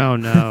decker. Oh,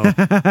 no.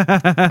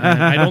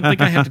 I don't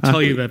think I have to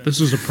tell you that this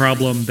is a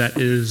problem that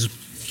is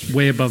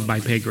way above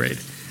my pay grade.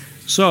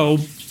 So,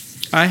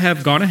 I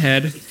have gone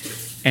ahead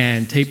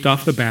and taped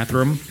off the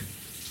bathroom.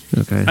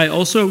 Okay. I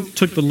also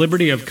took the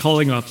liberty of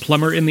calling a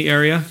plumber in the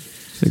area.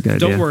 Good idea.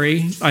 Don't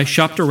worry, I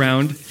shopped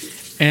around,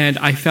 and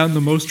I found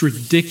the most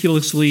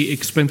ridiculously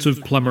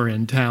expensive plumber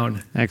in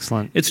town.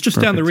 Excellent. It's just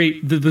down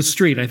the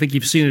street. I think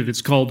you've seen it.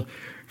 It's called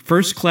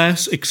First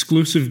Class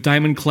Exclusive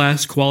Diamond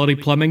Class Quality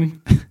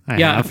Plumbing. I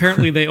have.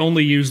 Apparently they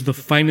only use the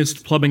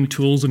finest plumbing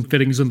tools and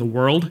fittings in the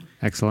world.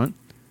 Excellent.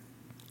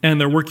 And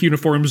their work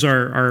uniforms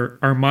are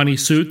Armani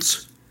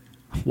suits.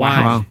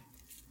 Wow.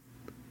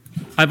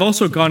 I've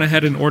also gone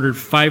ahead and ordered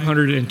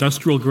 500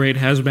 industrial-grade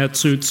hazmat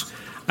suits.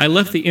 I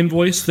left the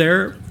invoice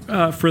there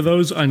for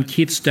those on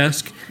Keith's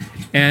desk,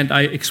 and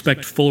I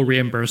expect full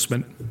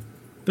reimbursement.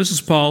 This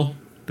is Paul.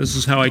 This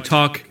is how I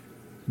talk.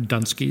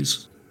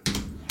 Dunskies.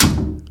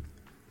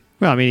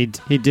 Well, I mean,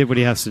 he did what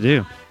he has to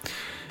do.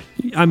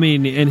 I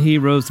mean, and he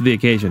rose to the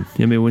occasion.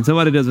 I mean, when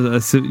somebody does a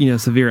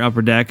severe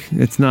upper deck,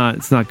 it's not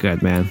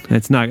good, man.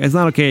 It's not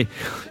okay.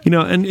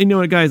 And you know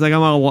what, guys? Like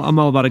I'm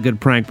all about a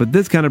good prank, but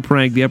this kind of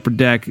prank, the upper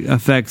deck,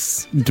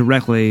 affects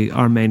directly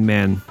our main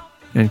man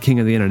and king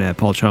of the internet,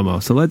 Paul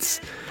Chomo. So let's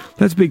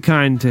be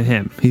kind to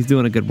him. He's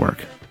doing a good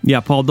work.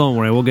 Yeah, Paul, don't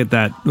worry. We'll get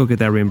that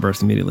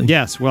reimbursed immediately.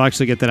 Yes, we'll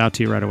actually get that out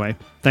to you right away.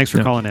 Thanks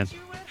for calling in.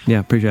 Yeah,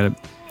 appreciate it.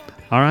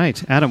 All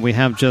right, Adam, we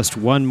have just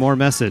one more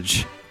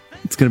message.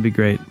 It's going to be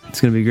great.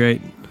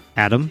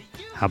 Adam,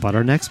 how about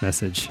our next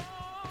message?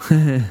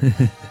 Brother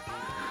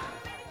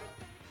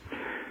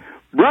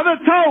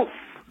Toph!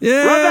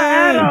 Yay! Brother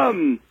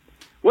Adam!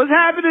 What's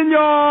happening,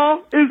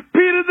 y'all? It's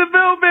Peter the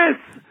Vilbis!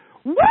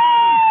 Woo!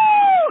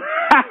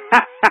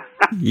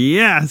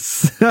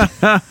 Yes! The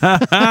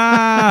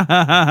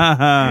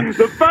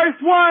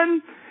first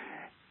one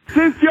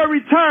since your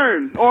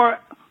return, or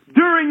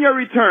during your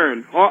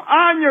return, or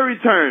on your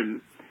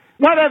return.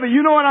 Whatever,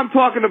 you know what I'm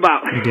talking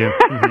about. You do.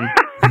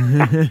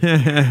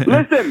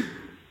 Listen,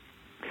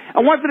 I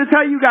wanted to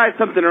tell you guys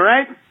something, all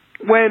right?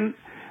 When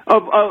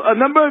a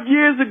number of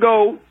years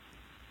ago,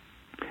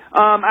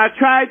 I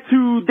tried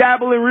to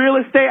dabble in real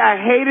estate. I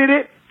hated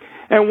it.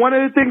 And one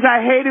of the things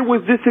I hated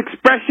was this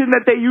expression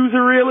that they use in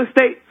real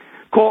estate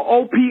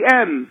called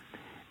OPM.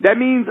 That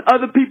means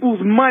other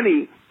people's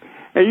money.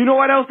 And you know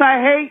what else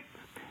I hate?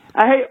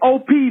 I hate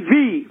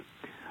OPV.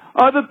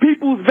 Other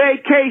people's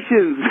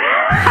vacations. All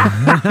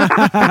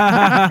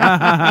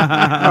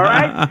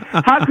right?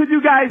 How could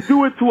you guys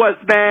do it to us,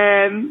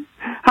 man?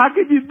 How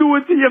could you do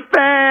it to your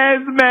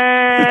fans,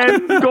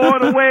 man?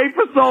 Going away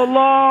for so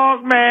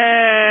long,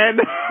 man.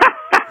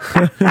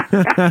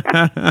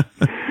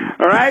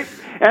 All right?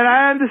 And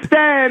I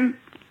understand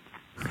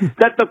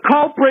that the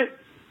culprit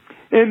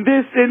in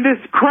this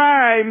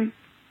crime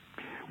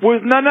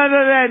was none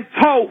other than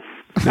Toph.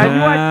 And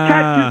you had to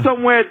catch you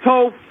somewhere,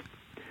 Toph.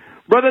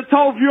 Brother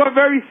Toph, you are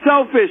very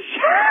selfish.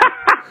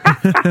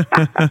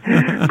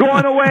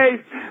 Going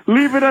away,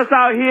 leaving us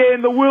out here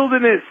in the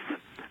wilderness,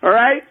 all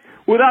right,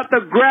 without the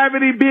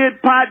Gravity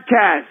Beard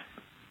podcast.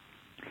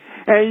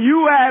 And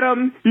you,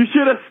 Adam, you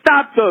should have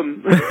stopped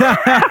them.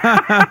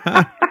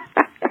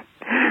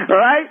 All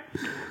right?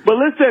 But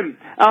listen,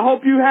 I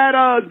hope you had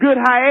a good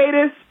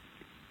hiatus.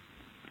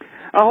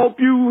 I hope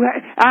you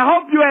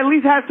at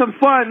least had some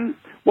fun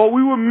while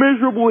we were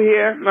miserable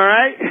here, all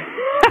right?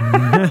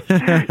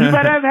 You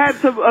better have had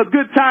a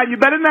good time. You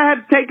better not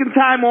have taken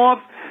time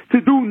off to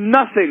do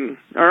nothing,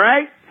 all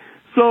right?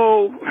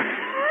 So,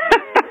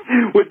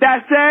 with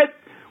that said,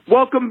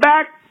 welcome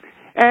back,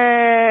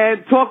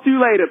 and talk to you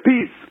later.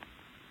 Peace.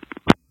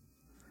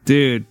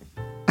 Dude,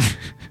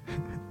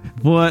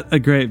 what a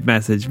great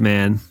message,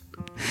 man.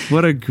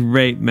 What a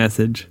great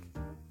message.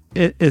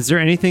 Is there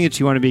anything that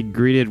you want to be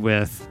greeted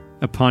with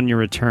upon your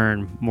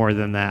return more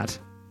than that?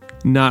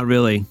 Not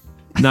really.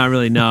 Not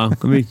really, no.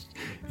 I mean,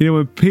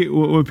 when Peter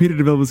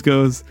DeVilbiss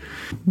goes,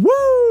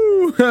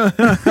 woo!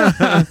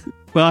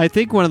 Well, I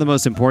think one of the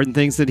most important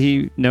things that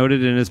he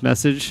noted in his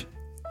message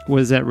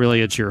was that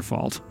really it's your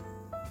fault.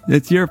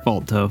 It's your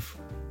fault, Toph.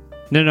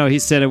 No, he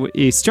said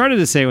he started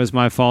to say it was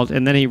my fault,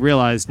 and then he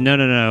realized,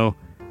 no,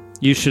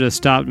 you should have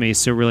stopped me,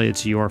 so really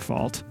it's your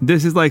fault.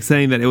 This is like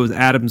saying that it was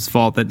Adam's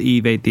fault that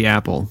Eve ate the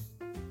apple.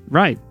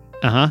 Right.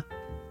 Uh-huh.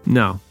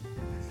 No.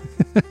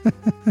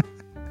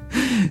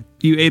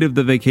 You ate of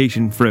the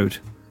vacation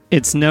fruit.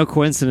 It's no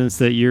coincidence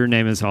that your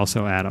name is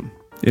also Adam.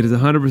 It is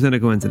 100% a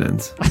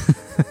coincidence.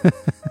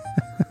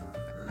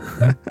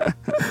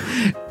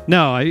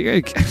 No,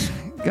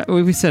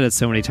 we said it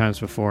so many times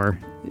before.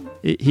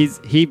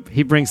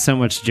 He brings so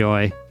much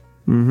joy.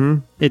 Mm-hmm.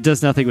 It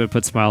does nothing but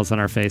put smiles on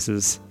our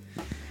faces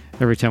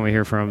every time we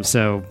hear from him.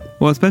 So,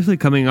 well, especially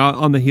coming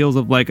on the heels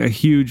of like a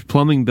huge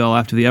plumbing bill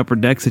after the upper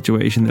deck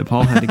situation that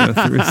Paul had to go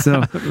through.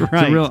 So It's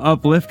a real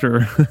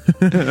uplifter.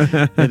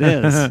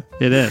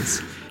 It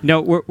is.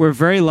 No, we're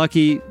very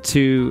lucky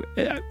to.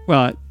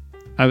 Well,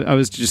 I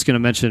was just going to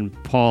mention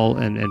Paul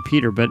and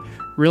Peter, but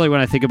really,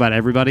 when I think about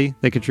everybody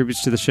that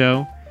contributes to the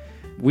show,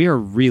 we are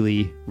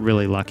really,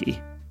 really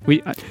lucky.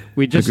 We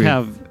just Agreed.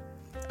 have.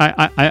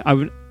 I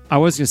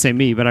was going to say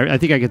me, but I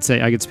think I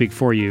could speak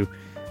for you.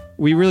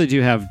 We really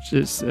do have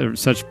just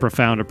such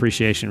profound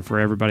appreciation for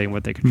everybody and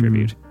what they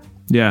contribute.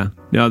 Mm-hmm. Yeah,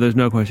 no, there's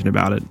no question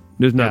about it.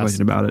 There's no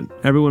question about it.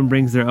 Everyone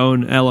brings their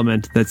own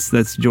element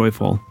that's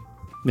joyful.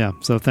 Yeah,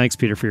 so thanks,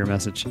 Peter, for your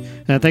message.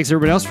 And thanks,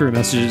 everybody else, for your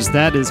messages.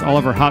 That is all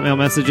of our Hotmail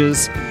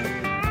messages.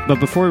 But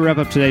before we wrap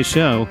up today's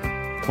show,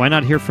 why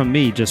not hear from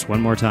me just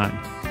one more time?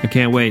 I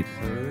can't wait.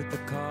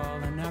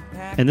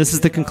 And this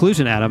is the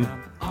conclusion, Adam,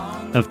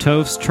 of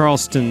Toph's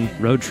Charleston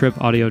Road Trip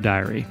Audio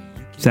Diary.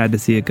 Sad to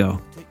see it go.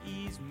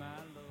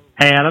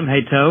 Hey, Adam.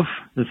 Hey, Toph.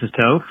 This is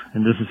Toph,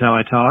 and this is how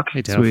I talk.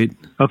 Hey, Toph. Sweet.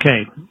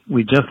 Okay,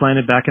 we just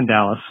landed back in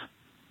Dallas.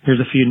 Here's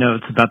a few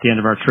notes about the end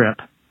of our trip.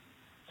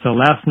 So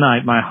last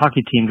night, my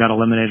hockey team got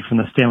eliminated from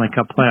the Stanley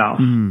Cup playoffs.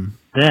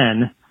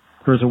 Then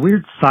there was a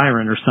weird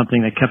siren or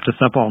something that kept us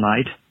up all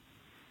night.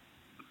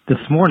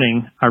 This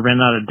morning, I ran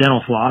out of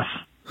dental floss.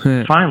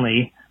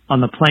 Finally, on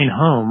the plane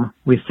home,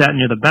 we sat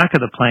near the back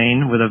of the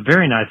plane with a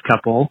very nice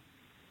couple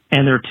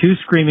and their 2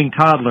 screaming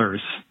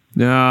toddlers.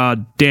 Ah,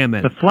 damn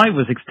it. The flight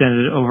was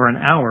extended over an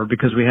hour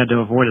because we had to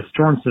avoid a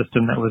storm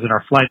system that was in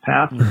our flight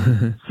path.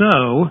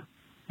 So,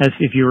 as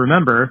if you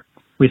remember,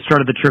 we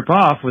started the trip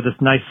off with this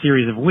nice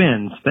series of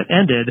wins that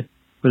ended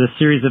with a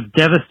series of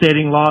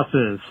devastating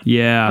losses.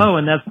 Yeah. Oh,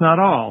 and that's not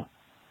all.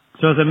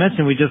 So as I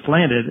mentioned, we just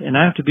landed, and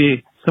I have to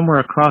be somewhere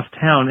across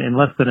town in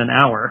less than an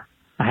hour.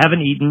 I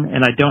haven't eaten,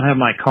 and I don't have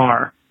my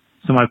car.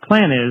 So my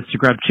plan is to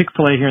grab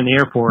Chick-fil-A here in the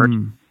airport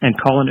and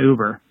call an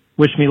Uber.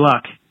 Wish me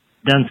luck.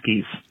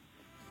 Dunskies.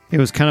 It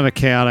was kind of a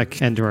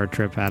chaotic end to our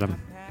trip,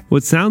 Adam.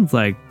 What sounds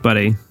like,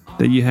 buddy,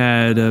 that you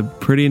had a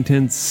pretty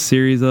intense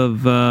series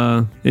of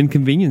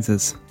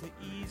inconveniences.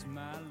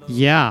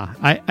 Yeah,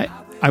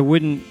 I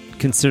wouldn't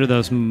consider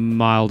those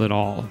mild at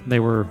all. They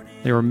were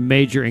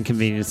major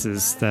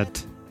inconveniences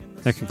that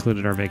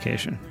concluded our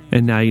vacation.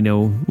 And now you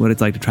know what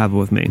it's like to travel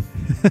with me.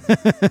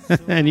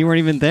 And you weren't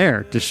even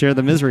there to share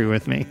the misery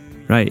with me.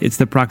 Right, it's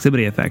the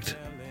proximity effect.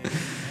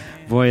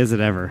 Boy, is it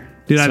ever.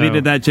 Dude, I've eaten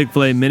at that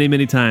Chick-fil-A many,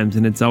 many times,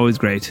 and it's always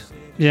great.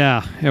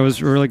 Yeah, I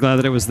was really glad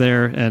that it was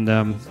there, and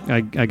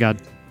I got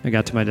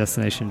to my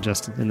destination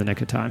just in the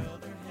nick of time.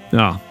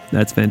 Oh,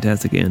 that's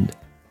fantastic end.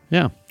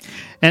 Yeah.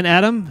 And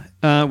Adam,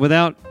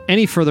 without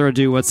any further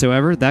ado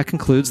whatsoever, that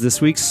concludes this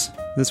week's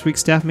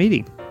staff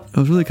meeting. I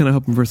was really kind of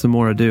hoping for some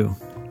more ado.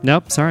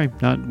 Nope, sorry.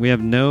 We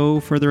have no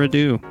further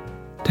ado.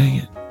 Dang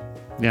it.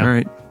 Yeah. All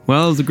right.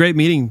 Well, it was a great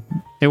meeting.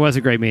 It was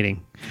a great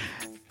meeting.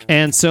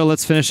 And so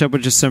let's finish up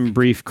with just some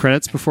brief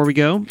credits before we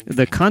go.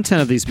 The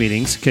content of these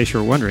meetings, in case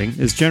you were wondering,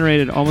 is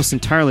generated almost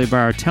entirely by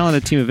our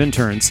talented team of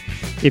interns.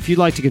 If you'd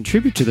like to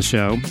contribute to the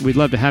show, we'd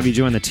love to have you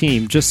join the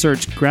team. Just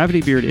search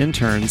Gravity Beard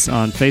Interns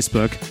on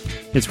Facebook.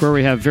 It's where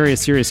we have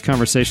various serious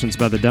conversations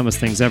about the dumbest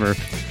things ever.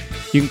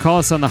 You can call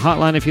us on the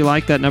hotline if you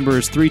like. That number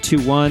is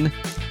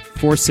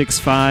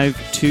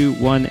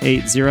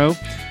 321-465-2180.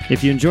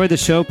 If you enjoyed the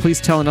show,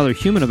 please tell another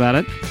human about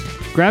it.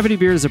 Gravity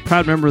Beard is a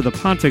proud member of the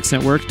Podfix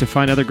Network. To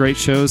find other great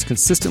shows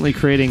consistently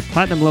creating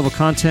platinum-level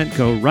content,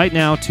 go right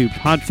now to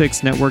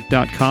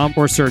podfixnetwork.com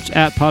or search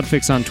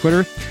 @Podfix on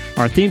Twitter.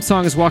 Our theme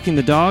song is Walking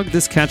the Dog.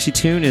 This catchy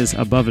tune is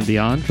Above and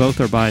Beyond. Both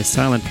are by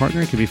Silent Partner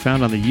and can be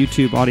found on the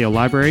YouTube audio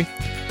library.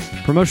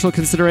 Promotional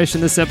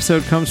consideration this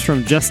episode comes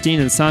from Justine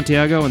and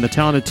Santiago and the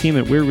talented team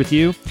at Weird With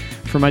You.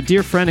 For my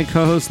dear friend and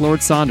co-host,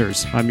 Lord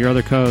Saunders, I'm your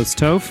other co-host,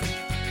 Toph.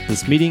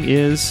 This meeting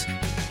is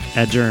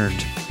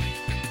adjourned.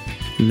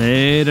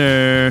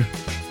 Later.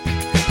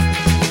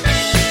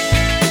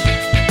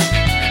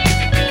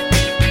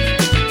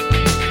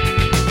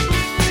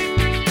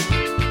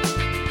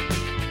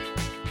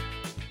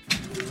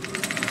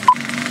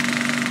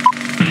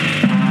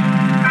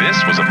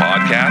 This was a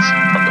podcast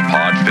from the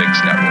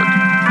Podfix Network.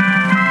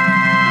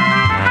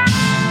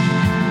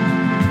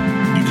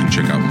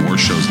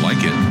 shows like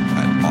it.